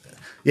time.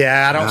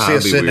 Yeah, I don't see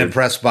us sitting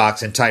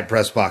weird. in tight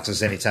press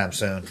boxes anytime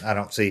soon. I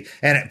don't see.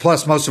 And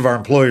plus, most of our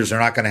employers are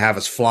not going to have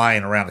us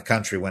flying around the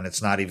country when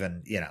it's not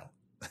even,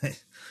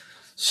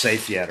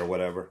 safe yet or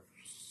whatever.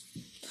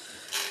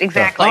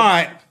 Exactly. All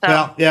right. So.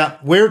 Well, yeah,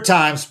 weird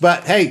times.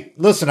 But hey,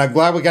 listen, I'm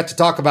glad we got to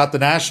talk about the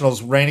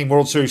Nationals, reigning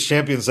World Series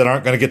champions that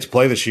aren't going to get to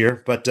play this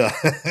year. But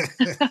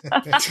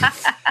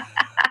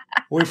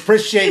we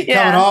appreciate you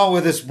coming on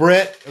with us,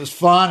 Britt. It was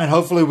fun. And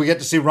hopefully we get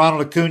to see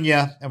Ronald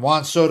Acuna and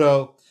Juan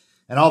Soto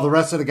and all the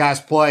rest of the guys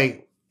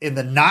play in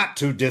the not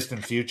too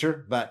distant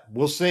future. But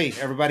we'll see.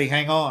 Everybody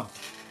hang on.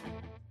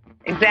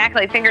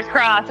 Exactly. Fingers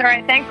crossed. All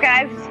right. Thanks,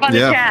 guys. It's fun to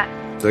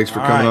chat. Thanks for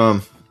All coming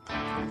right.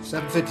 on.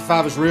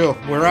 755 is real.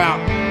 We're out.